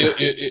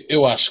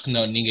 eu acho que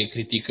não, ninguém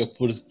critica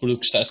por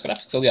gostar de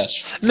gráficos,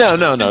 aliás. Não,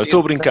 eu estou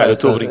a brincar, eu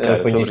estou a brincar.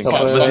 Eu ponho isso só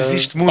Mas para-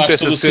 existe muito Faz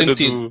essa todo o cena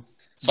sentido.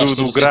 Faz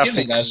todo do o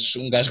sentido. gráfico.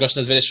 Um gajo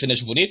gosta de ver as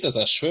cenas bonitas,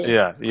 acho eu.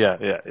 Yeah.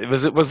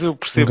 Mas eu um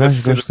percebo essa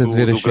gajo cena gosta de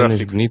ver do as cenas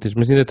gráfico. bonitas,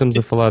 mas ainda estamos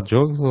a falar de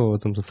jogos ou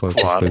estamos a falar de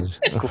outras Claro, coisas?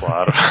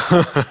 claro.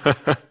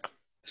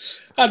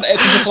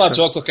 Estamos a falar de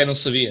jogos, ok, não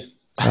sabia.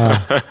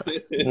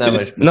 Não,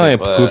 mas, por Não, é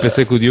exemplo, porque eu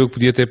pensei que o Diogo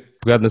podia ter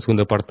pegado na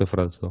segunda parte da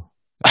frase só.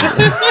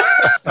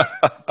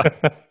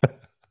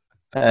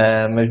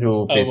 mas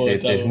o Tá PC bom,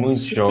 tá tens bom.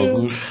 muitos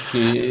jogos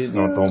que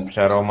não estão a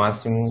puxar ao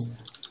máximo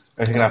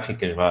as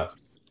gráficas, vá.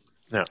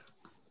 Não.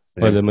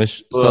 Por Olha, exemplo,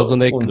 mas sabes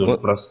onde é que.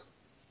 próximo.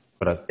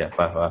 Pronto, já,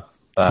 vá.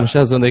 Mas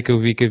sabes onde é que eu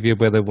vi que havia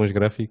bué de bons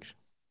gráficos?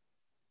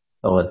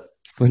 Aonde?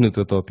 Foi no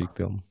teu tópico,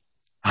 Telmo.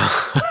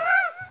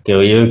 Que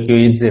eu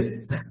ia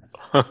dizer.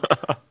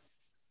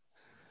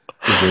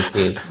 Quer dizer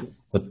que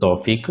o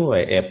tópico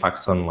é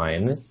Pax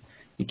Online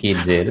e quer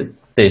dizer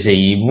tens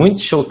aí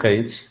muitos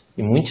showcases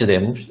e muitos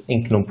demos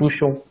em que não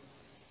puxam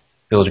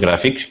pelos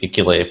gráficos, que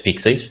aquilo é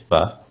pixels,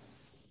 vá,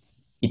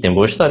 e tem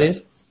boas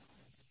histórias.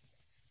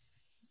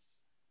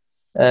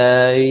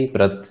 E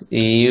pronto.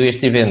 E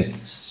este evento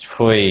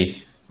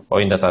foi, ou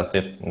ainda está a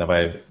ser, ainda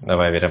vai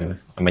haver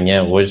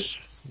amanhã, hoje,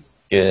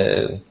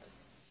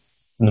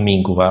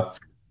 domingo, vá,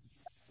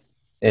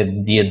 é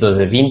de dia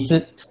 12 a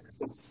 20.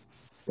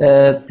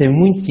 Tem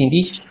muitos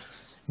indies,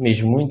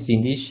 mesmo muitos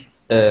indies.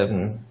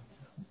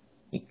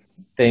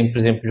 Tem, por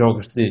exemplo,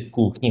 jogos que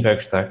o Kim vai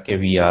gostar, que é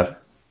VR,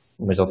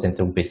 mas ele tem que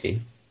ter um PC.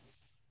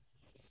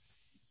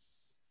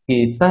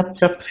 E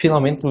já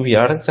finalmente o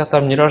VR já está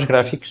a melhorar os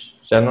gráficos.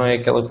 Já não é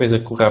aquela coisa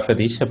que o Rafa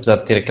diz, apesar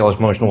de ter aquelas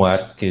mãos no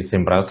ar, que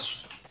sem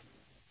braços,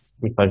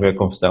 e faz ver a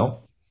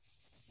confusão.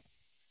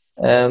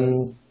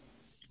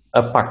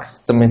 A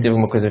PAX também teve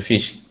uma coisa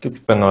fixe que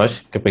para nós,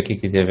 que para quem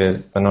quiser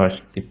ver, para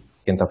nós, tipo,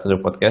 quem está a fazer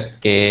o podcast,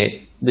 que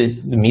é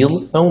de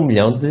 1000 a 1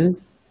 milhão de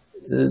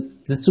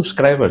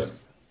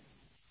subscribers.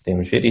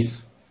 Temos de ver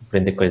isso,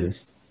 aprender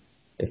coisas.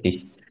 É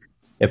fixe.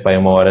 É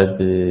 1 hora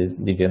de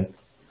evento.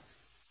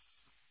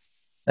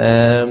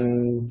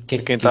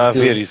 Quem está a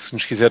ver e se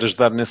nos quiser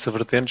ajudar nessa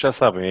vertente, já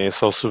sabem, é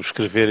só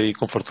subscrever aí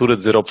com fartura,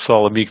 dizer ao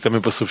pessoal amigo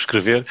também para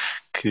subscrever,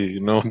 que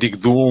não digo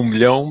de 1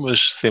 milhão, mas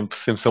sempre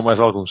são mais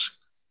alguns.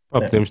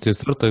 Podemos ter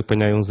sorte,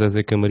 apanhar um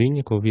Zezé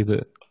Camarinha,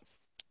 convida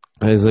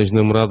as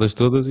ex-namoradas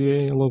todas e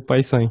é logo para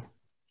aí 100.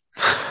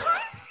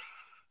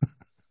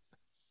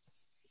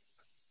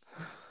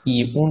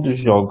 E um dos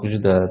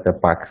jogos da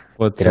PAX,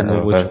 Pode ser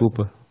uma boa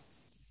desculpa.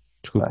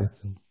 Desculpa.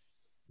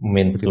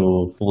 Momento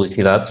de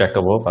publicidade, já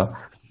acabou,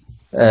 vá.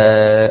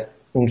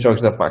 Um dos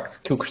jogos da PAX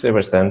que eu gostei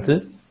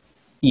bastante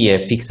e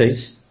é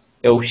Pixels,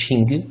 é o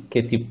Xing, que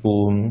é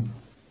tipo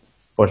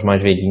para os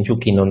mais velhinhos, o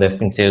que não deve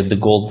conhecer,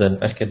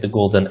 acho que é The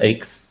Golden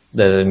Axe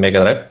da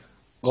Mega Drive.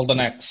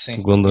 Golden Axe,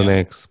 sim.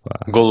 Golden Axe, pá.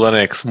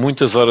 Golden Axe,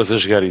 muitas horas a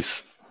jogar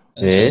isso.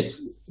 É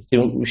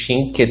o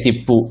Xing, que é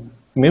tipo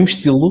mesmo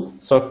estilo,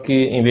 só que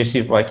em vez de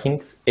ser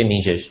Vikings é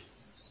ninjas.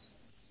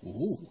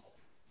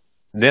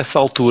 Nessa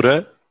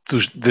altura,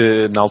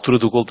 na altura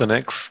do Golden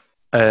Axe,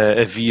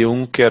 havia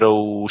um que era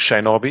o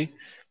Shinobi,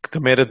 que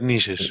também era de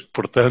ninjas.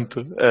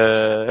 Portanto,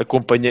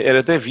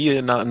 até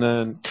havia na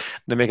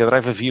Mega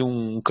Drive havia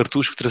um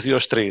cartucho que trazia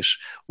os três: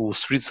 o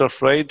Streets of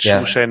Rage,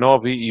 o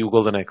Shinobi e o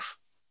Golden Axe.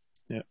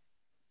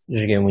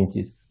 Joguei muito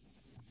isso.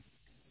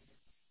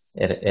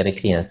 Era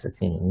criança,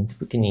 assim, muito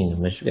pequenino,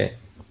 mas joguei.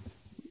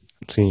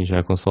 Sim, já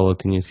a consola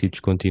tinha sido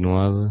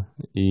descontinuada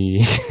e.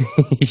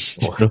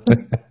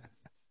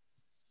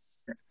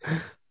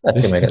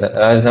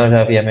 Não,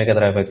 já havia a Mega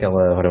Drive,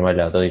 aquela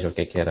vermelha 2, ou o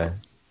que é que era?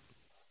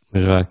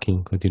 Mas vá, aqui,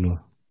 continua.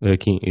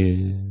 Aqui,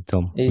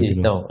 então,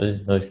 continua.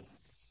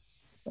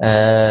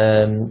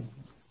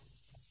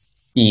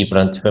 E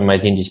pronto, foi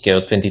mais indies, que é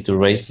o 22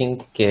 Racing,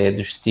 que é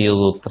do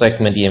estilo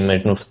Trackmania,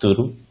 mas no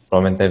futuro.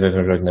 Provavelmente deve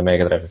haver um jogo na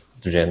Mega Drive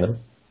do género.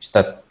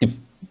 Está tipo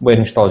bem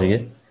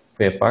nostalgia.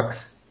 Foi a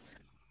PAX.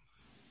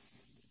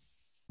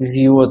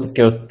 Vi o outro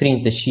que é o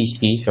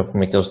 30XX, ou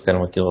como é que eles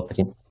disseram aquilo,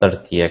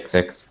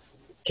 30XX,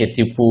 que é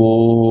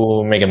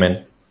tipo Mega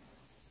Man.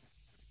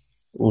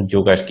 O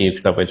Diogo acho que ia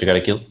gostar de jogar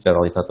aquilo, já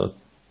ali está todo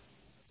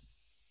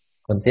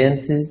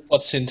contente.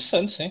 Pode ser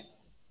interessante, sim.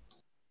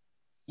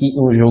 E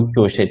um jogo que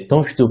eu achei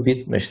tão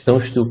estúpido, mas tão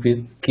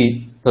estúpido,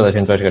 que toda a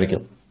gente vai jogar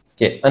aquilo,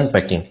 que é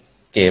Unpacking,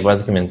 que é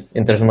basicamente,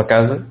 entras numa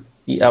casa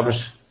e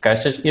abres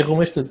caixas e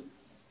arrumas tudo.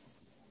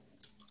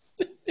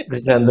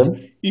 Random.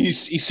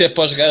 Isso é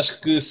para os gajos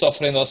que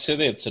sofrem de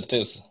OCD, de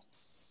certeza.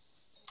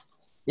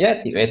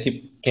 É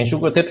tipo, quem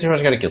jogou Tetris vai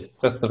jogar aquilo,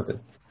 com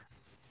certeza.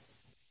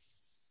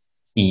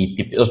 E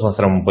tipo, eles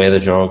lançaram um bué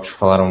de jogos,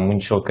 falaram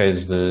muitos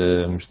showcases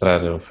de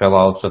mostrar o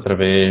Fallout outra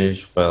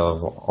vez, para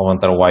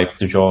aumentar o hype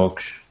dos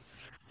jogos.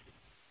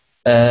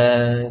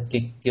 O que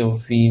é que eu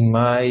vi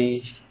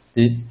mais?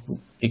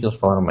 O que é que eles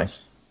falaram mais?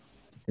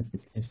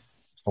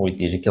 São 8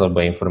 dias, aquilo é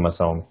bem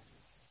informação.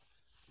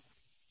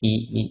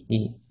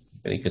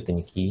 Espera aí que eu tenho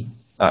aqui.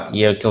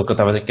 E é aquilo que eu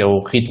estava a dizer, que é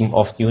o Rhythm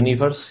of the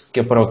Universe, que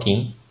é para o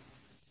Kim.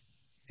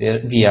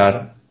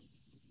 VR,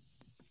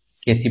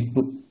 que é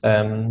tipo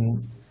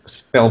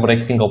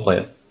Spellbreak Single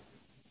Player.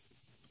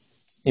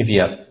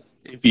 Enviar.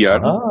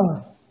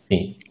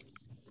 Sim.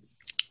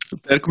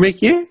 Espera, como é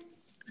que é?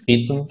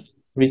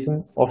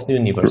 Rhythm of the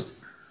Universe.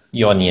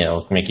 Ionia,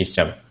 ou como é que isto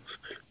se chama?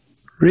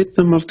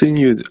 Rhythm of the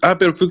Universe.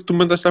 Pera, foi o que tu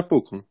mandaste há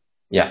pouco.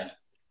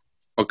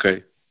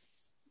 Ok.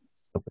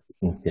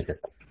 Não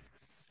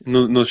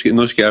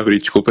cheguei a abrir,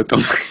 desculpa então.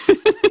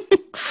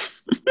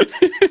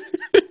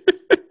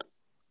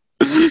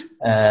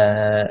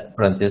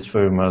 Pronto, esses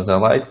foram os meus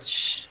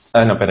highlights.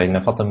 Não, peraí,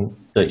 ainda faltam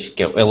 2,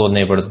 que é o Hello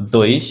Neighbor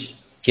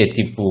 2, que é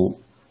tipo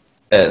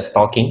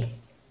Stalking.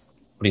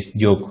 Por isso,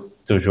 Diogo,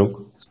 teu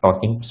jogo,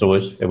 Stalking,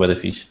 pessoas, é bué da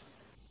fixe.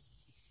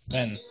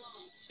 Man.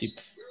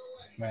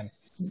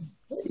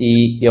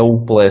 E é o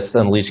Blast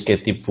Unleashed, que é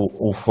tipo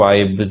o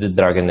vibe de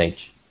Dragon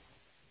Age.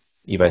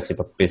 E vai ser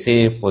para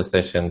PC,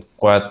 PlayStation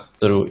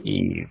 4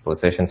 e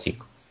PlayStation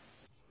 5.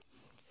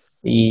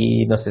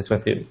 E não sei se vai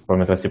ser,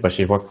 provavelmente vai ser para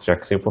Xbox, já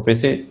que saiu para o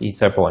PC e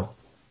sai para o ano.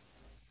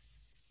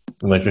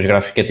 Mas os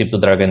gráficos é tipo do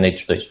Dragon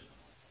Age 2.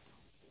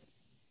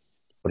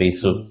 Por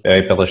isso,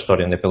 é pela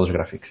história, não é pelos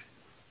gráficos.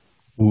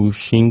 O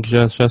Xing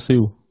já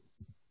saiu.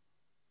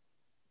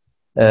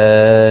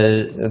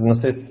 Não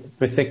sei,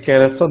 pensei que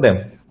era só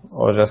demo.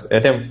 Ou já é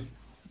demo?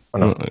 Ou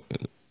não?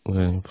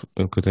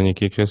 O que eu tenho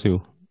aqui é que já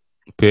saiu.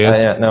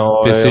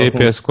 Não, PC,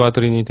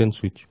 PS4 e Nintendo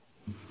Switch.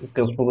 O que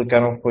eles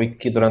publicaram foi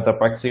que durante a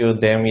PAX saiu o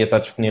demo e ia estar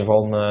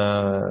disponível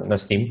na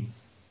Steam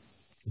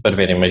para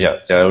verem, mas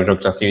já o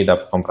jogo já saiu e dá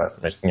para comprar,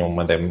 mas tinha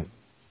uma demo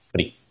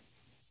free.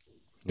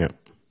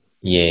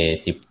 E é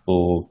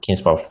tipo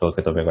 15 paus, pelo que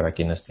eu estou a ver agora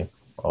aqui na Steam,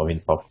 ou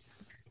 20 paus.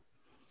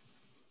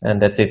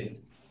 Anda a ter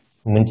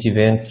muitos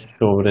eventos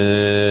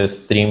sobre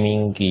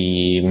streaming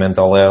e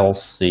mental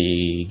health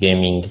e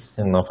gaming,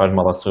 não faz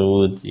mal à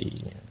saúde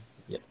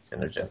e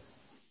cenas do género.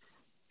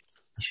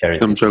 Charity.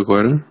 Estamos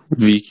agora.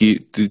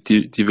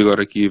 Tive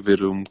agora aqui a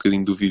ver um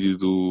bocadinho do vídeo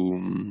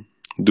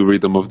do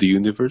Rhythm of the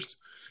Universe.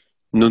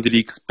 Não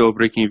diria que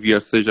Spellbreak em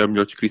VR seja a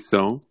melhor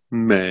descrição,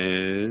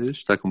 mas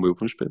está com um bom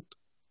aspecto.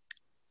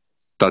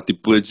 Está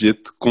tipo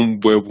legit com um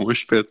bom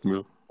aspecto,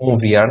 meu. Um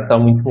VR está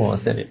muito bom, a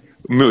sério.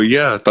 Meu,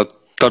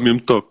 está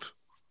mesmo top.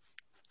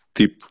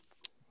 Tipo,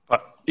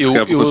 Eu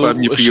calhar vou passar a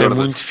minha achei pior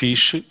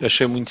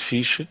muito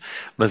fixe,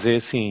 mas é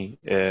assim,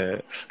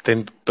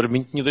 para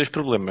mim tinha dois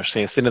problemas.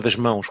 Tem a cena das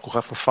mãos, que o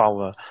Rafa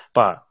fala,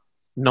 pá,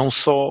 não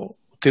só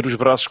ter os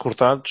braços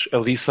cortados,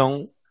 ali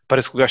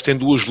parece que o gajo tem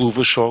duas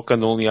luvas só, que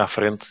andam ali à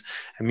frente.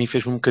 A mim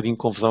fez-me um bocadinho de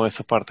confusão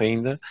essa parte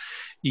ainda.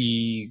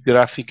 E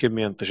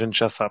graficamente, a gente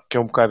já sabe que é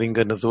um bocado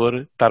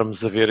enganador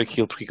estarmos a ver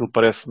aquilo, porque aquilo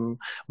parece-me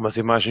umas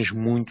imagens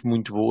muito,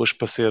 muito boas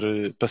para ser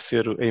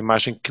a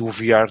imagem que o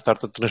VR está a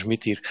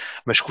transmitir.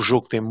 Mas que o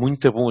jogo tem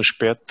muito bom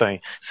aspecto, tem.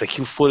 Se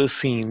aquilo for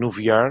assim no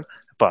VR,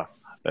 pá,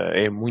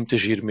 é muito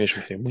agir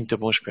mesmo, tem muito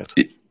bom aspecto.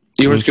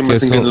 Eu acho que é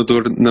mais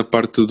enganador na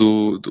parte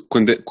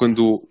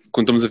quando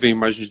estamos a ver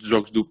imagens de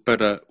jogos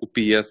para o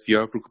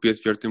PSVR, porque o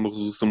PSVR tem uma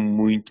resolução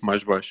muito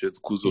mais baixa do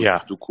que os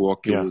outros, do que o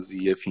Oculus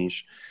e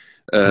afins.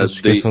 Não se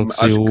esqueçam que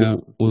saiu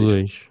o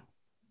 2,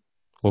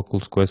 o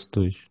Oculus Quest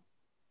 2.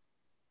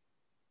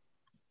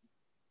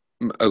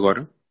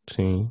 Agora?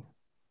 Sim.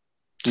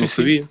 Não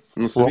sabia.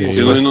 Não estava a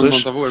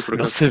ver, por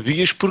não acaso.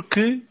 sabias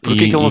porquê?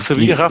 Porquê que ele não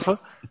sabia, Rafa?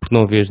 Porque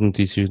não vê as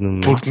notícias no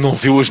momento. Porque não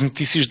viu as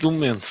notícias do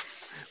momento.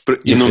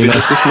 E não vi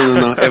esta semana,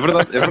 não. É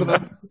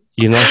verdade.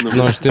 E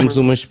nós temos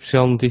uma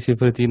especial notícia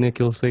para ti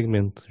naquele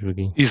segmento,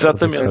 Joaquim.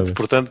 Exatamente.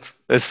 Portanto,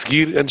 a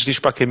seguir, antes de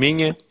ir para a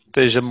caminha,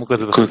 esteja-me uma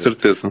coisa para Com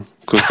certeza.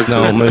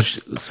 Não, mas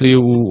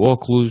saiu o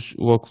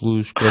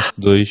Oculus Quest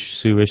 2,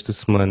 saiu esta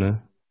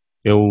semana.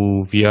 É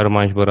o VR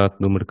mais barato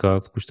do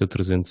mercado, custa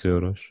 300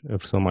 euros, a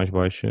versão mais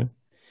baixa.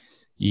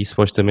 E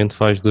supostamente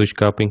faz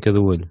 2K em cada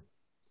olho.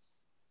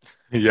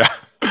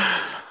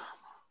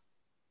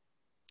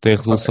 Tem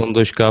resolução de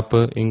 2K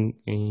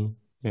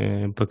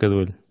para cada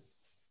olho.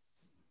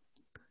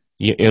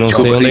 E eu não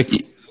sei onde é que.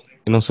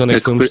 Eu não sei onde é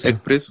que foi mostrado. É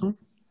que preço?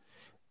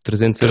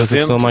 300 euros a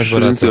versão mais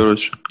barata. 300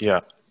 euros.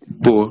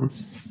 Boa.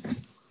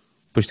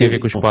 Depois tem a ver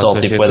com os O pessoal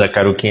passos. tipo é da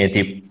Caruquinha,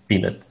 tipo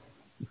peanut.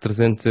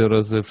 300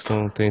 euros a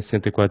versão tem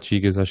 64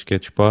 GB, acho que é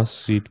de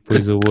espaço, e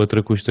depois a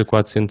outra custa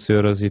 400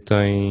 euros e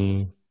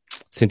tem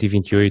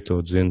 128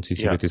 ou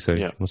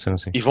 256, não sei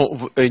assim. E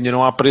ainda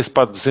não há preço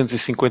para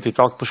 250 e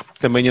tal, porque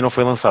também ainda não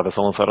foi lançada,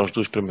 só lançaram as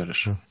duas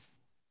primeiras.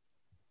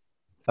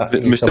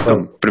 Mas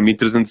para mim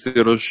 300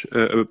 euros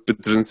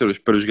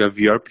para jogar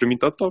VR, para mim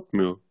está top,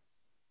 meu.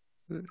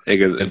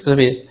 Eu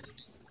sabia.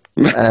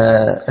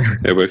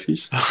 É bem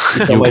fixe.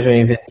 Então mais um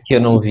evento que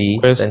eu não vi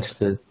antes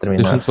de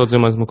terminar. Deixa-me só dizer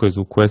mais uma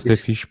coisa, o Quest é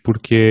fixe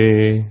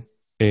porque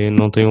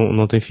não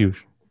tem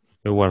fios,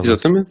 é wireless.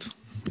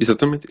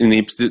 Exatamente.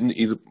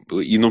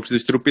 E não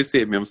precisas ter o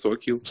PC, é mesmo só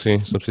aquilo.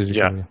 Sim, só precisas de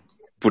carregar.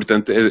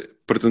 Portanto,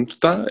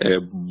 é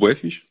bué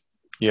fixe.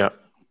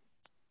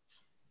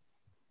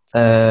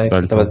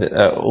 Estava a dizer,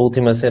 a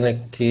última cena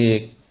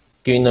que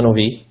eu ainda não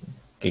vi,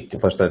 que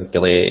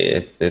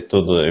ele é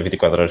todo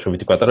 24 horas por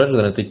 24 horas,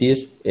 durante 8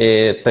 dias,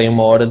 tem 1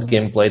 hora de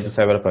gameplay de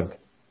Cyberpunk.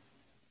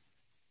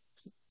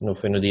 Não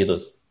foi no dia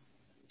 12.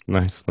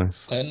 Nice. Não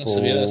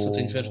sabia dessa,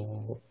 tenho que ver.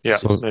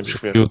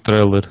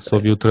 Só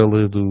vi o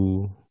trailer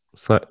do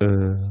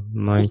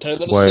Night O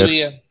trailer Wire.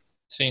 sabia.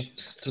 Sim,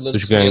 o trailer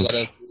Dos sabia, games.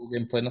 agora o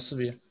gameplay não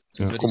sabia.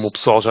 Como o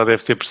pessoal já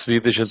deve ter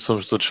percebido, a gente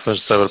somos todos fãs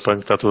de Cyberpunk,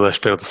 está tudo à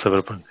espera de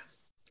Cyberpunk.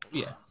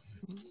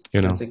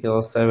 Eu não.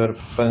 Aquele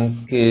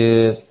Cyberpunk...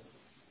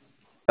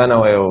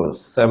 não, é o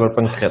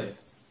Cyberpunk Red.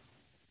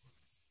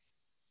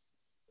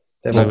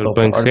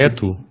 Cyberpunk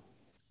reto?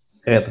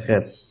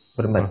 Red.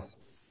 Vermelho.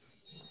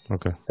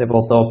 Ok.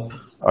 Tabletop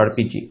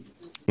RPG.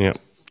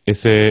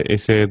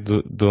 Esse é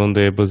de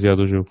onde é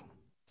baseado o jogo.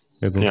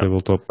 É de um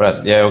tabletop.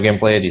 É o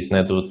gameplay disso,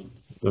 né? Do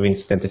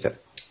 2077.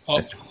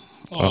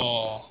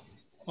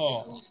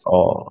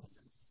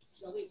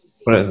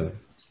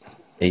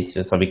 É isso,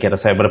 eu só vi que era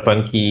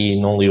Cyberpunk e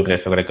não li o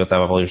resto, agora é que eu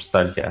estava a ler os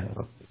detalhes já.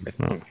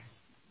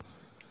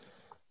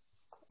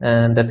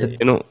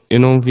 Eu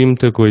não vi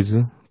muita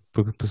coisa,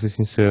 para ser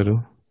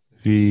sincero.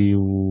 Vi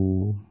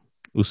o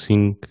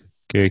 5,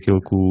 que é aquele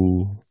que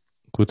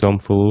o Telmo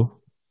falou,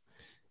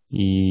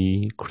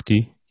 e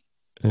curti.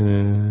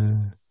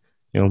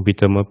 É um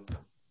beat 'em up,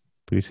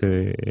 por isso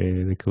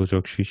é daqueles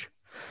jogos fixos.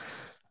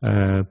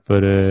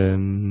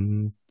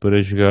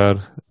 Para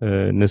jogar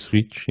na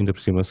Switch, ainda por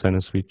cima sai na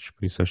Switch,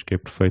 por isso acho que é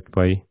perfeito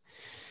para aí.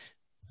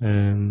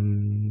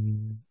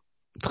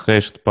 De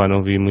resto,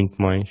 não vi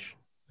muito mais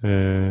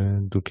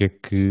do que é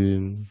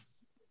que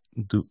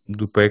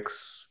do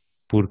PEX,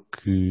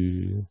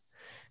 porque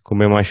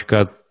como é mais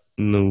focado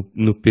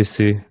no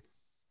PC,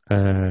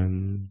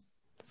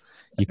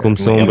 e como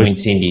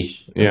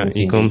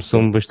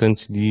são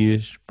bastantes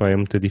dias, é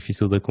muito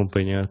difícil de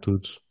acompanhar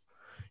tudo.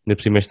 Ainda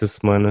por cima esta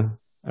semana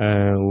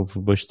houve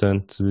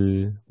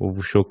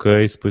o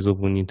showcase, depois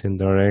houve o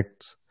Nintendo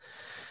Direct,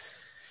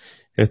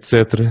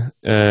 etc.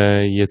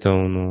 E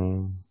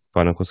então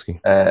Pá, não consegui.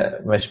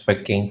 Mas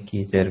para quem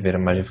quiser ver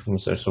mais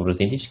informações sobre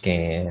os indies,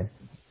 quem é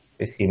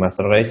PC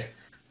Master Race,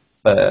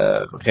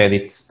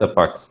 Reddit da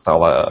PAX está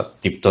lá,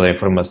 tipo, toda a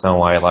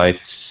informação,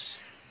 highlights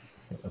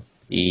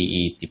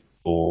e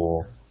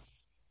tipo,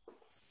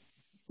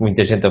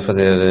 muita gente a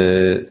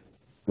fazer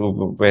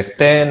o Best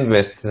 10,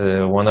 Best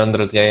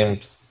 100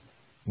 Games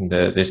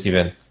deste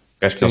evento.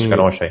 Acho que eles Sim.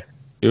 chegaram ao cheio.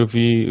 Eu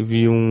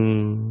vi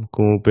um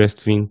com o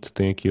Best 20,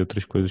 tem aqui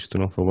outras coisas que tu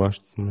não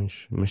falaste,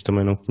 mas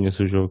também não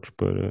conheço os jogos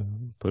para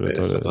Só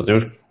estar estou a dizer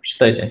os que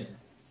gostei, né?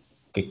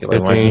 Que aquilo é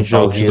Até mais tem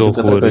jogos de nostalgia do que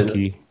outra horror coisa.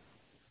 aqui.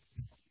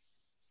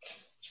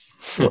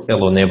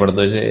 Hello Neighbor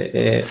 2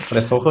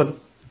 parece horror.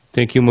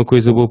 Tem aqui uma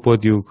coisa boa para o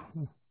Diogo,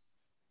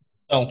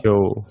 Então, que é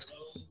o...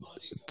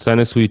 Sai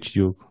na Switch,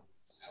 Diogo.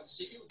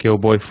 Que é o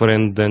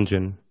Boyfriend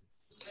Dungeon.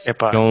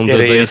 Epá, É um era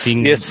da esse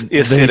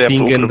era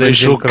dating o and primeiro dungeon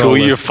jogo que eu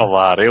crawler. ia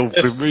falar. É o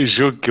primeiro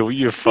jogo que eu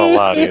ia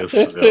falar,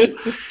 esse, meu.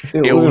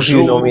 É Eu o vi o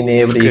jogo, nome e nem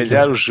se abri calhar,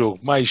 aquilo. o jogo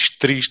mais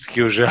triste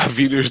que eu já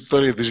vi na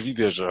história dos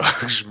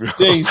videojogos, meu.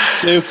 nem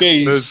sei o que é A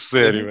isso.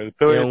 sério, mano.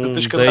 Então É tu um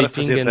tens que andar a dating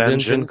fazer and dungeon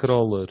dungeons.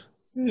 crawler.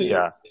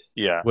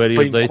 Yeah, Where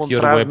para you date your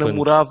encontrar weapons.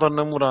 namorado ou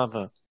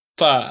namorada.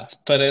 Pá,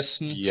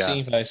 parece-me que Yeah.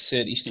 sim, vai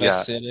ser. Isto Yeah.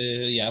 vai ser.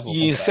 Vou E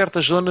em comprar.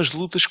 certas zonas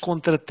lutas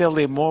contra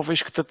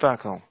telemóveis que te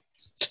atacam.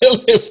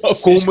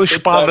 Telemóveis Com uma que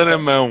espada atacam. na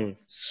mão.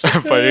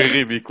 Pá, é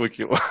ridículo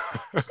aquilo.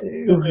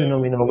 Eu vi o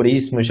nome e não abri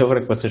isso, mas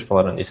agora que vocês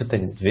falaram nisso, eu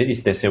tenho de ver.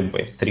 Isso deve ser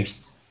bem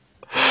triste.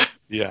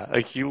 Yeah,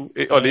 aquilo...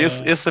 Olha,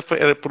 esse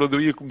era por onde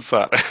eu ia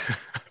começar.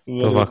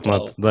 Então vá,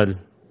 remate, dá-lhe.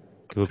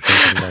 Que eu vou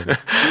precisar de nada.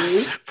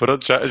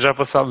 Pronto, já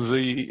passámos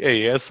aí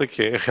a essa,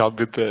 que é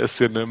realmente a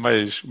cena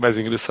mais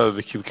engraçada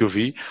daquilo que eu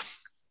vi.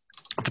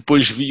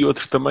 Depois vi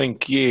outro também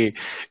que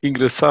é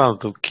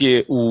engraçado,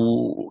 que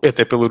é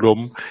até pelo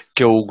nome,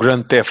 que é o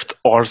Grand Theft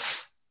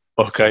Horse.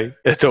 Ok?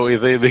 Então a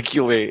ideia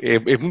daquilo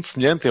é muito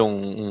semelhante, é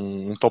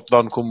um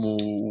top-down como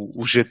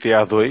o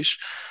GTA 2.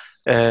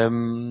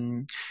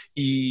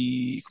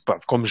 E pá,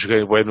 como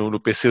joguei bem no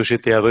PC o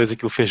GTA 2,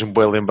 aquilo fez-me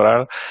bem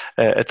lembrar.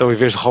 Então, em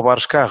vez de roubar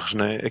os carros,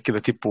 né, aquilo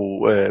é tipo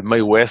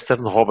meio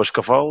western, roubas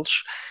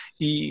cavalos,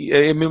 e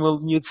é a mesma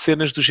linha de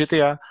cenas do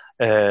GTA.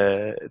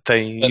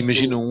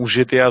 Imagina um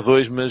GTA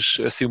 2, mas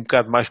assim um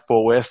bocado mais para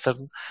o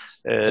western.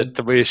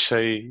 Também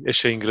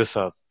achei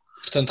engraçado.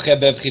 Portanto, Red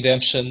Dead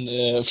Redemption,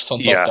 versão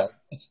Yeah.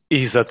 top-down.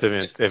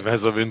 Exatamente, é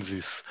mais ou menos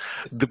isso.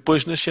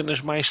 Depois, nas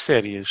cenas mais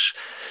sérias,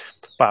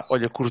 pá,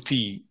 olha,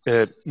 curti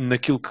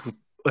naquilo que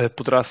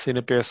poderá ser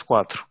na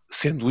PS4,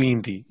 sendo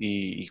indie,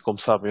 e como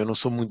sabem, eu não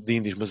sou muito de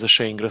indies, mas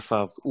achei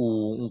engraçado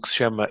um que se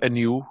chama A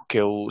New,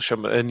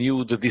 chama A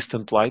New The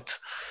Distant Light.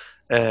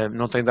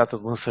 Não tem data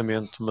de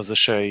lançamento, mas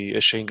achei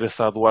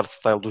engraçado o art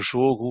style do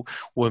jogo,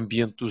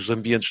 os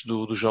ambientes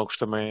do jogo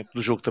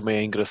também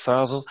é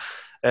engraçado.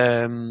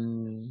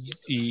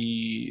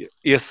 E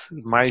esse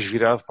mais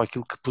virado para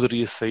aquilo que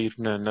poderia sair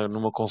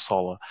numa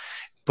consola.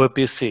 Para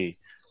PC,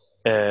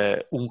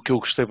 um que eu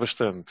gostei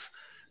bastante,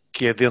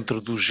 que é dentro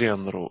do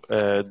género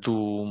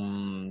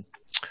do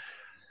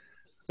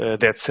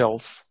Dead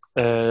Cells,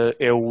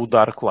 é o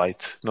Dark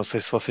Light. Não sei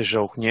se vocês já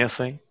o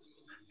conhecem.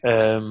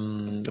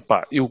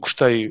 Eu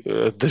gostei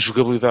da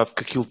jogabilidade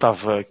que que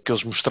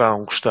eles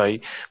mostraram,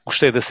 gostei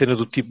da cena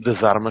do tipo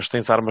das armas.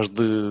 Tens armas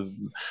de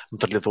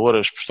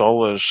metralhadoras,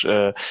 pistolas,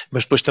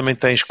 mas depois também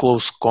tens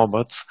close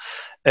combat.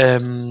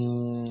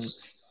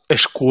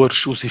 As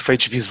cores, os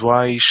efeitos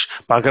visuais,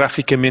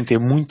 graficamente é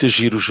muito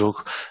giro o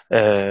jogo.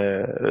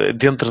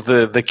 Dentro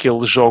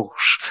daqueles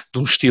jogos de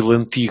um estilo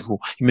antigo,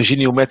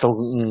 imaginem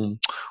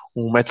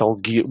um Metal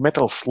Gear,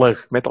 Metal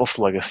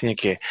Slug, assim é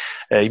que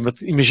é.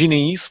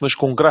 Imaginem isso, mas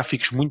com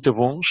gráficos muito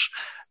bons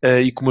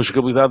e com uma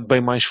jogabilidade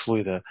bem mais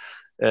fluida.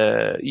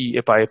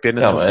 É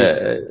apenas Não, assim.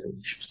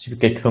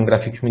 especifica que são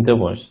gráficos muito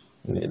bons.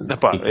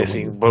 É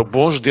assim,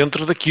 bons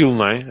dentro daquilo,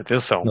 não é?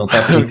 Atenção. Não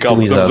está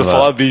Calma, estamos a utilizado,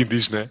 falar de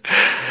indies, não é?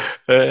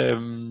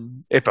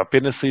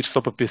 Pena sair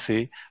só para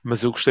PC,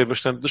 mas eu gostei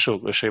bastante do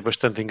jogo, achei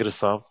bastante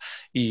engraçado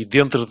e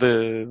dentro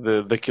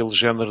daquele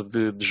género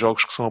de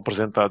jogos que são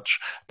apresentados,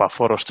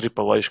 fora os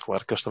AAAs,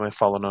 claro que eles também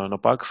falam na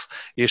PAX,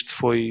 este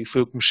foi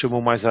o que me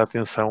chamou mais a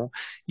atenção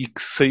e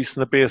que saísse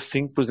na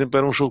PS5, por exemplo,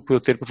 era um jogo para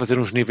eu ter para fazer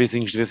uns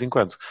niveizinhos de vez em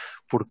quando,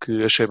 porque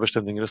achei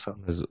bastante engraçado.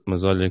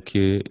 Mas olha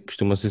que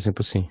costuma ser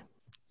sempre assim.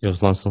 Eles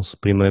lançam-se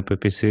primeiro para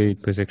PC e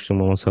depois é que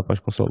costumam lançar para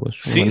as consolas.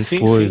 Sim.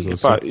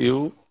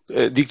 Eu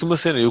digo-te uma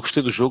cena, eu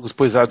gostei do jogo,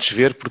 depois há de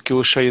ver, porque eu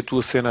achei a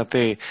tua cena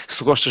até,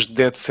 se gostas de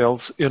Dead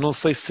Cells, eu não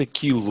sei se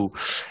aquilo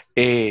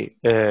é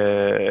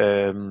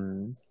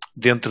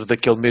dentro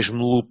daquele mesmo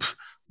loop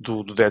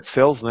do Dead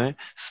Cells, né?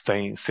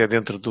 Se é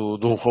dentro de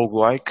um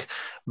roguelike,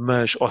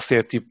 ou se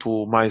é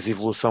tipo mais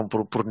evolução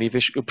por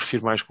níveis. Eu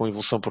prefiro mais com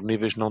evolução por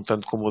níveis, não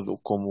tanto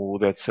como o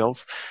Dead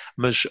Cells,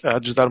 mas há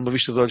de dar uma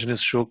vista de olhos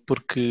nesse jogo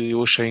porque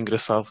eu achei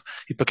engraçado,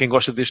 e para quem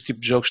gosta deste tipo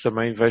de jogos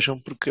também vejam,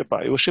 porque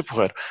eu achei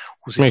porreiro.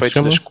 Os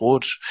efeitos das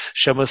cores,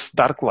 chama-se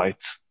Dark Light.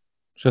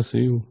 Já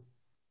saiu.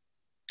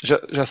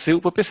 Já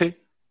saiu para PC.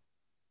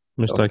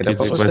 Mas está aqui a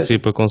dizer que vai sair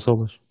para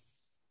consolas.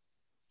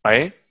 Ah,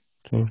 é?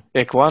 Sim.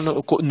 É que lá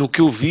no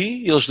que eu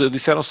vi, eles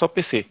disseram só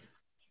PC.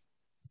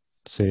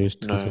 Se é este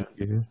que Não eu é? estou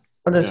aqui a ver.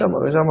 Olha, já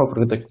uma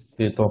pergunta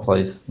que estão a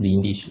falar isso de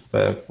indies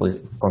para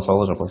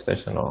consolas ou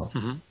Playstation ou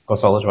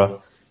consolas, vá.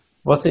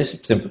 Vocês,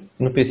 por exemplo,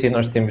 no PC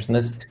nós temos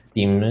na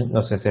Steam,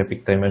 não sei se é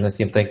Epic tem, mas na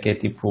Steam tem que é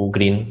tipo o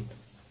Greenlight,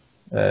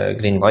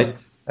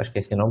 acho que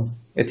é esse o nome.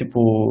 É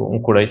tipo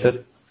um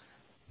curator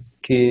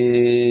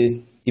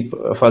que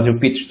tipo, faz o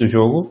pitch do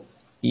jogo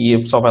e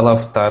o pessoal vai lá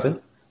votar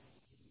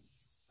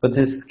para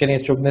dizer se querem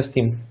esse jogo na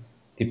Steam.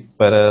 Tipo,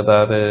 para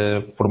dar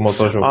promote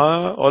ao jogo.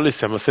 Olha,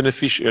 isso é uma cena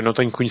fixe. Eu não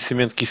tenho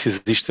conhecimento que isso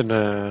exista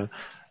na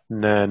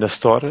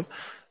Store,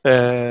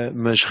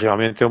 mas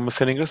realmente é uma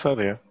cena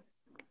engraçada, é.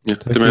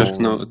 Também acho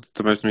que não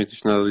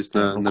existe nada disso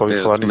na Nunca ouvi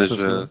falar PS, nisso na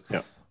Steam.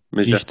 Yeah.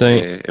 mas já Isto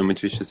tem- é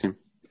muito fixe assim.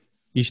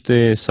 Isto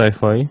é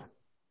sci-fi.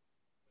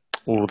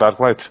 O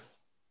Darklight.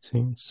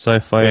 Sim.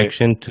 Sci-fi É.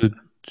 action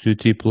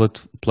 2D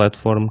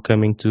platform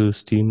coming to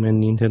Steam and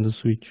Nintendo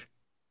Switch.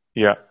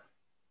 Yeah.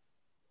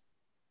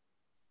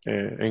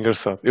 É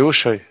engraçado. Eu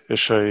achei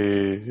Mas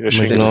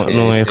engraçado.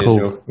 não é rogue.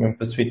 jogo mesmo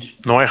para Switch.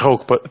 Não é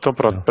rogue. Então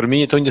pronto, para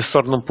mim então ainda se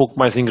torna um pouco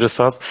mais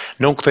engraçado.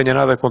 Não que tenha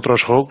nada contra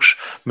os rogues,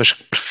 mas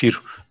que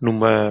prefiro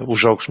os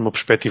jogos numa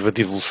perspectiva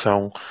de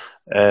evolução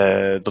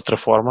de outra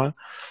forma.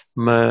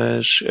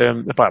 Mas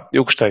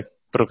eu gostei.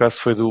 Por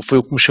acaso foi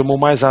o que me chamou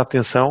mais a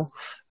atenção.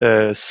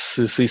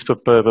 Se saísse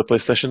para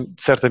PlayStation,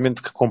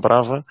 certamente que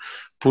comprava,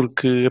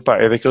 porque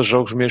é daqueles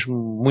jogos mesmo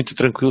muito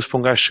tranquilos para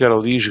um gajo chegar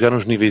ali, jogar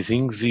uns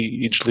niveizinhos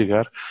e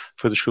desligar.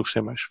 Foi dos que eu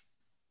gostei mais.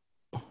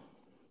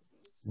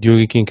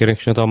 Diogo e quem quer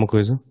acrescentar alguma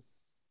coisa?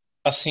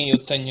 Sim, eu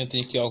tenho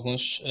aqui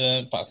alguns.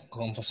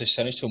 Como vocês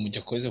disseram, isto foi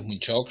muita coisa,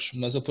 muitos jogos,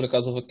 mas eu por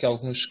acaso houve aqui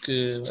alguns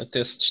que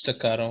até se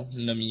destacaram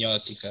na minha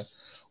ótica.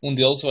 Um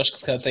deles eu acho que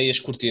se calhar até ias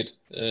curtir,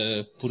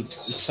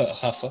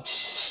 Rafa,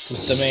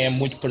 porque também é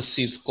muito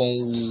parecido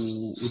com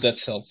o Dead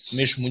Cells,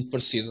 mesmo muito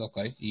parecido,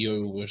 ok? E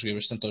eu joguei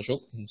bastante ao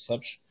jogo, como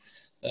sabes.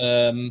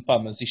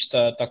 Mas isto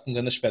está com um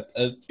grande aspecto.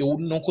 Eu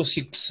não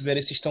consigo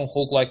perceber se isto é um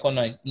roguelike ou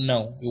não.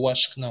 Não, eu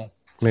acho que não.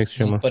 Como é que se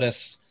Não chama? me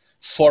parece.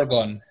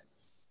 Forgone.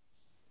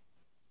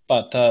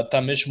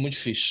 Tá mesmo muito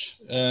fixe.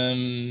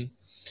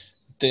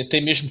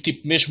 Tem mesmo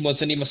tipo mesmo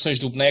as animações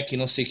do boneco e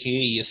não sei o quê,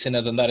 e a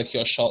cena de andar aqui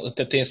ao chão,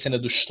 até tem a cena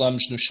dos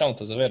slams no chão,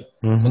 estás a ver?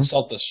 Uhum. Quando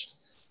saltas,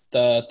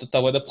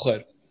 tá bué da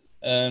porreiro.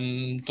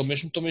 Estou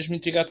mesmo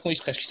intrigado com isto,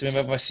 porque acho que isto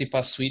também vai sair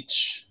para a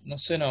Switch. Não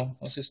sei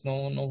se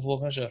não vou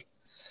arranjar.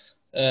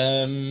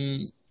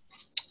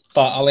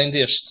 Além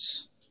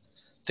deste,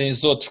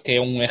 tens outro que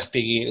é um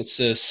RPG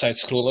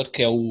side-scroller,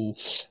 que é o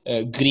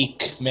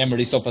Greek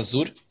Memories of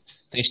Azure.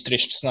 Tens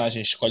 3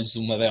 personagens, escolhes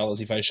uma delas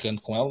e vais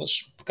jogando com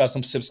elas. Por acaso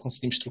não percebo se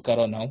conseguimos trocar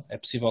ou não, é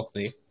possível que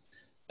dê.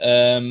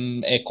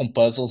 É com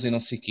puzzles e não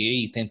sei o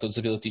quê, e tem todas as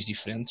abilities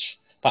diferentes.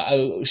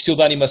 O estilo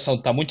da animação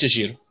está muito a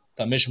giro,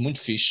 está mesmo muito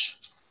fixe.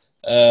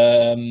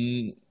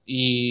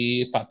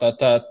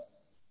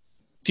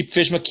 Tipo,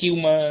 fez-me aqui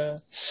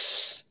uma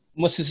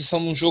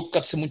sensação de um jogo que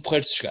há de ser muito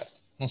porreiro de se jogar,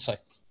 não sei.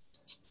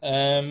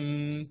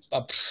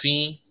 Por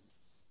fim,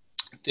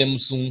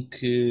 temos um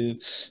que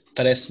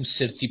parece-me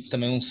ser tipo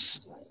também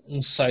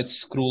um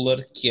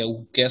side-scroller, que é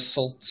o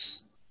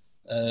Geralt.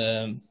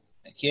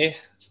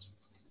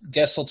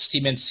 Geralt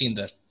Steam and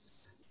Cinder.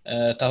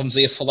 Estávamos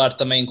aí a falar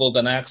também em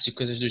Golden Axe e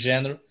coisas do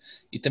género,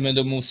 e também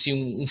deu-me assim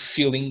um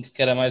feeling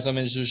que era mais ou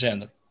menos do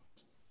género.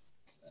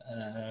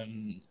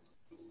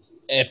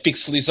 É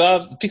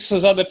pixelizado,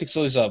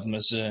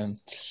 mas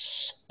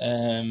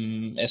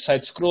é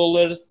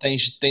side-scroller, tem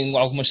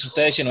alguma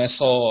estratégia, não é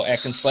só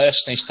hack and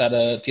slash, tens de estar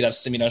a tirar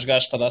stamina aos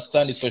gajos para dar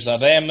stun e depois dar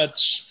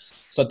damage,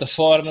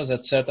 plataformas,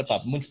 etc.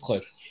 Muito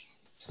porreiro.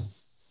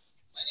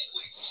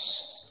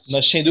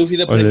 Mas sem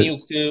dúvida, para mim,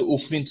 o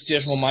que me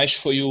entusiasmou mais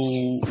foi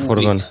o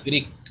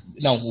Greek.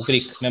 O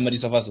Greek,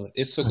 Memories of Azure.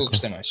 Esse foi o que eu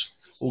gostei mais.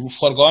 O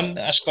Forgone,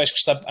 acho que vais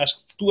gostar, acho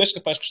que tu és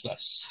capaz de gostar.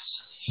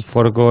 O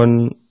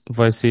Forgone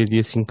vai sair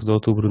dia 5 de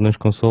outubro nas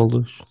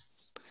consolas,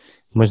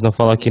 mas não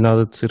fala aqui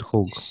nada de ser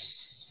rogue.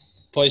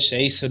 Pois,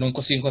 é isso, eu não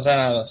consigo encontrar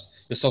nada.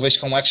 Eu só vejo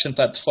que é um action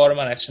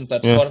platformer,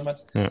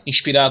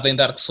 inspirado em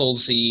Dark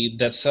Souls e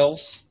Dead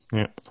Cells.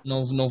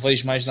 Não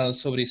vejo mais nada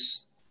sobre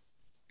isso.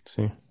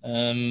 Sim.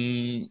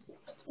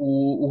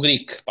 O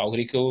Greek, o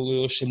Greek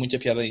eu achei muito a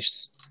piada a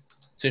isto.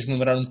 Fez-me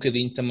lembrar um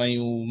bocadinho também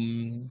o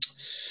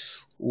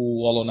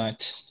Hollow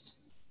Knight.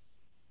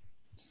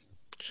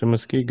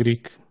 Chama-se que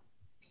Greek.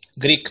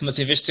 Greek, mas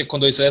em vez de ser com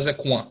 2 S é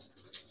com A.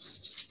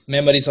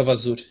 Memories of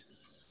Azure.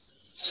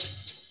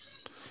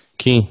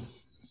 Kim.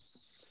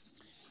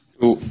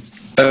 Eu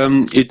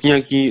tinha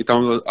aqui,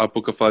 estávamos há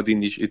pouco a falar de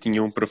indies, eu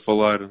tinha um para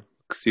falar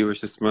que saiu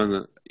esta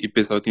semana e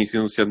pensava que tinha sido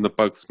anunciado na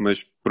PAX,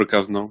 mas por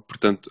acaso não,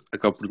 portanto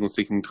acaba por não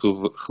ser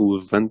muito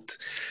relevante.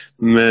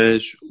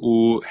 Mas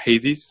o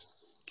Hades,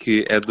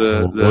 que é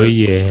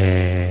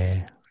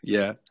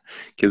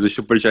que é da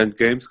Supergiant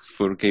Games, que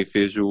foram quem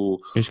fez o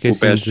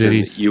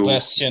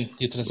Bastion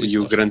e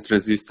o Grand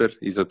Transistor,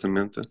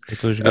 exatamente.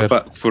 Estou a jogar.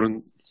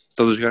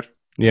 Estás a jogar?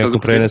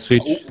 Comprei na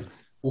Switch.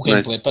 O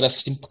gameplay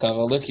parece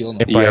impecável daquilo, não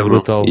é? É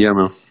brutal. É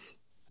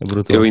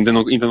brutal. Eu ainda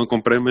não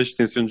comprei, mas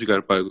tenciono de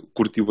jogar.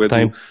 Curti o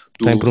Está em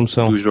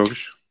promoção dos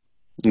jogos.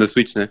 Na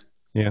Switch, né?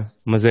 Yeah.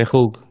 Mas é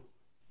rogue.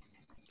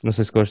 Não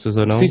sei se gostas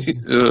ou não. Sim, sim.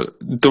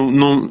 Então,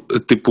 não,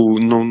 tipo,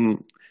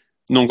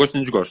 não gosto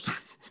nem desgosto.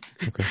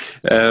 Ok.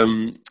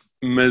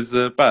 Mas,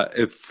 pá,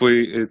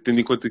 foi, tendo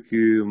em conta que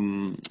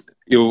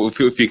eu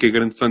fiquei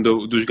grande fã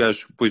dos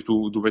gajos depois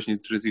do Best in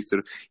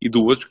Transistor e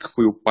do outro, que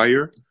foi o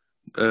Pyre,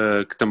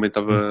 que também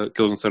estava,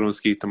 que eles lançaram a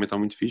seguir, também está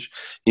muito fixe.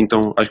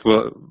 Então, acho que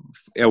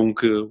é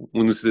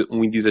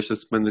um indie desta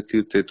semana que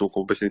estou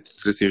com bastante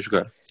interesse em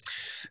jogar.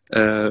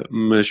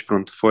 Mas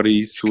pronto, fora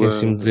isso.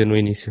 Esqueci-me de dizer no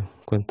início,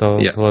 quando estava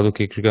a falar do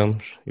que é que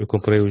jogámos, eu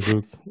comprei o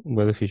jogo,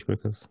 bué da fixe por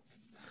acaso.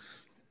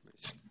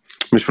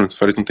 Mas pronto,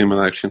 fora isso não tenho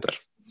nada a acrescentar.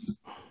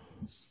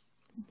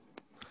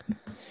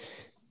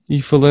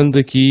 E falando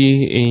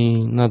aqui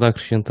em nada a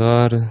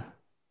acrescentar,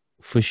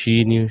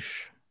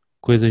 fascínios,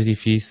 coisas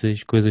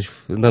difíceis,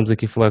 andamos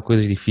aqui a falar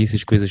coisas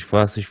difíceis, coisas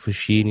fáceis,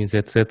 fascínios,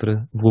 etc.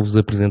 Vou-vos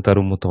apresentar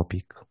o meu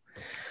tópico.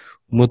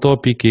 O meu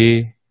tópico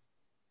é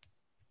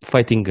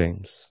Fighting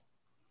Games.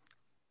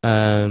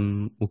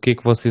 O que é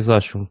que vocês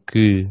acham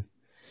que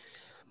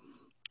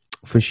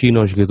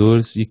fascina os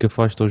jogadores e que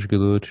afasta os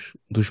jogadores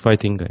dos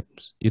Fighting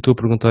Games? E estou a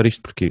perguntar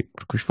isto porquê?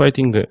 Porque os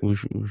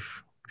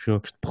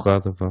jogos de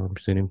porrada, vamos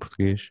dizer em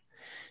português,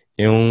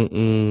 é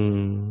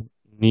um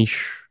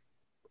nicho,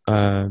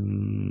 é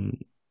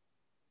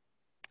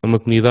uma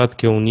comunidade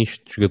que é um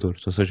nicho de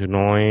jogadores, ou seja,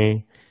 não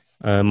é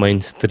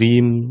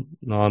mainstream.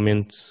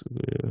 Normalmente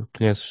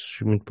conheces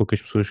muito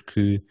poucas pessoas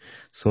que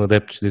são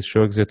adeptos desses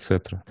jogos,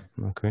 etc.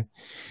 Ok?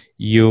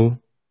 E eu,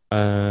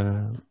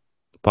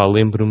 pá,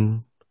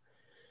 lembro-me,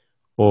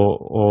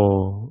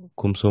 ou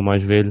como sou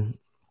mais velho,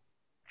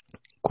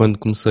 quando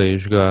comecei a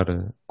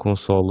jogar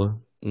consola,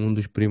 um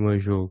dos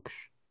primeiros jogos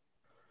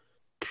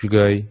que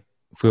joguei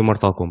foi o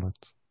Mortal Kombat.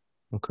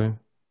 Ok?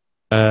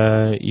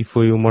 E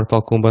foi o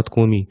Mortal Kombat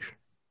com amigos.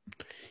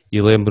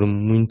 E lembro-me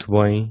muito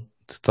bem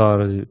de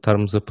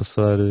estarmos a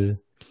passar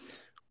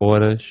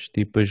horas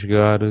tipo a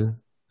jogar.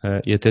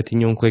 E até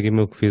tinha um colega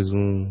meu que fez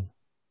um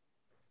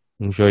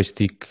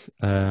joystick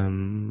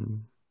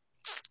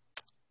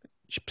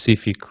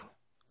específico.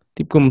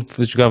 Tipo como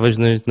jogavas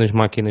nas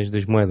máquinas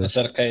das moedas,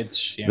 As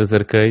arcades. Yeah. das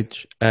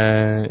arcades.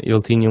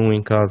 Ele tinha um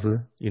em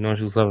casa e nós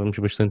usávamos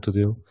bastante o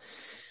dele.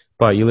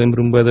 Pá, e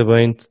lembro-me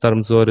bem de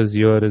estarmos horas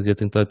e horas e a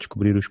tentar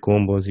descobrir os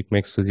combos e como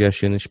é que se fazia as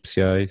cenas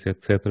especiais,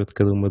 etc. de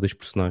cada uma das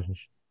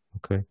personagens.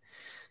 Ok?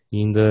 E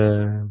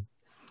ainda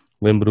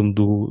lembro-me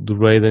do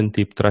Raiden,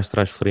 tipo, trás,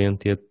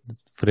 frente, e de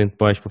frente,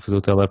 baixo para fazer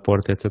o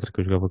teleporte, etc.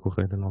 Que eu jogava com o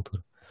Raiden na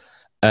altura.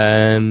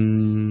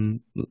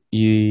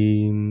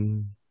 E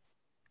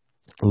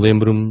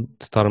lembro-me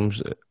de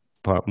estarmos,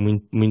 pá,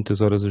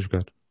 muitas horas a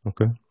jogar.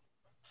 Ok?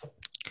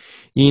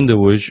 E ainda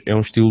hoje é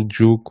um estilo de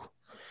jogo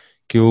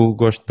que eu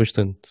gosto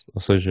bastante. Ou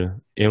seja,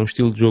 é um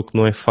estilo de jogo que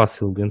não é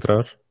fácil de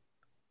entrar,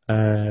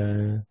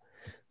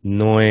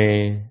 não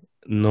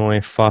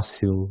é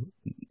fácil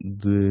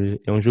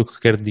de. É um jogo que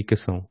requer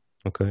dedicação,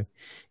 ok?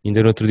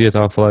 Ainda no outro dia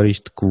estava a falar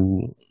isto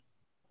com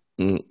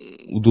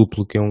o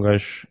Duplo, que é um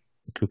gajo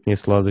que eu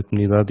conheço lá da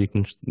comunidade e que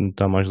nos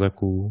está mais a dar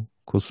com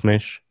o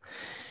Smash,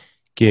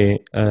 que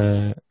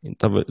é.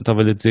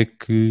 Estava-lhe a dizer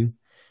que,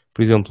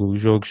 por exemplo, os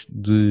jogos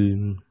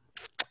de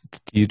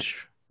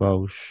tiros, pá,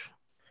 os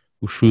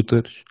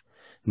shooters,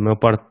 a maior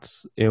parte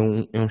é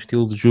um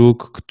estilo de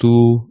jogo que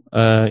tu,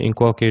 em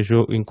qualquer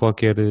jogo, em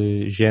qualquer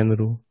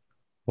género,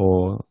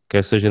 ou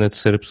quer seja na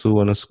terceira pessoa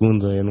ou na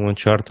segunda, é no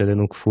Uncharted, é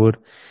no que for,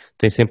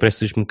 tem sempre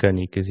estas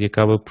mecânicas e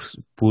acaba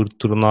por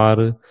tornar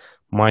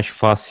mais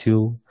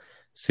fácil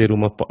ser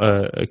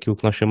aquilo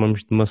que nós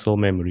chamamos de muscle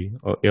memory.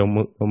 É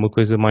uma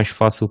coisa mais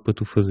fácil para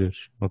tu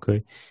fazeres,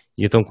 ok?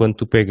 E então quando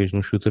tu pegas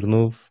num shooter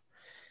novo,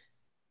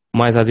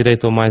 mais à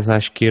direita ou mais à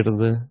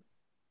esquerda,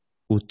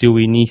 o teu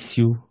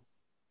início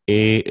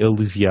é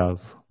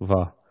aliviado,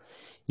 vá.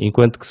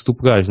 Enquanto que se tu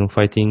pegares num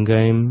fighting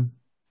game,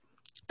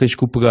 tens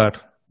que o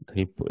pegar.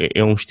 Tipo,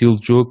 é um estilo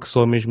de jogo que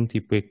só mesmo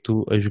tipo, é que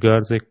tu a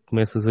jogares é que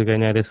começas a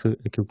ganhar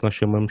aquilo que nós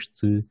chamamos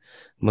de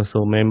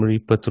muscle memory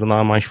para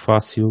tornar mais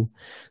fácil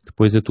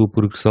depois a tua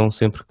progressão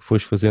sempre que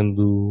fores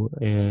fazendo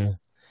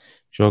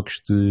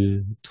jogos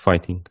de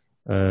fighting.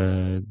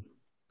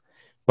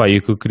 Pá, e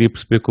o que eu queria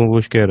perceber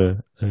convosco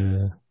era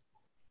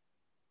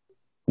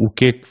o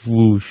que é que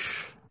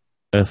vos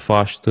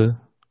afasta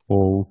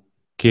ou o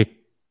que é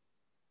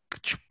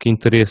que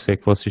interesse é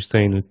que vocês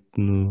têm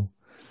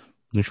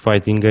nos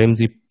fighting games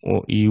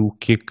e o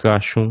que é que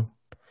acham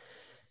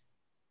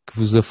que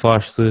vos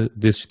afasta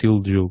desse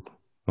estilo de jogo,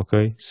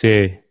 ok? Se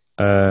é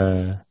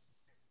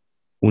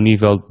o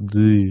nível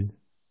de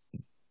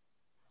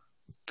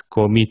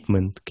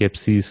commitment que é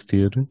preciso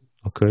ter,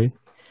 ok?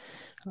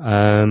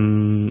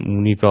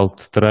 O nível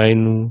de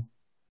treino,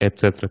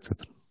 etc,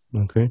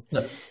 ok?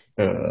 Não,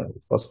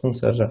 posso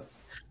começar já.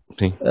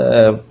 Sim.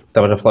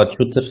 Estavas a falar de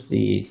shooters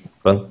e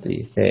pronto,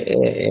 isso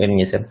é a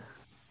minha cena.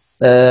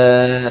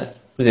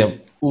 Por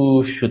exemplo,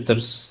 os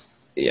shooters,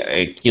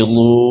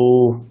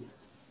 aquilo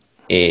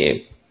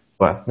é,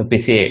 pá, no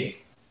PC é,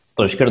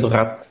 estou à esquerda do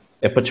rato,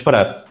 é para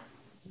disparar,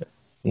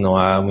 não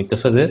há muito a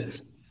fazer.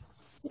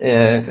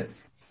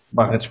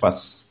 Barra de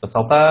espaço para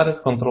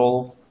saltar,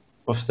 controle,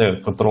 para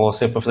fazer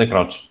Ctrl-C para fazer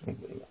crouch.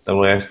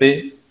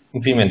 WSD,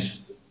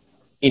 movimentos.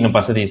 E não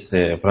passa disso.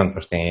 Pronto,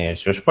 depois tem os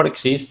seus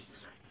perks e isso.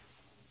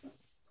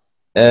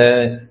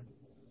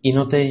 E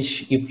não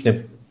tens, e por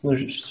exemplo,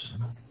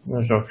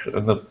 nos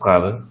jogos da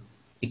porrada,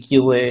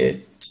 aquilo é.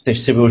 Tu tens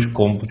de saber os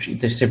combos e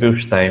tens de saber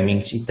os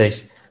timings e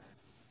tens.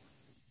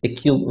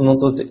 Aquilo, não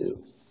estou a dizer.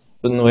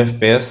 No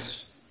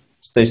FPS,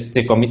 tu tens de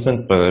ter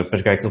commitment para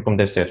jogar aquilo como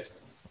deve ser.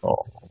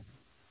 Ou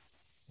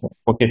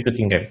qualquer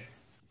shooting game.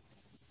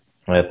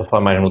 Estou a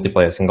falar mais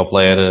multiplayer, single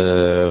player,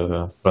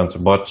 pronto,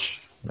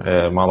 bots,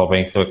 mal ou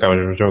bem que tu acabas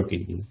o jogo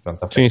e pronto,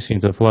 está feito. Sim,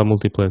 estou a falar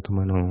multiplayer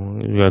também,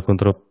 não, jogar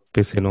contra o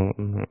PC não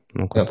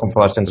conta. Como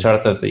falaste de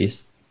Uncharted, é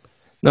isso.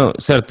 Não,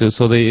 certo, eu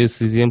só dei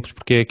esses exemplos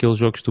porque é aqueles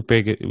jogos que tu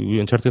pega.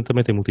 O Uncharted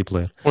também tem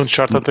multiplayer. O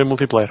Uncharted tem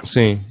multiplayer.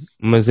 Sim,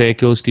 mas é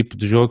aqueles tipos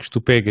de jogos que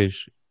tu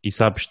pegas e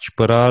sabes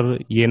disparar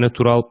e é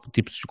natural,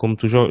 tipo, como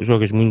tu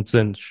jogas muitos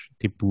anos,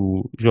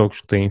 tipo,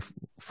 jogos que têm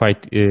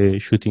fight,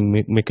 shooting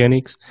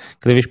mechanics,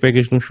 cada vez que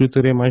pegas num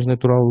shooter é mais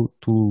natural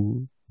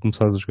tu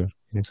começares a jogar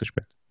nesse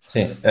aspecto.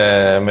 Sim,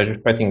 mas os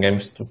fighting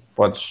games tu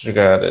podes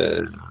jogar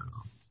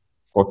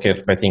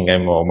qualquer fighting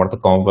game, ou Mortal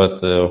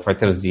Kombat, ou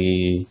Fighter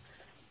Z,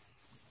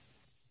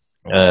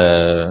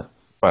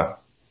 pá,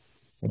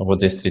 não vou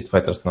dizer Street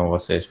Fighter, senão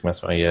vocês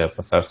começam aí a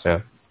passar-se já.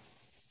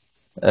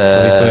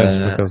 São diferentes,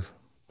 por acaso,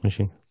 mas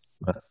sim.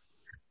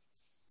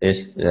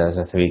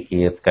 Já sabia que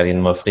ia tocar aí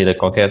numa ferida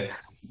qualquer.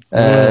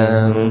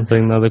 Não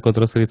tenho nada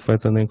contra o Street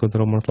Fighter nem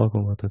contra o Mortal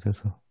Kombat,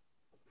 atenção.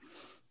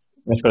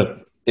 Mas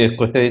pronto, eu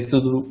considero isso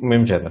tudo o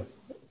mesmo género.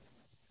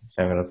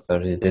 Já agora estás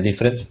a dizer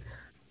diferentes.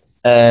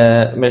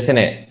 Mas assim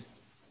é,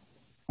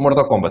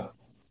 Mortal Kombat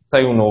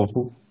sai um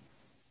novo,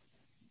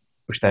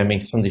 os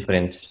timings são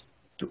diferentes.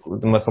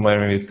 De uma só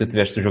maneira que tu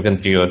tiveste o jogo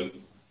anterior,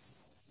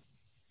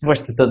 tu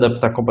vais-te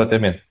adaptar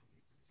completamente.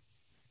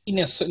 E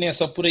nem é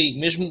só por aí,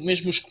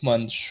 mesmo os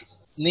comandos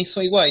nem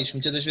são iguais,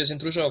 muitas das vezes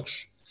entre os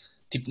jogos.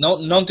 Tipo,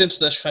 não dentro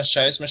das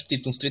franchises, mas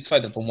tipo um Street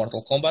Fighter para um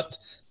Mortal Kombat,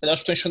 os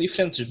botões são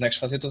diferentes, os bonecos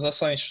fazem outras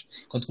ações.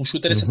 Enquanto que um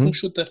shooter é sempre um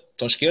shooter.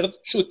 Botão esquerdo,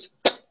 chute.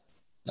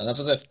 Nada a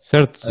fazer.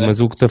 Certo, mas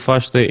o que te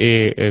afasta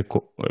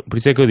por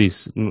isso é que eu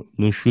disse,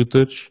 nos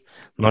shooters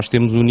nós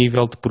temos um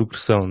nível de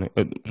progressão, né?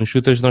 Nos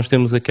shooters nós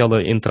temos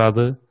aquela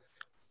entrada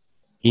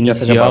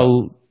inicial.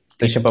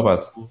 Tens sempre a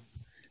base.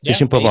 Tens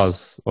sempre a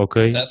base,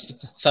 ok?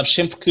 Sabes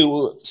sempre que,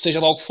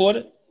 seja lá o que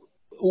for,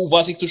 o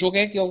básico do jogo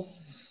é aquele.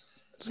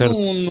 Certo.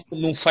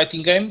 Num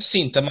fighting game,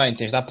 sim, também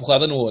tens de dar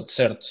porrada no outro,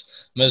 certo?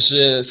 Mas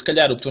se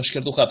calhar o botão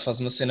esquerdo do rato faz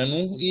uma cena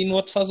num e no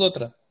outro faz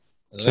outra.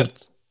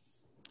 Certo.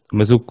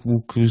 Mas o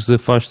que vos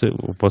afasta,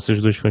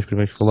 vocês dois fãs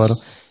primeiros que falaram,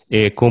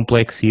 é a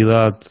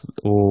complexidade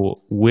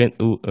ou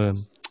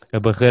a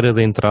barreira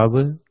de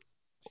entrada.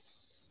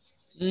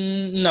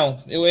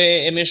 Não,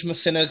 é mesmo a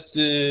cena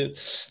de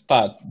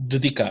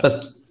dedicar.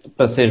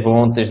 Para ser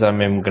bom tens de dar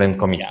mesmo grande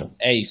commitment.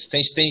 É isso,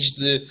 tens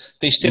de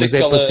ter mas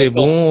aquela... é para ser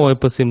bom ou é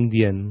para ser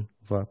mediano?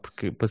 Vá,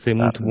 porque para ser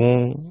muito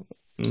bom...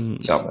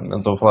 Calma, não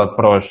estou a falar de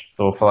prós,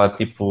 estou a falar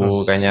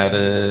tipo ganhar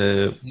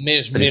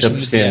mesmo 30%.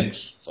 mediano.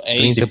 É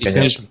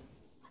 30%. isso,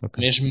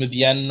 mesmo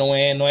mediano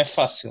não é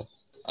fácil,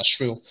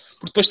 acho eu.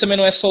 Porque depois também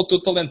não é só o teu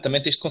talento,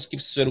 também tens de conseguir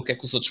perceber o que é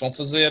que os outros vão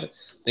fazer,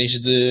 tens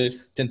de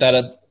tentar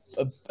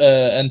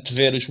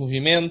antever os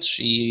movimentos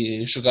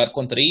e jogar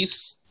contra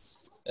isso,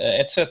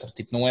 etc.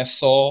 Tipo, não é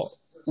só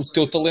o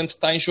teu talento que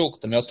está em jogo,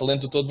 também é o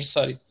talento do teu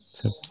adversário.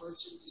 Certo.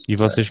 E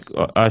vocês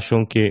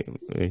acham que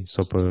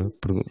só para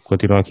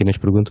continuar aqui nas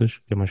perguntas,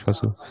 que é mais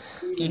fácil,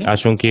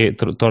 acham que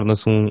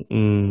torna-se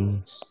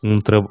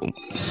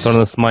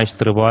torna-se mais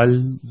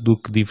trabalho do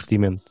que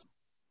divertimento?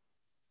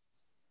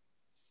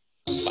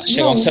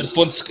 Chega a um certo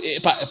ponto,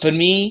 para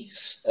mim,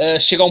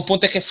 chega a um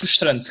ponto é que é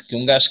frustrante, que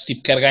um gajo que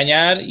tipo, quer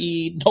ganhar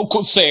e não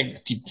consegue,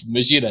 tipo,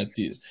 imagina,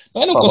 tipo,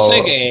 não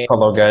consegue.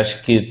 Fala o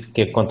gajo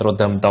que é contra o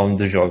dumb down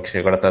dos jogos,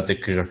 agora está a dizer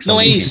que os jogos são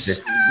não é difíceis.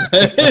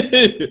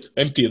 isso.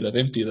 Bem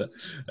metida.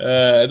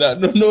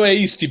 Não é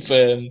isso, tipo,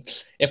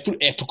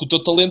 é porque o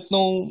teu talento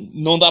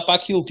não dá para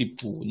aquilo,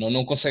 tipo,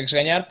 não consegues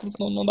ganhar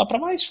porque não dá para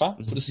mais,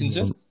 por assim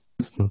dizer.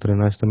 Se não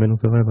treinares também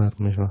nunca vai dar,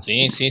 mas vá.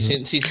 Sim.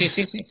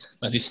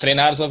 Mas e se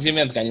treinares,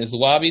 obviamente, ganhas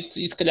o hábito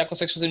e se calhar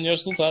consegues fazer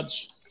melhores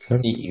resultados.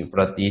 Certo. E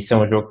pronto, isso é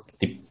um jogo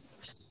que tipo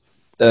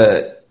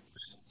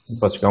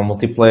posso jogar um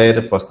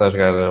multiplayer, posso estar a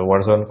jogar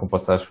Warzone, como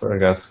posso estar a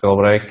jogar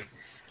Spellbreak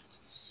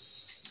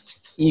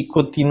e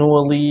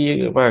continuo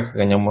ali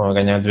a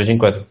ganhar de vez em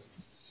quando.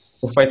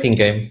 O fighting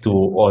game, tu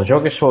ou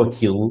jogas só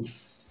aquilo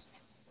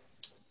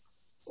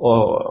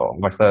ou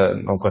basta,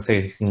 não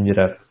consegues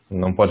melhorar,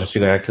 não podes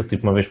jogar aquilo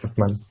tipo uma vez por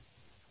semana.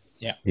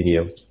 Diria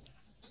eu.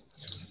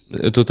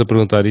 Eu estou-te a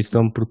perguntar isto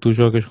porque tu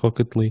jogas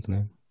Rocket League, não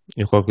é?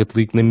 E Rocket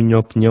League, na minha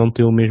opinião,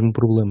 tem o mesmo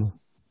problema.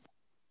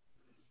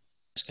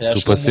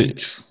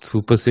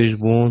 Tu para seres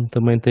bom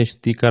também tens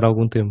de dedicar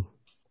algum tempo.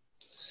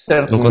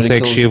 Certo, não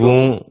consegues ser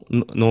bom,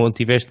 não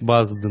tiveste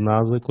base de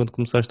nada quando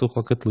começaste o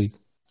Rocket League.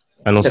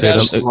 A não ser...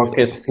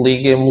 Rocket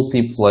League é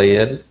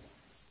multiplayer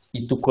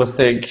e tu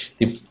consegues,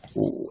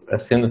 tipo, a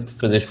cena de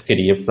fazeres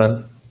porcaria,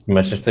 pronto.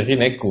 Mas esta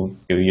é que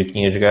eu ia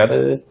aqui a jogar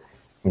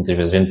Muitas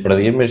vezes a gente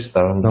perdia, mas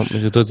estávamos. Não,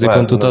 mas eu estou a dizer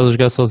quando tu estás a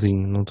jogar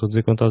sozinho, não estou a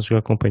dizer quando estás a jogar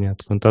acompanhado.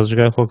 Quando estás a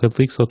jogar Rocket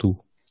League, só tu.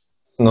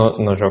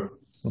 Não jogo,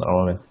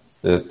 normalmente.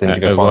 Tenho de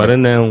jogar com Agora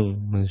alguém. não,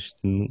 mas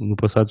no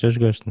passado já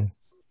jogaste, não é?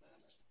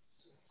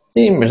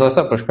 Sim, mas lá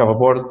está, depois ficava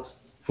bored,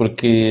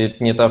 porque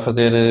tinha de estar a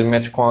fazer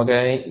matches com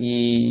alguém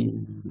e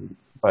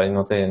pá,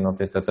 não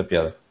tem tanta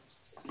piada.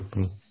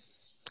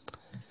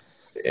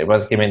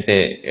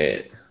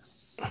 Basicamente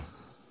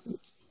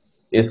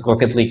esse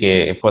Rocket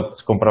League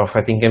pode-se comprar o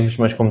Fighting Games,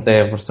 mas como tem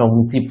a versão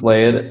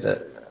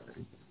multiplayer,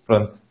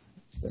 pronto,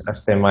 acho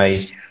que tem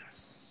mais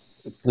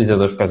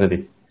utilizadores por causa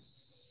disso.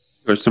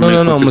 Eu acho também Não,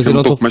 que não, consegue mas ser eu não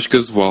um pouco estou. mais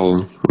casual,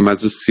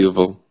 mais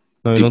acessível.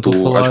 Não, eu não estou a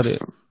Tipo, falar. acho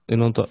que. Eu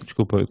não estou.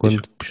 Desculpa,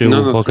 quando puxei Não,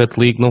 o não. Rocket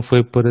League não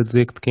foi para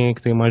dizer que quem é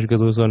que tem mais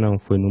jogadores ou não.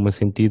 Foi numa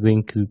sentido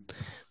em que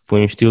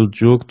foi um estilo de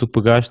jogo que tu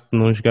pegaste,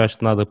 não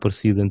jogaste nada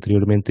parecido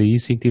anteriormente a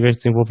isso e que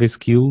tiveste de desenvolver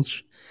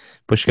skills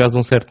para chegares a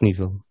um certo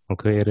nível.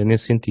 Ok? Era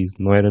nesse sentido.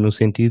 Não era no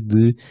sentido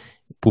de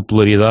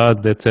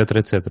popularidade, etc,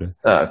 etc.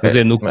 Ok, Mas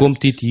é no mas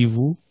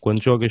competitivo,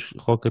 quando jogas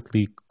Rocket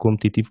League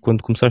competitivo,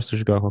 quando começaste a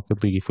jogar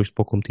Rocket League e foste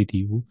para o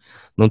competitivo,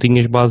 não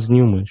tinhas bases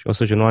nenhumas. Ou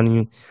seja,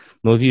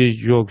 não havia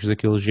jogos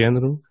daquele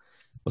género.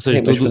 Ou seja,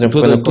 sim, mas por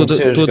exemplo, quando eu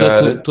comecei a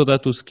jogar, toda a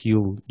tua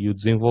skill e o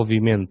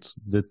desenvolvimento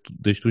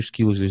das tuas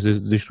skills,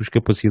 das tuas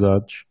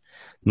capacidades,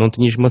 não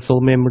tinhas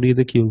muscle memory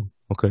daquilo,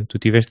 ok? Tu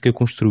tiveste que a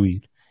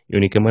construir. E a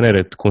única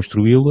maneira de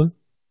construí-la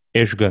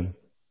é jogando.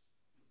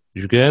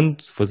 Jogando,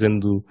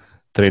 fazendo,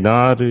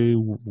 treinar,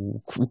 o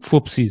que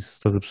for preciso,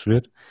 estás a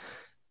perceber?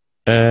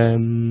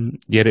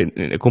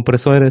 A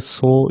comparação era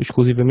só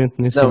exclusivamente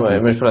nesse não,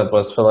 sentido. mas pronto,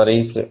 posso falar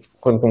aí,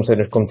 quando comecei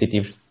nos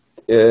competitivos,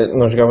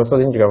 não jogava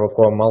sozinho, jogava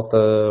com a malta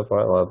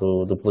pá, lá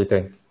do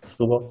Politécnico de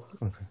Setúbal,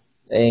 Ok.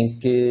 em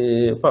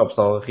que pá, o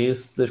pessoal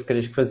ria-se das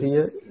porcarias que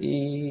fazia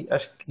e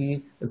acho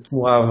que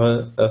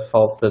atenuava a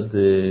falta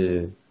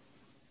de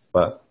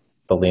pá,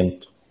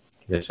 talento, se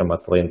quiser chamar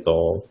talento,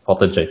 ou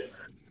falta de jeito.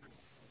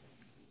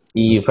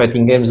 E o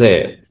Fighting Games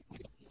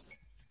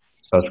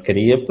faz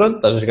porcaria, pronto,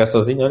 estás a jogar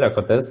sozinho, olha,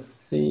 acontece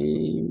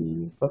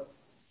e pronto.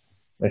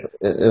 Mas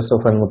eu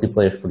sou fã de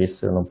multiplayer, por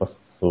isso eu não posso.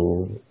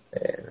 Sou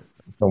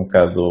um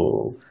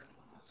bocado.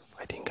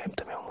 Fighting Game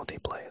também é um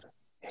multiplayer.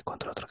 É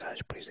contra outro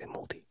gajo, por isso é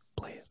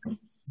multiplayer.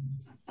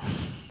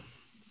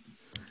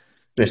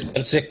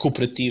 Quer dizer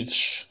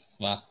cooperativos,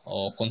 vá,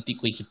 ou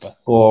contigo com a equipa.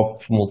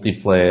 Co-op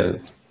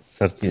multiplayer,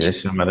 Certo? se quiser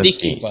chamar De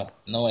assim. equipa,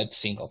 não é de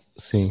single.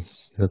 Sim,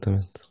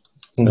 exatamente.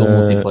 Single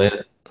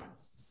multiplayer.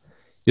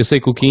 Eu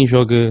sei que o Kim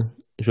joga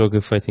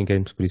Fighting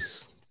Games, por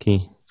isso.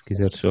 Kim, se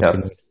quiseres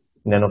opinar.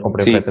 Ainda não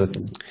comprei o Sim. Fighter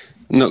assim.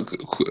 Não,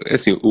 é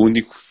assim, o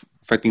único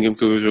fighting game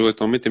que eu jogo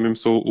atualmente é mesmo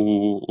só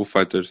o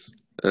Fighters.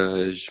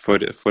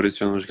 Fora isso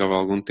já não jogava há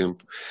algum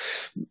tempo.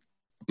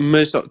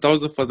 Mas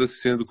estavas a falar da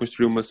cena de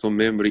construir uma muscle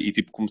memory e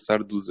tipo começar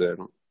do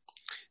zero.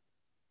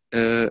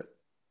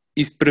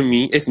 Isso para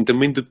mim, é assim,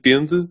 também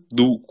depende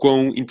do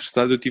quão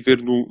interessado eu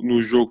estiver no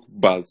jogo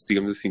base,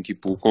 digamos assim,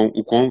 tipo,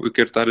 o quão eu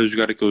quero estar a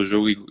jogar aquele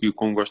jogo e o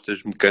quão gosto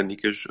das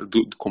mecânicas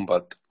de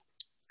combate.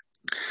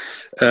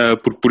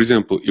 Porque, por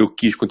exemplo, eu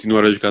quis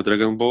continuar a jogar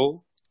Dragon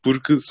Ball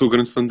porque sou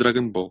grande fã de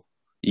Dragon Ball.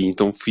 E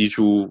então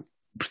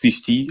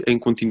persisti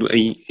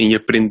em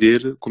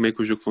aprender como é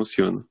que o jogo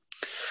funciona.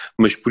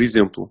 Mas, por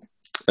exemplo,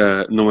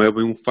 não é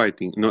bem um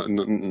fighting,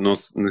 não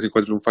se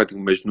enquadra num fighting,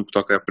 mas no que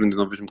toca a aprender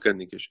novas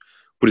mecânicas.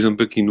 Por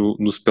exemplo, aqui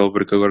no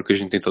Spellbreak, agora que a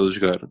gente tem estado a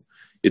jogar,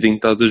 eu tenho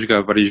estado a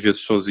jogar várias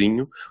vezes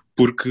sozinho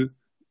porque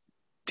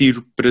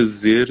tiro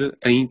prazer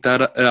em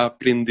estar a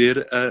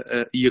aprender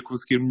e a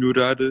conseguir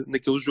melhorar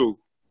naquele jogo.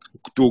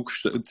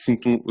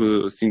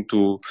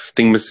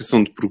 Tenho uma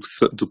sensação de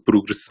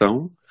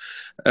progressão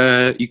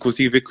e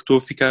consigo ver que estou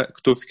a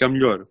ficar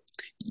melhor.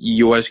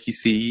 E eu acho que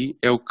isso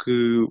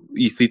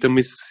aí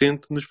também se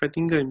sente nos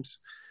fighting games.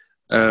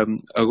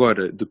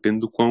 Agora,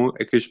 depende do quão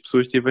é que as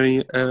pessoas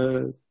tiverem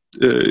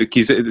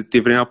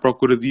à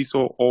procura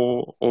disso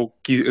ou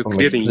Mas,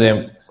 quererem por isso.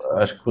 exemplo,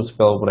 acho que o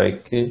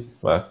Spellbreak,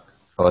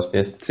 falaste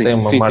esse, Sim, tem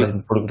uma sim, margem sim.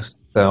 de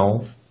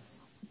progressão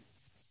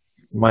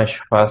mais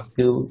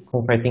fácil com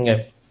o Fighting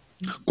Game.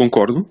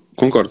 Concordo.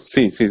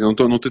 Sim, não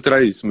estou a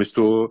tirar isso, mas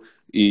estou.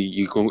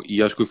 E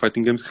acho que o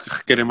Fighting Games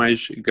requer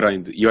mais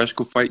grind. E eu acho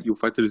que o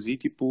Fighter Z,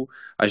 tipo,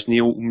 acho que nem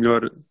é o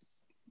melhor.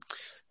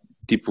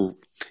 Tipo,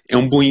 é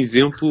um bom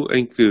exemplo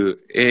em que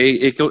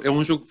é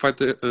um jogo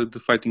de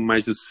fighting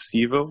mais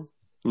acessível,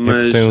 É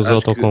porque tem mas os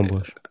acho que.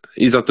 autocombos.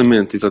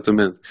 Exatamente.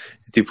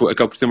 Tipo,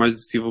 acaba por ser mais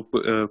acessível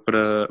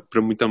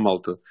para muita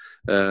malta.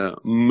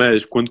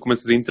 Mas quando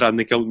começas a entrar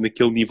naquele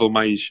nível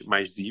mais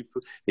deep,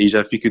 aí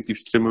já fica tipo,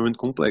 extremamente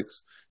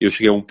complexo. Eu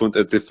cheguei a um ponto,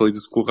 até falei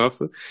disso com o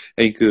Rafa,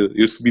 em que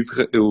eu subi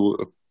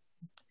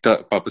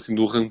passando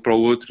de um rank para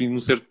o outro e num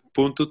certo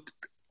ponto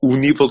o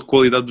nível de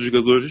qualidade dos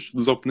jogadores,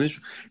 dos oponentes,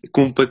 é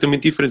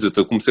completamente diferente.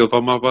 Então comecei a levar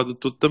uma abada de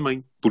todo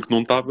tamanho, porque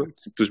não estava,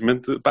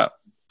 simplesmente,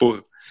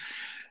 porra.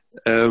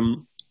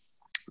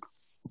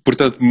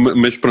 Portanto,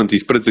 mas pronto,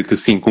 isso para dizer que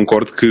sim,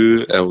 concordo que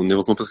o nível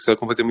de complexidade é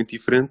completamente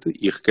diferente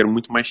e requer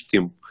muito mais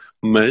tempo.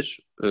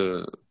 Mas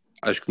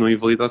acho que não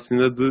invalida a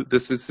cena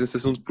dessa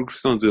sensação de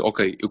progressão, de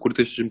ok, eu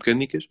curto estas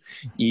mecânicas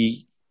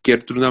e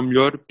quero tornar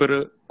melhor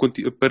para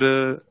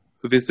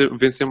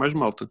vencer mais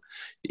malta.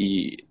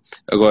 E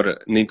agora,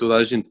 nem toda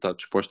a gente está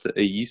disposta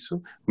a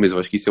isso, mas eu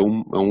acho que isso é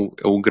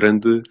um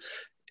grande...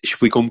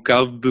 Explica um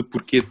bocado de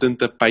porque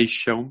tanta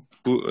paixão,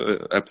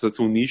 apesar de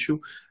ser um nicho,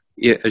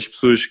 as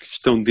pessoas que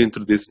estão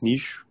dentro desse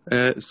nicho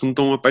são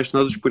tão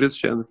apaixonadas por esse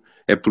género.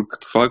 É porque,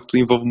 de facto,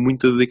 envolve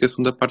muita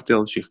dedicação da parte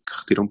delas e que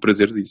retiram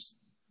prazer disso.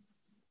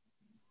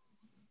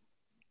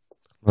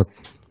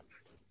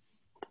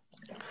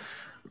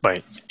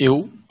 Bem,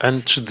 eu,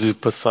 antes de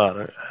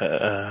passar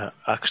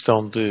à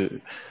questão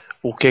de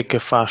o que é que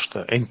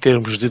afasta em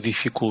termos de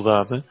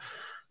dificuldade,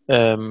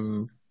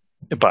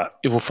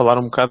 eu vou falar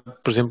um bocado,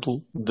 por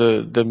exemplo,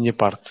 da minha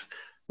parte.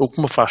 O que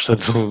me afasta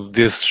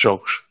desses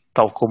jogos,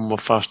 tal como me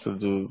afasta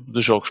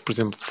de jogos, por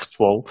exemplo, de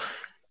futebol,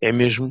 é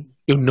mesmo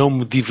eu não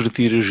me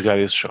divertir a jogar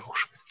esses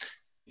jogos.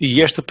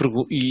 E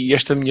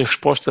esta minha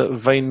resposta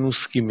vem no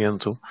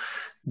seguimento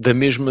da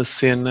mesma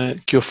cena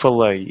que eu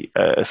falei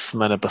a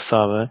semana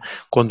passada,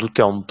 quando o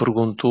Telmo me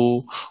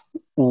perguntou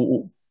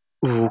o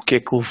que é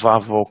que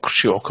levava ao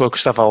crescimento, ou o que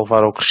estava a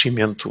levar ao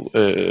crescimento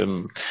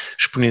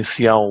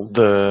exponencial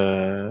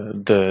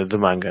da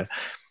manga.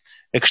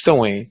 A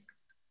questão é,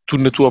 tu,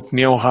 na tua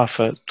opinião,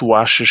 Rafa, tu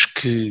achas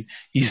que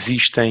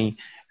existem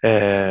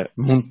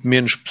muito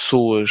menos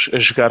pessoas a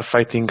jogar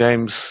fighting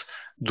games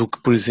do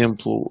que, por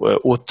exemplo,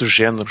 outros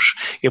géneros?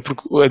 É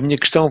porque a minha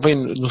questão vem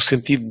no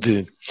sentido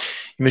de,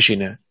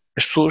 imagina,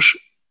 as pessoas,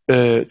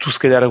 tu se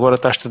calhar agora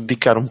estás-te a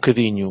dedicar um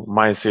bocadinho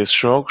mais a esses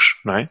jogos,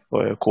 não é?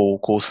 Com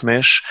o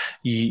Smash,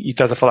 e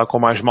estás a falar com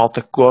mais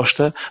malta que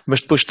gosta, mas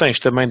depois tens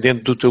também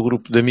dentro do teu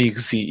grupo de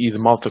amigos e de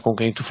malta com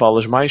quem tu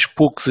falas mais,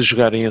 poucos a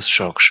jogarem esses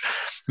jogos.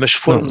 Mas se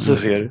formos a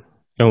ver...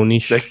 É um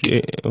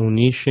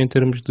nicho em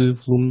termos de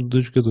volume de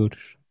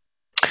jogadores.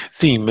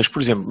 Sim, mas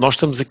por exemplo, nós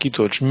estamos aqui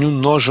todos, nenhum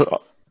de nós,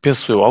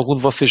 penso eu, algum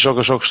de vocês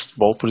joga jogos de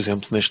futebol, por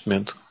exemplo, neste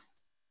momento?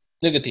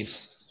 Negativo.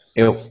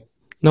 Eu.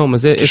 Não,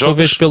 mas é só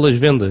vês pelas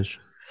vendas.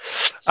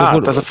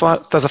 Estás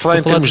a falar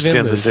em termos de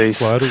vendas, é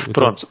isso? Claro.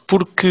 Pronto,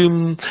 porque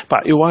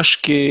eu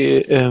acho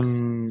que é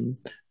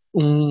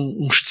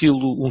um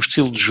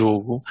estilo de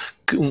jogo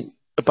que um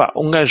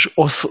gajo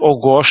ou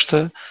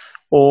gosta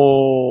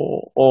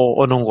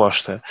ou não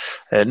gosta.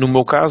 No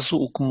meu caso,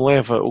 o que me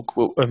leva,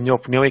 a minha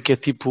opinião é que é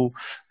tipo,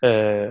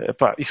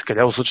 e se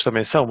calhar os outros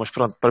também são, mas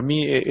pronto, para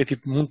mim é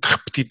tipo muito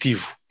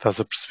repetitivo, estás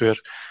a perceber?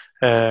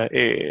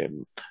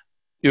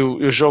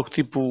 Eu jogo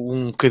tipo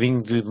um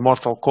bocadinho de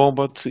Mortal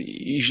Kombat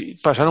e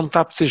já não me está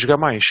a apetecer jogar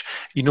mais.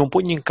 E não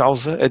ponho em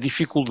causa a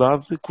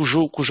dificuldade que os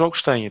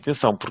jogos têm.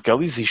 Atenção, porque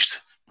ela existe.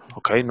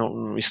 Ok?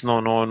 Isso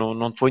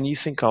não te ponho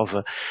isso em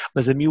causa.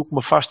 Mas a mim o que me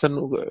afasta,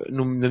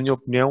 na minha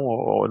opinião,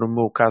 ou no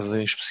meu caso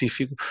em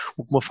específico,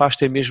 o que me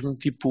afasta é mesmo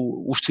tipo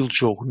o estilo de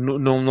jogo.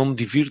 Não me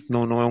divirto,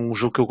 não é um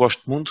jogo que eu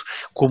gosto muito,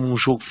 como um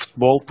jogo de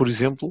futebol, por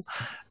exemplo.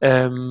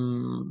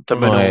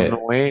 Também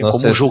não é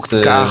como um jogo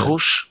de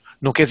carros.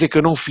 Não quer dizer que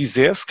eu não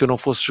fizesse, que eu não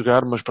fosse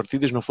jogar umas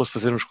partidas, não fosse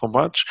fazer uns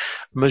combates,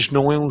 mas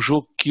não é um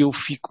jogo que eu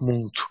fico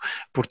muito.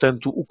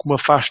 Portanto, o que me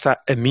afasta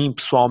a mim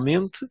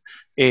pessoalmente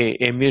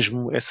é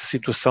mesmo essa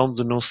situação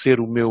de não ser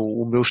o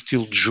meu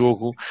estilo de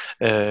jogo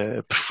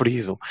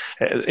preferido.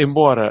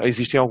 Embora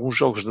existem alguns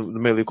jogos de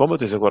Melee Combat,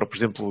 tens agora, por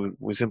exemplo,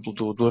 o exemplo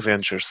do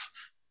Avengers.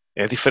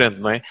 É diferente,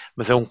 não é?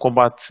 Mas é um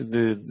combate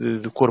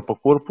de corpo a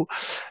corpo.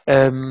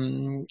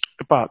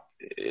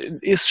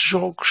 Esses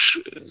jogos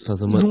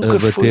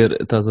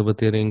estás a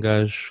bater em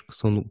gajos que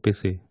são no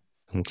PC.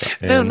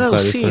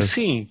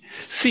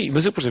 Sim,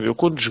 mas eu, por exemplo,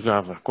 quando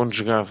jogava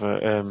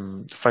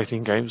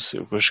fighting games,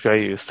 eu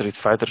joguei Street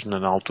Fighter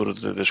na altura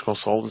das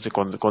consoles, e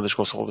quando as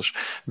consoles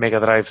Mega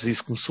Drives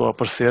isso começou a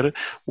aparecer,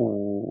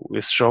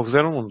 esses jogos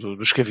eram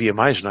dos que havia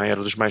mais, não é?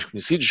 Eram dos mais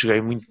conhecidos.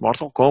 Joguei muito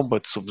Mortal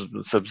Kombat,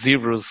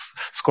 Sub-Zeros,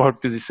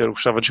 Scorpions, isso eu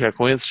gostava de jogar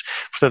com esses.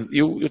 Portanto,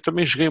 eu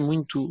também joguei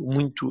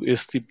muito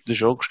esse tipo de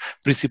jogos,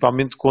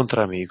 principalmente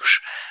contra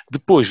amigos.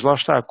 Depois, lá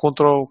está,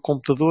 contra o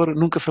computador,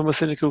 nunca foi uma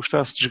cena que eu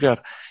gostasse de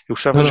jogar.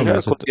 Eu gostava de jogar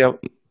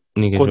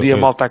quando ia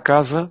malta à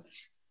casa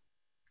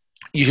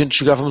e a gente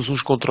jogávamos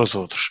uns contra os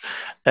outros.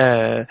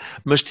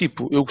 Mas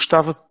tipo, eu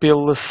gostava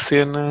pela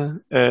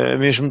cena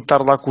mesmo de estar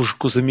lá com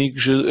os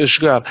amigos a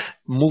jogar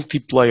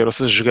multiplayer, ou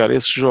seja, jogar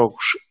esses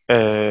jogos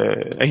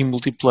em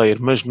multiplayer,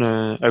 mas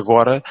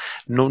agora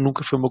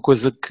nunca foi uma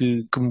coisa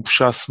que me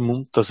puxasse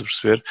muito, estás a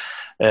perceber?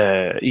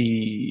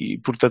 E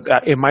portanto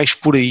é mais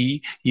por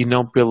aí e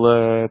não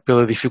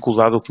pela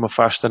dificuldade. O que me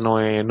afasta não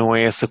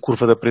é essa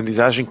curva de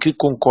aprendizagem, que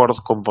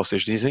concordo, como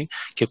vocês dizem,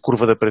 que a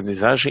curva de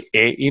aprendizagem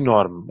é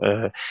enorme,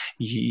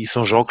 e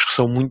são jogos que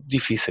são muito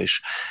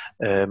difíceis.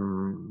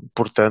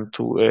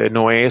 Portanto,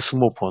 não é esse o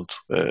meu ponto.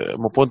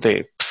 O meu ponto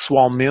é,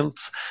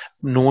 pessoalmente,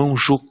 não é um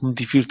jogo que me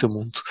divirta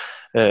muito.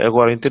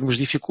 Agora, em termos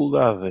de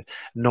dificuldade,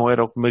 não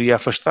era o que me iria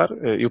afastar.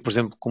 Eu, por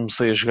exemplo,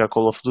 comecei a jogar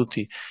Call of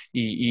Duty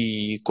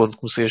e quando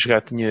comecei a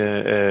jogar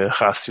tinha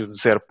rácio de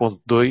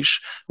 0.2,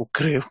 o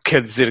que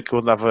quer dizer que eu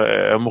andava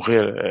a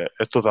morrer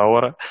a toda a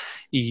hora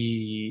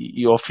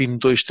e ao fim de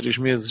 2, 3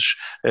 meses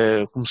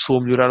começou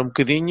a melhorar um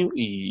bocadinho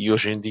e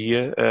hoje em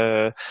dia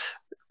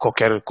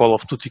qualquer Call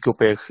of Duty que eu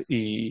pegue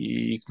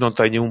e que não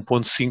tenha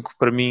 1.5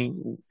 para mim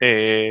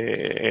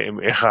é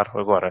raro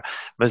agora.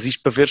 Mas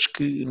isto para veres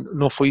que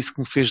não foi isso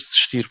que me fez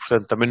desistir,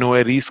 portanto também não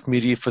era isso que me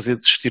iria fazer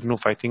desistir num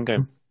fighting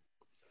game.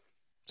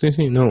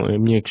 Sim, não, a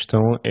minha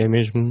questão é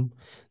mesmo,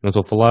 não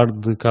estou a falar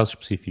de casos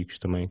específicos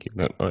também aqui,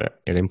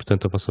 era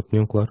importante a vossa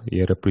opinião, claro, e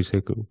era por isso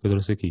que eu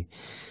trouxe aqui.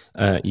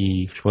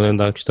 E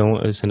respondendo à questão,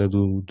 a cena de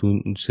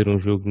ser um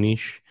jogo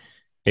nicho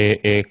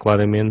é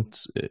claramente,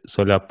 se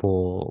olhar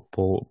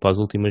para as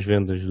últimas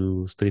vendas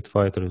do Street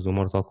Fighter, do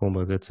Mortal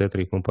Kombat,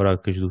 etc., e comparar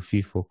com as do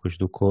FIFA, ou com as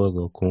do COD,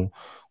 ou com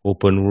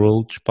Open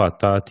Worlds, pá,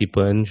 está tipo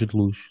a anos de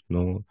luz.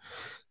 Não,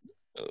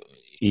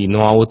 e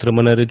não há outra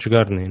maneira de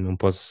jogar, né? Não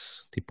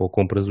posso, tipo, ou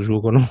compras o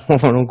jogo ou não,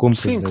 ou não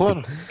compras. Sim, né?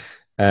 claro. Tipo,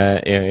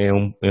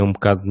 é um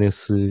bocado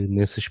nesse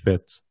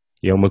aspecto.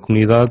 E é uma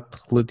comunidade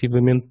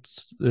relativamente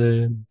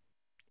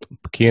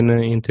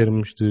pequena em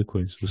termos de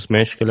coisas. O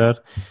Smash, se calhar,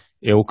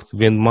 é o que te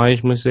vende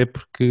mais, mas é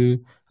porque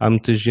há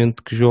muita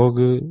gente que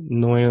joga,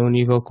 não é ao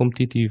nível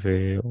competitivo,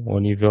 é ao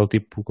nível,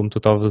 tipo, como tu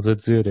estavas a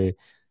dizer,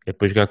 é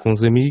para jogar com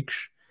os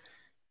amigos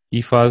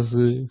e faz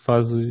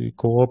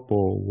co-op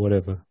ou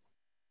whatever.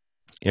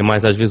 É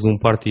mais às vezes um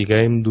party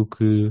game do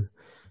que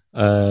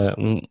ah,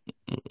 um,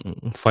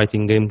 um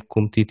fighting game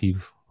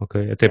competitivo,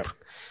 ok? Até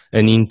porque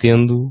a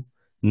Nintendo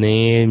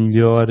nem é a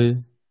melhor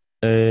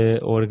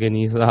a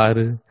organizar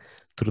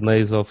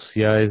torneios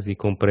oficiais e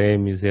com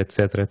prémios, etc,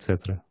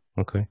 etc,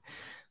 ok?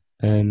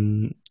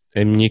 Um,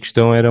 a minha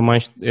questão era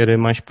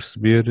mais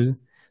perceber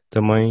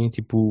também,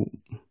 tipo,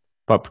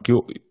 pá, porque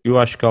eu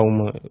acho que há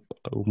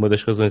uma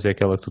das razões é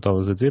aquela que tu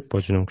estavas a dizer,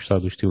 podes não gostar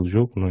do estilo de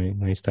jogo, não é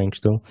isso que está em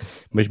questão,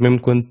 mas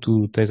mesmo quando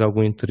tu tens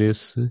algum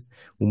interesse,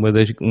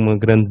 uma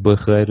grande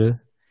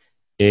barreira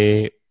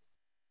é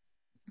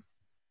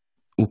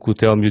o que o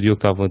Telmo e o Diogo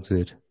estavam a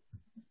dizer,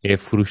 é a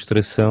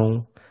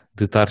frustração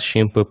de estar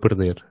sempre a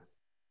perder,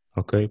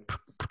 ok?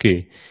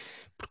 Porquê?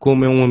 Porque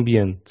como é um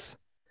ambiente,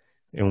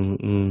 é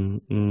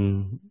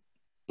um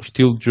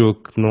estilo de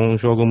jogo que não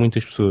jogam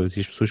muitas pessoas, e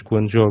as pessoas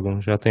quando jogam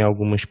já têm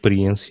alguma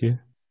experiência,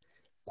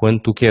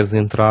 quando tu queres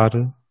entrar,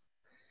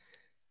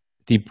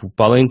 tipo,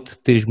 para além de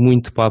teres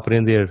muito para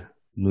aprender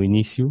no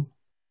início,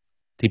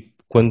 tipo,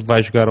 quando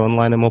vais jogar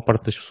online, a maior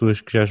parte das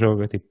pessoas que já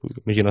joga, tipo,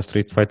 imagina o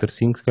Street Fighter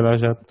V, se calhar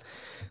já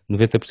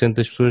 90%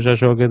 das pessoas já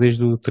joga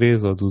desde o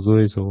 3 ou do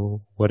 2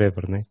 ou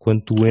whatever, né?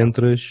 Quando tu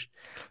entras,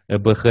 a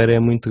barreira é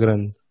muito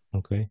grande,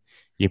 ok?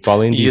 E para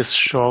além E disso,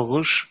 esses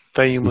jogos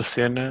têm uma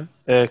cena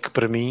que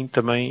para mim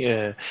também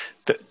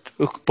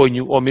eu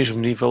ponho ao mesmo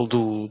nível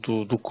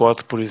do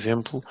COD, por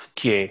exemplo,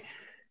 que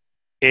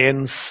é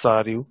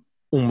necessário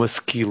uma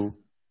skill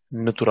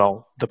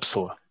natural da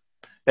pessoa.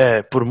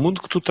 Por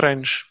muito que tu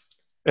treines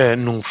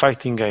num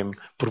fighting game,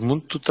 por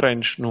muito que tu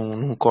treines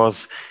num COD,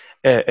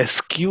 a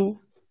skill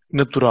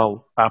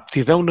natural, a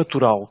aptidão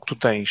natural que tu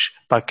tens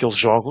para aqueles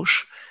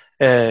jogos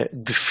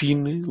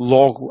define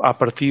logo à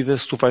partida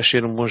se tu vais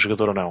ser um bom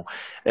jogador ou não.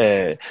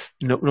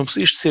 Não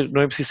precisas ser,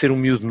 não é preciso ser um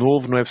miúdo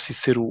novo, não é preciso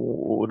ser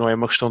não é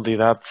uma questão de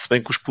idade, se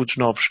bem que os putos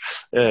novos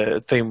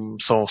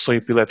são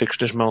epiléticos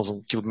das mãos,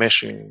 que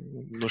mexem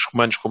nos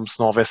comandos como se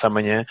não houvesse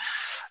amanhã.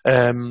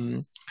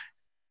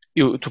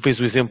 Tu fez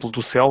o exemplo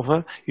do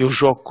Selva, eu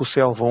jogo com o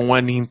Selva um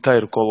ano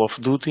inteiro Call of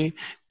Duty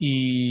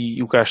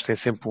e o gajo tem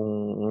sempre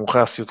um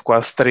rácio de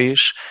quase 3,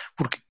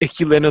 porque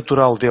aquilo é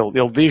natural dele.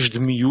 Ele desde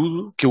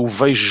miúdo, que eu o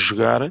vejo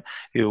jogar,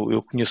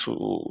 eu conheço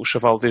o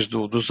chaval desde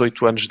os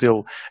 8 anos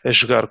dele a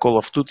jogar Call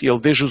of Duty,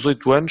 ele desde os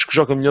 8 anos que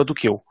joga melhor do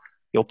que eu.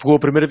 Ele pegou a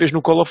primeira vez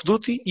no Call of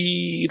Duty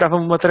e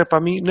dava-me uma trepa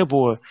a mim na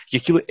boa. E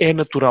aquilo é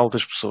natural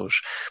das pessoas.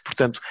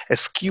 Portanto, a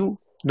skill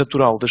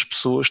natural das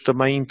pessoas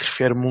também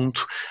interfere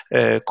muito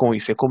com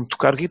isso. É como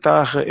tocar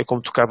guitarra, é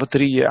como tocar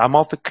bateria. Há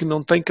malta que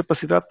não tem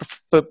capacidade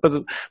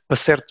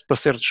para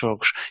certos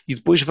jogos. E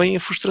depois vem a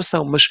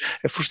frustração. Mas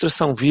a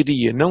frustração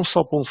viria não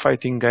só para um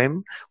fighting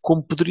game,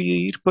 como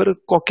poderia ir para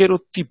qualquer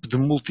outro tipo de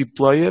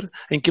multiplayer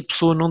em que a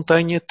pessoa não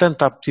tenha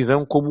tanta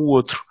aptidão como o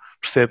outro.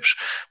 Percebes?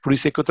 Por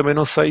isso é que eu também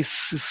não sei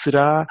se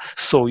será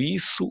só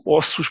isso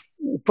ou se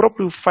o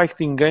próprio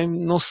fighting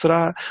game não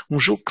será um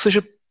jogo que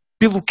seja,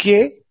 pelo que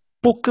é,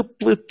 pouco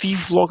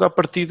apelativo logo à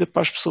partida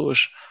para as pessoas.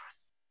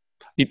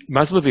 E,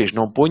 mais uma vez,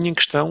 não ponho em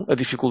questão a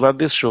dificuldade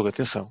desse jogo,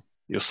 atenção.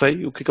 Eu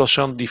sei o que é que eles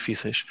são de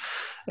difíceis.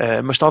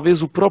 Mas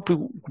talvez o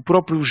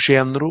próprio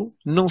género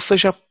não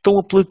seja tão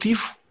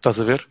apelativo. Estás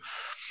a ver?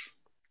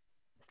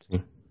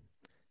 sim.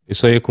 Eu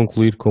só ia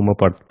concluir com uma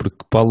parte,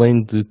 porque para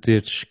além de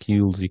ter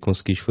skills e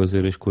conseguires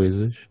fazer as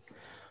coisas,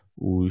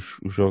 os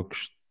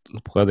jogos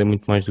de porrada é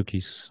muito mais do que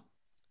isso.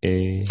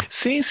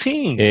 Sim,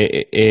 sim.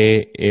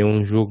 É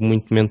um jogo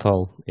muito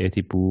mental. É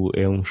tipo,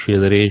 é um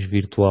xadrez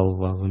virtual,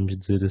 vamos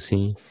dizer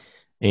assim,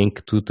 em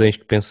que tu tens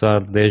que pensar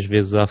 10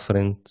 vezes à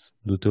frente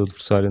do teu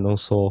adversário, não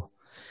só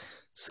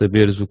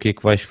saberes o que é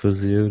que vais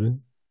fazer,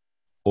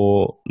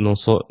 ou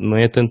não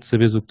é tanto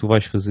saberes o que tu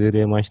vais fazer,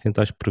 é mais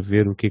tentares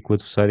prever o que é que o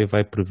adversário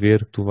vai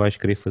prever que tu vais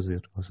querer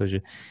fazer. Ou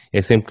seja,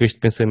 é sempre com este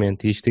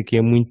pensamento. E isto aqui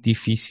é muito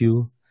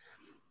difícil,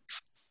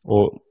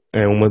 ou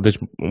é uma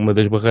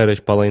das barreiras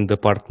para além da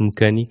parte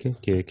mecânica,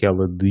 que é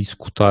aquela de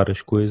executar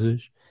as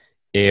coisas,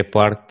 é a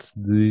parte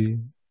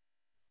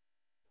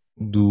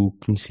do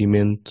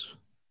conhecimento,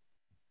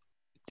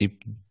 tipo,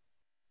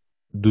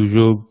 do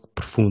jogo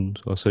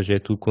profundo. Ou seja, é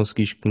tu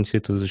conseguires conhecer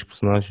todas as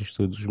personagens,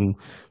 todos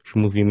os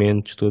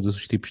movimentos, todos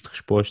os tipos de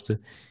resposta,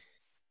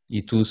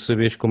 e tu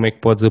sabes como é que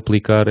podes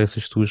aplicar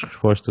essas tuas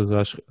respostas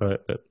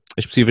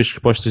as possíveis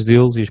respostas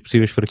deles e as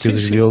possíveis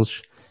fraquezas Sim.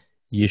 deles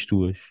e as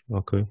tuas,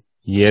 ok?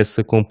 E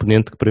essa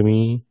componente que para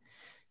mim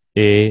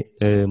é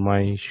a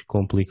mais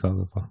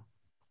complicada, pá.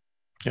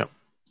 Yeah.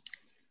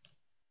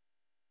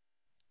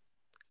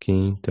 Que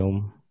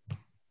então,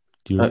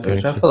 Eu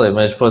já falei,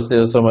 mas posso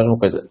dizer só mais uma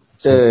coisa.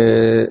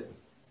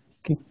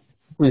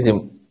 Por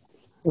exemplo,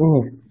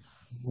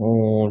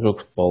 um jogo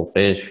de futebol,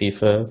 PES,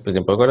 FIFA, por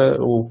exemplo, agora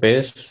o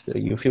PES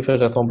e o FIFA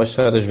já estão a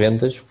baixar as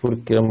vendas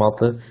porque a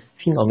malta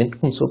finalmente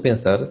começou a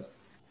pensar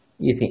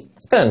e assim,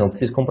 se calhar não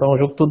preciso comprar um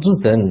jogo todos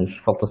os anos,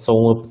 falta só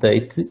um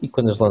update e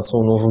quando eles lançam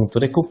um novo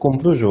motor é que eu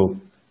compro o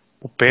jogo.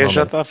 O PES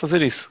já está a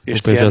fazer isso.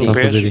 Este PES já ano está o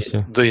a fazer PES isso,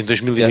 é. em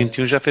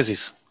 2021 já fez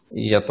isso.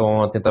 E já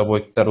estão a tentar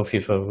boicotar o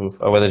FIFA.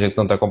 Há bué da gente que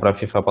não está a comprar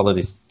FIFA à pala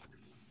disso.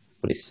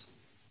 Por isso,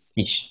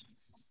 fixe.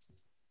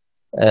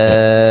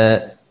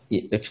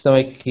 E a questão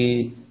é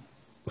que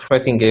os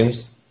fighting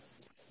games,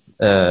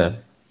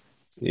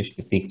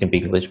 este pico em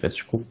inglês, peço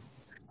desculpa.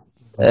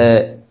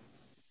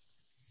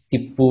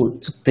 Tipo,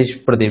 tu tens de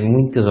perder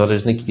muitas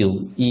horas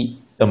naquilo e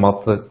a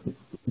malta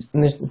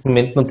neste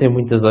momento não tem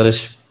muitas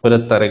horas para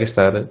estar a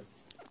gastar.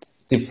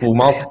 Tipo, o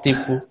malta,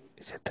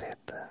 Isso é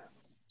treta.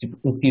 tipo,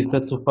 um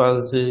FIFA tu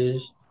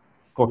fazes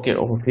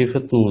um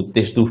FIFA tu,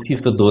 desde o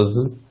FIFA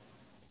 12,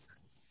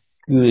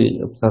 que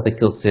apesar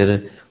daquele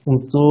ser um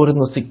motor,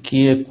 não sei o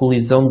quê, a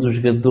colisão dos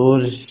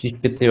jogadores,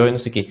 XPTO e não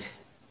sei o quê,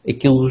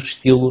 aquilo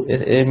estilo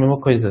é a mesma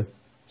coisa.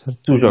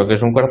 Tu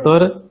jogas um quarto de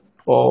hora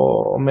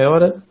ou meia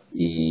hora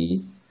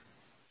e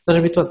estás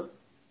habituado.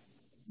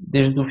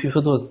 Desde o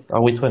FIFA 12, há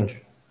 8 anos.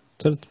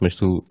 Certo, mas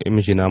tu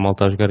imagina a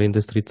malta a jogar ainda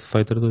Street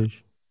Fighter 2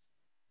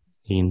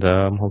 e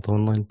ainda há malta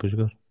online para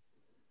jogar.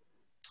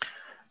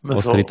 Ou Mas,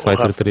 Street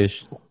Fighter Rafa,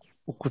 3.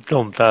 o que o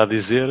Telmo está a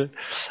dizer,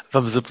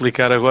 vamos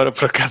aplicar agora,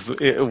 por acaso,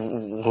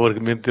 o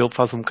argumento dele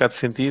faz um bocado de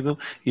sentido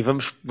e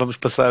vamos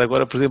passar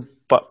agora, por exemplo,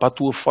 para a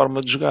tua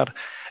forma de jogar.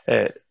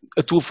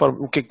 A tua forma,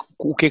 o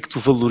que é que tu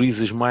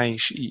valorizas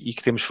mais e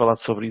que temos falado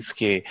sobre isso,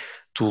 que é,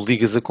 tu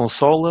ligas a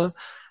consola,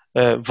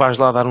 vais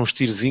lá dar uns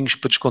tirozinhos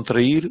para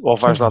descontrair ou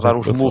vais lá dar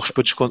uns murros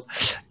para descontrair.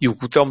 E o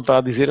que o Telmo está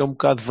a dizer é um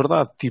bocado de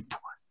verdade. Tipo,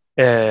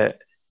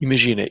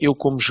 imagina, eu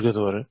como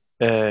jogador,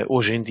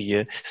 hoje em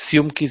dia, se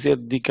eu me quiser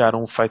dedicar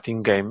a um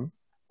fighting game,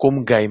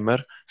 como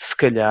gamer, se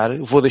calhar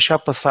vou deixar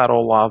passar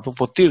ao lado,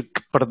 vou ter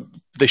que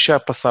deixar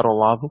passar ao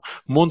lado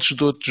montes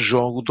de outros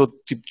jogos, de outro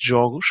tipo de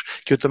jogos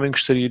que eu também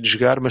gostaria de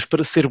jogar, mas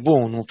para ser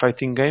bom num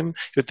fighting game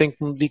eu tenho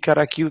que me dedicar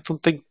àquilo, então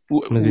tenho que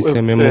Mas isso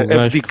é mesmo o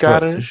gajo que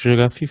vai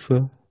jogar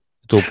FIFA.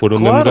 Estou a pôr o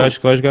mesmo gajo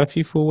que vai jogar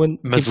FIFA o ano,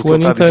 mas tipo, o que o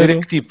ele ano está a dizer inteiro.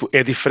 é que tipo,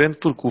 é diferente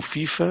porque o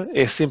FIFA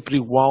é sempre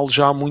igual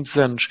já há muitos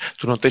anos.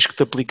 Tu não tens que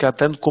te aplicar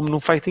tanto como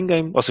num fighting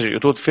game. Ou seja, eu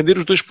estou a defender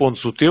os dois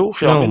pontos. O teu,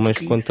 realmente, Não, mas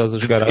quando estás a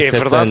jogar há é 7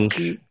 verdade anos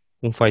que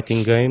um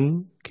fighting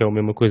game, que é a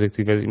mesma coisa que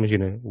tiveres,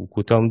 imagina, o que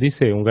o Telmo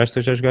disse é um gajo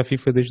esteja a jogar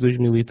FIFA desde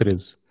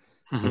 2013.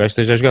 Um gajo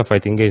esteja a jogar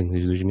fighting game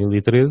desde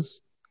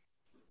 2013.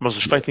 Mas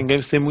os fighting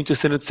games têm muita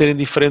cena de serem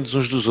diferentes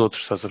uns dos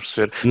outros, estás a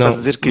perceber? Não. Estás a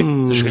dizer que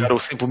jogaram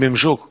sempre o mesmo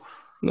jogo?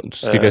 Não,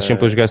 se estivesse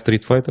sempre a jogar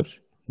Street Fighters,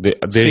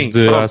 desde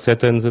Sim, há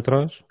 7 anos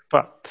atrás.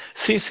 Pá.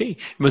 Sim,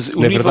 mas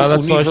Na verdade, há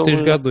só as ter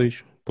jogado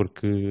 2,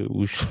 porque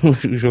os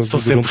jogos são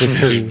duram sempre os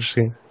para mesmos.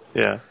 sim.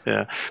 Yeah.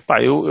 Pá,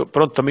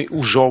 pronto, também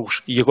os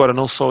jogos, e agora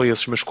não só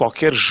esses, mas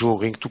qualquer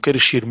jogo em que tu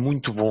queiras ser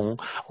muito bom,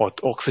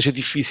 ou que seja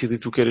difícil e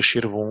tu queiras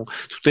ser bom,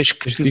 tu tens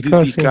que te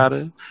dedicar,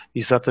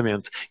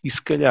 exatamente. E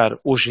se calhar,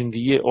 hoje em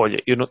dia,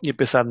 olha, eu não tinha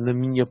pensado na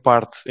minha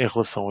parte em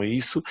relação a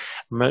isso,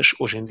 mas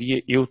hoje em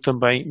dia eu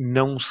também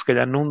se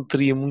calhar não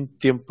teria muito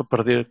tempo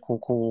para perder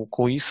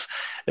com isso,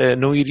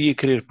 não iria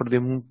querer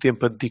perder muito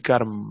tempo a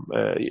dedicar-me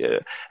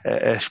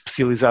a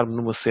especializar-me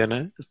numa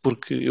cena,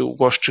 porque eu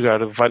gosto de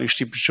jogar vários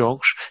tipos de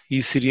jogos e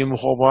isso iria-me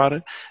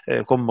roubar,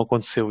 como me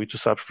aconteceu, e tu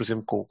sabes, por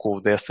exemplo, com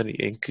o Destiny,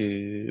 em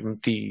que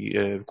meti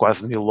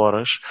quase 1000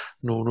 horas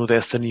no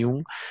Destiny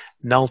 1.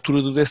 Na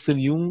altura do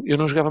Destiny 1 eu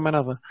não jogava mais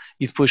nada.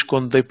 E depois,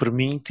 quando dei por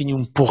mim, tinha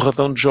um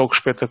porradão de jogos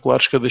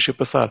espetaculares que eu deixei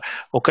passar.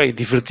 Ok,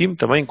 diverti-me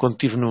também quando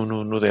estive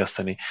no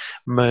Destiny.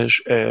 Mas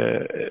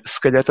se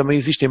calhar também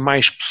existem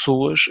mais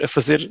pessoas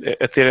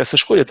a ter essa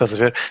escolha, estás a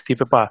ver?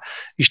 Tipo, pá,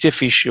 isto é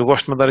fixe, eu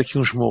gosto de mandar aqui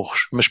uns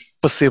morros, mas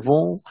para ser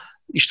bom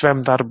isto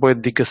vai-me dar boa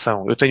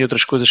dedicação. Eu tenho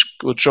outros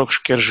jogos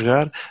que quero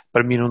jogar,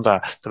 para mim não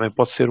dá. Também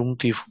pode ser um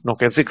motivo. Não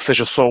quer dizer que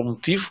seja só um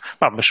motivo,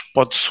 mas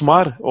pode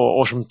somar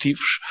aos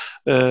motivos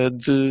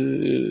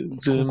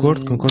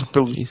Concordo.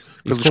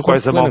 pelos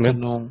quais a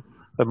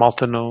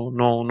malta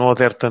não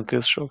adere tanto a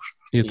esses jogos.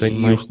 Eu tenho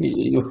mais...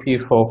 E o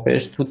FIFA ao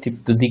PES, tu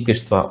tipo,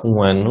 dedicas-te lá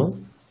um ano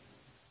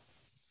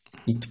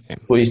e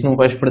depois não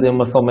vais perder uma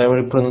muscle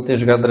memory por não ter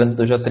jogado durante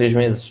 2 ou 3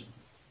 meses.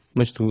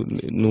 Mas tu,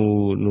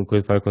 no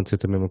coisa vai acontecer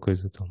também uma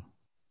coisa, então.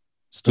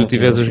 Se tu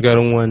estiveres a jogar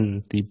um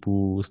ano,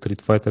 tipo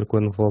Street Fighter,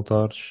 quando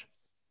voltares,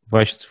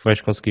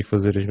 vais conseguir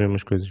fazer as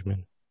mesmas coisas,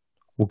 mesmo.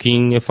 O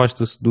King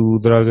afasta-se do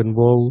Dragon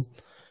Ball,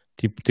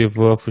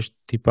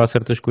 tipo, há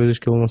certas coisas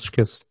que ele não se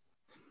esquece.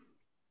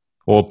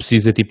 Ou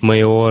precisa, tipo,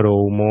 meia hora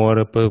ou 1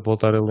 hora para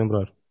voltar a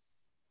lembrar.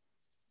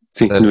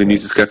 Sim, no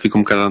início se calhar fica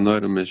um bocado à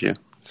hora, mas já.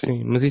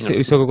 Sim, mas isso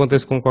é o que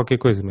acontece com qualquer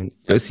coisa, mano.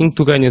 Assim que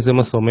tu ganhas a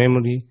muscle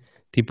memory,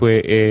 tipo,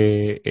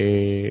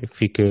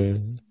 fica...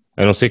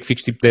 A não ser que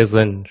fiques tipo 10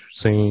 anos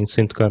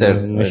sem tocar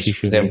nas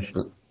xixas. Por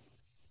exemplo,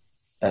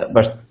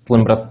 vais-te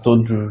lembrar de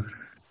todos os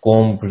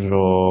combos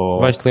ou...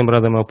 Vais-te lembrar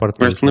da maior parte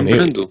Vais-te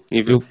lembrando.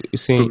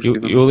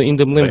 Eu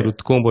ainda me lembro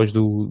de combos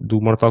do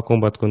Mortal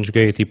Kombat quando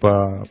joguei, tipo,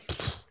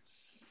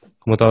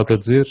 como eu estava a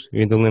dizer,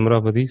 eu ainda me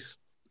lembrava disso.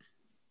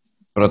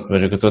 Pronto,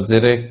 mas o que eu estou a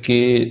dizer é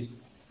que,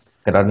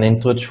 caralho, nem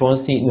todos vão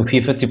assim. No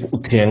FIFA, tipo, o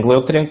triângulo é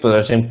o triângulo, toda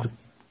a gente que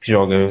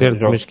joga. Certo,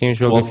 mas quem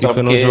joga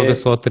FIFA não joga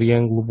só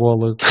triângulo,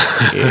 bola,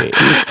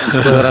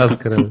 quadrado,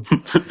 caralho.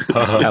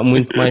 Há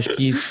muito mais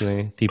que isso,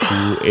 né? Tipo,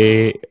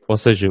 ou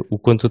seja,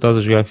 quando tu estás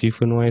a jogar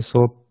FIFA não é só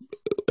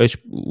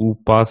o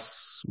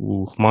passe,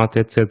 o remate,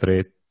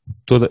 etc.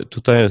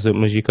 Tu tens a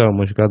magicar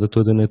uma jogada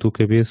toda na tua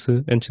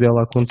cabeça antes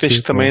dela acontecer. Tens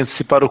que também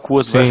antecipar o que o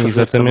outro vai fazer.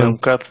 Exatamente. Um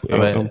bocado.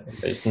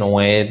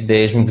 Não é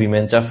 10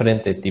 movimentos à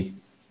frente, é tipo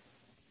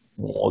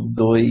 1 ou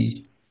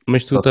 2.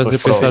 Mas tu estás a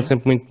pensar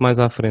sempre muito mais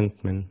à frente,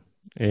 mano.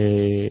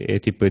 É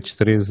tipo a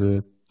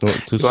destreza.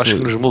 Eu acho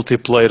que nos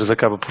multiplayers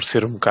acaba por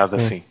ser um bocado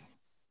assim.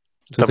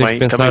 Também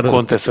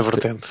conta essa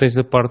vertente. Tens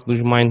a parte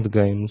dos mind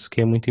games que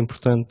é muito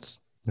importante,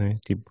 né?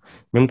 Tipo,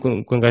 mesmo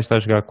quando o gajo está a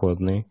jogar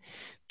COD, né?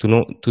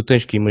 Tu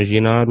tens que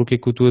imaginar o que é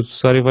que o teu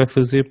adversário vai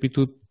fazer e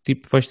tu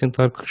tipo, vais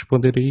tentar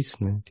responder a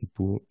isso, né?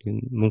 Tipo,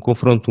 num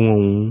confronto 1 a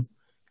 1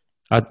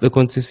 há de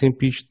acontecer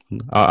sempre isto.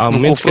 Há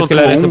momentos que se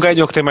calhar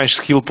ganha o que tem mais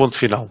skill, ponto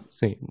final.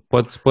 Sim,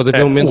 pode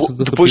haver momentos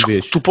de depois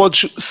rapidez. Tu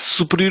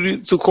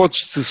podes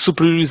te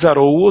superiorizar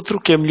ao outro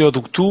que é melhor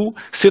do que tu,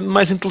 sendo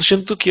mais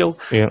inteligente do que ele.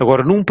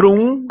 Agora, num para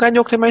um, ganha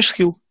o que tem mais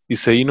skill.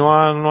 Isso aí não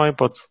há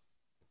hipótese.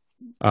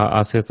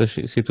 Há certas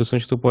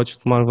situações que tu podes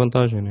tomar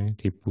vantagem, né?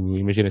 Tipo,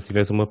 imagina, se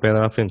tiveres uma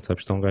pedra à frente,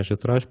 sabes que está um gajo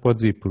atrás,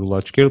 podes ir por o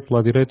lado esquerdo, pelo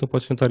lado direito, ou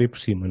podes tentar ir por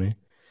cima, né?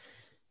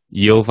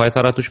 E ele vai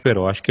estar à tua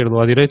espera, ou à esquerda,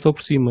 ou à direita, ou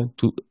por cima.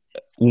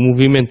 O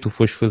movimento que tu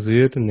fores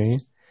fazer, né?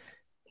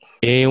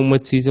 É uma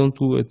decisão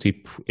tua,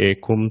 tipo, é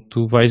como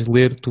tu vais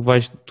ler, tu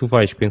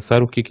vais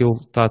pensar o que é que ele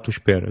está à tua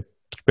espera,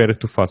 espera que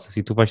tu faças,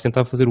 e tu vais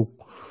tentar fazer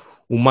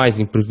o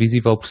mais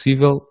imprevisível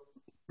possível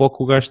para o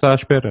que o gajo está à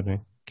espera, né?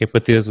 Que é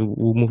para teres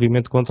o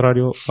movimento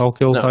contrário ao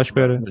que ele está à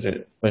espera.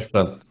 Mas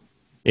pronto.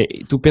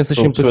 Tu pensas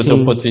sempre assim...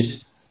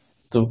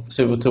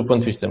 O teu ponto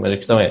de vista, mas a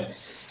questão é,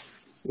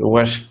 eu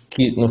acho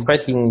que no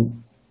fighting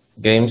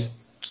games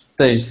tu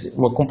tens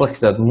uma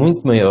complexidade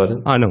muito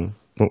maior.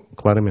 Não,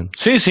 claramente.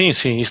 Sim,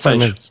 isso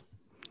tens.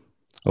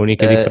 A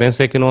única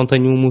diferença é que eu não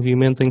tenho um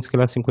movimento em se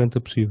calhar 50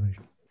 possíveis.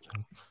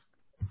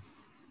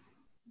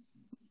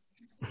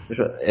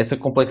 Essa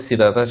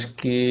complexidade acho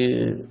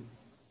que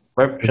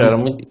vai puxar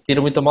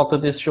tira muita malta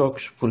desses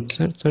jogos, porque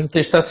certo. tu tens de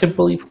estar sempre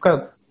ali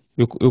focado.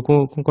 Eu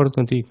concordo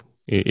contigo.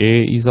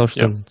 É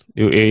exaustante.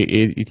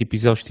 É tipo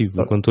exaustivo.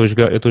 Claro. Quando eu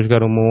estou a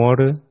jogar 1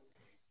 hora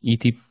e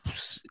tipo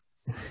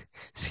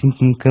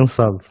sinto-me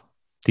cansado.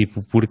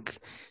 Tipo, porque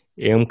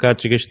é um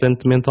bocado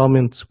desgastante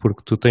mentalmente.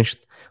 Porque tu tens.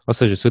 Ou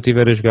seja, se eu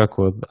estiver a jogar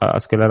COD,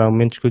 se calhar há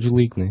momentos que eu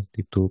desligo, né?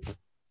 Tipo, estou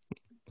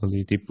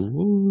ali tipo.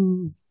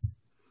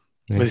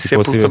 Mas isso é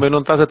porque também não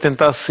estás a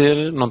tentar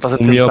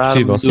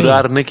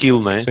melhorar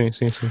naquilo, não é?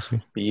 Sim.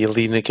 E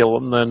ali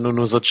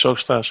nos outros jogos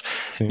estás.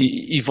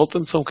 E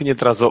voltando só um bocadinho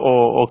atrás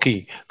ao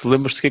Kim, tu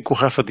lembras-te o que é que o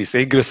Rafa disse?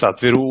 É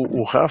engraçado ver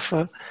o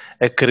Rafa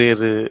a querer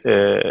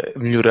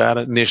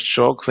melhorar nestes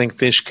jogos em que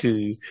tens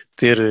que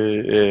ter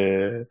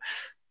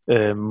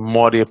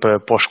memória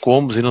para os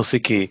combos e não sei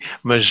o quê.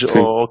 Mas,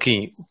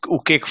 Kim, o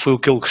que é que foi o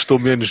que ele gostou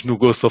menos no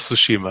Ghost of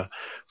Tsushima?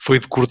 Foi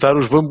de cortar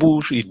os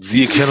bambus e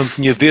dizia que já não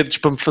tinha dedos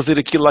para me fazer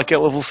aquilo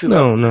àquela velocidade.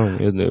 Não,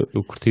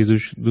 eu curti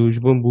dos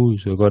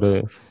bambus.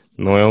 Agora,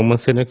 não é uma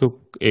cena que eu...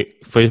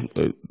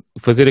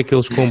 fazer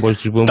aqueles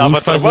combos dos bambus dava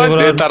faz trabalho,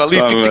 lembrar... estar ali...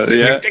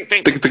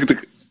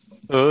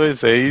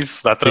 Pois, é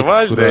isso, dá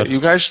trabalho, né? E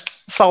o gajo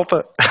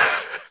salta.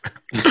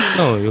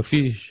 Não, eu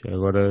fiz.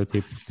 Agora,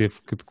 tipo, teve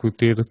que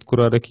ter de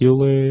decorar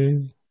aquilo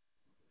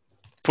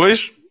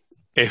Pois,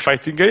 é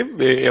fighting game,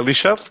 é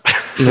lixado.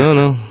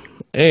 Não.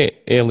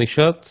 É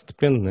lixado,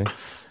 depende, né?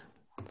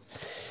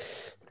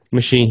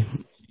 Mas sim.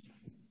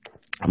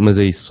 Mas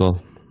é isso, pessoal.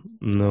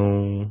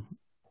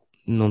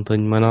 Não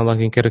tenho mais nada.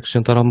 Alguém quer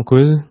acrescentar alguma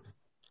coisa?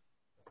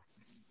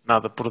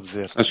 Nada por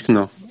dizer. Acho que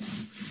não.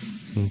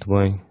 Muito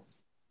bem.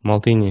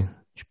 Maltinha,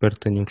 espero que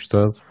tenham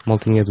gostado.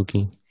 Maltinha do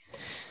Kim.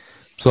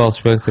 Pessoal,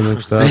 espero que tenham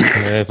gostado.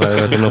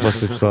 Agora também não posso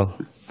ser pessoal.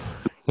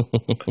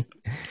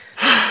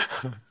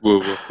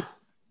 Boa.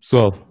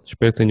 Pessoal,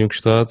 espero que tenham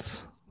gostado.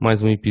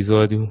 Mais um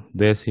episódio,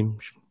 10º.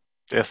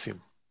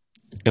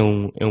 É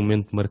um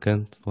momento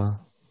marcante lá.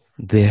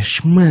 10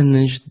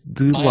 semanas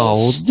de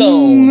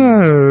Milestone. É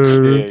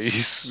Loud.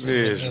 isso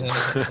mesmo.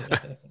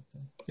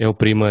 É o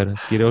primeiro, a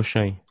seguir é o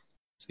 100.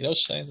 Seguir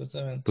aos 100,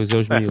 exatamente. Depois é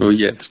os 1000. Oh,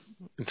 yeah.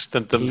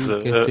 Entretanto, estamos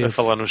Ih, quer ser- a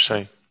falar no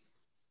 100.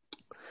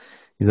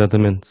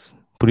 Exatamente.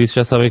 Por isso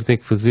já sabem o que tem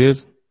que fazer.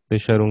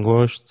 Deixar um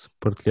gosto,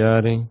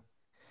 partilharem,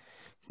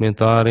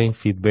 comentarem,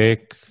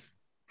 feedback,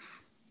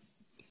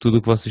 tudo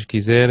o que vocês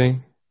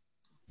quiserem.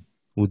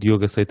 O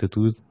Diogo aceita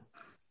tudo.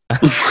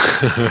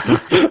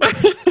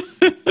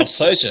 Ou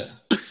seja,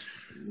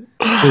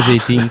 Com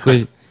jeitinho,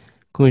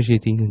 com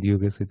jeitinho, o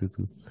Diogo aceita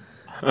tudo.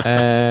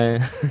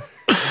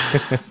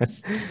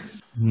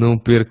 Não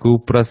perca o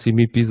próximo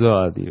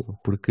episódio,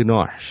 porque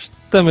nós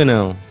também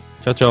não.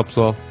 Tchau, tchau,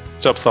 pessoal.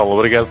 Tchau, pessoal.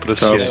 Obrigado por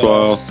Tchau, assistirem.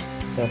 pessoal.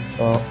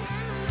 Tchau.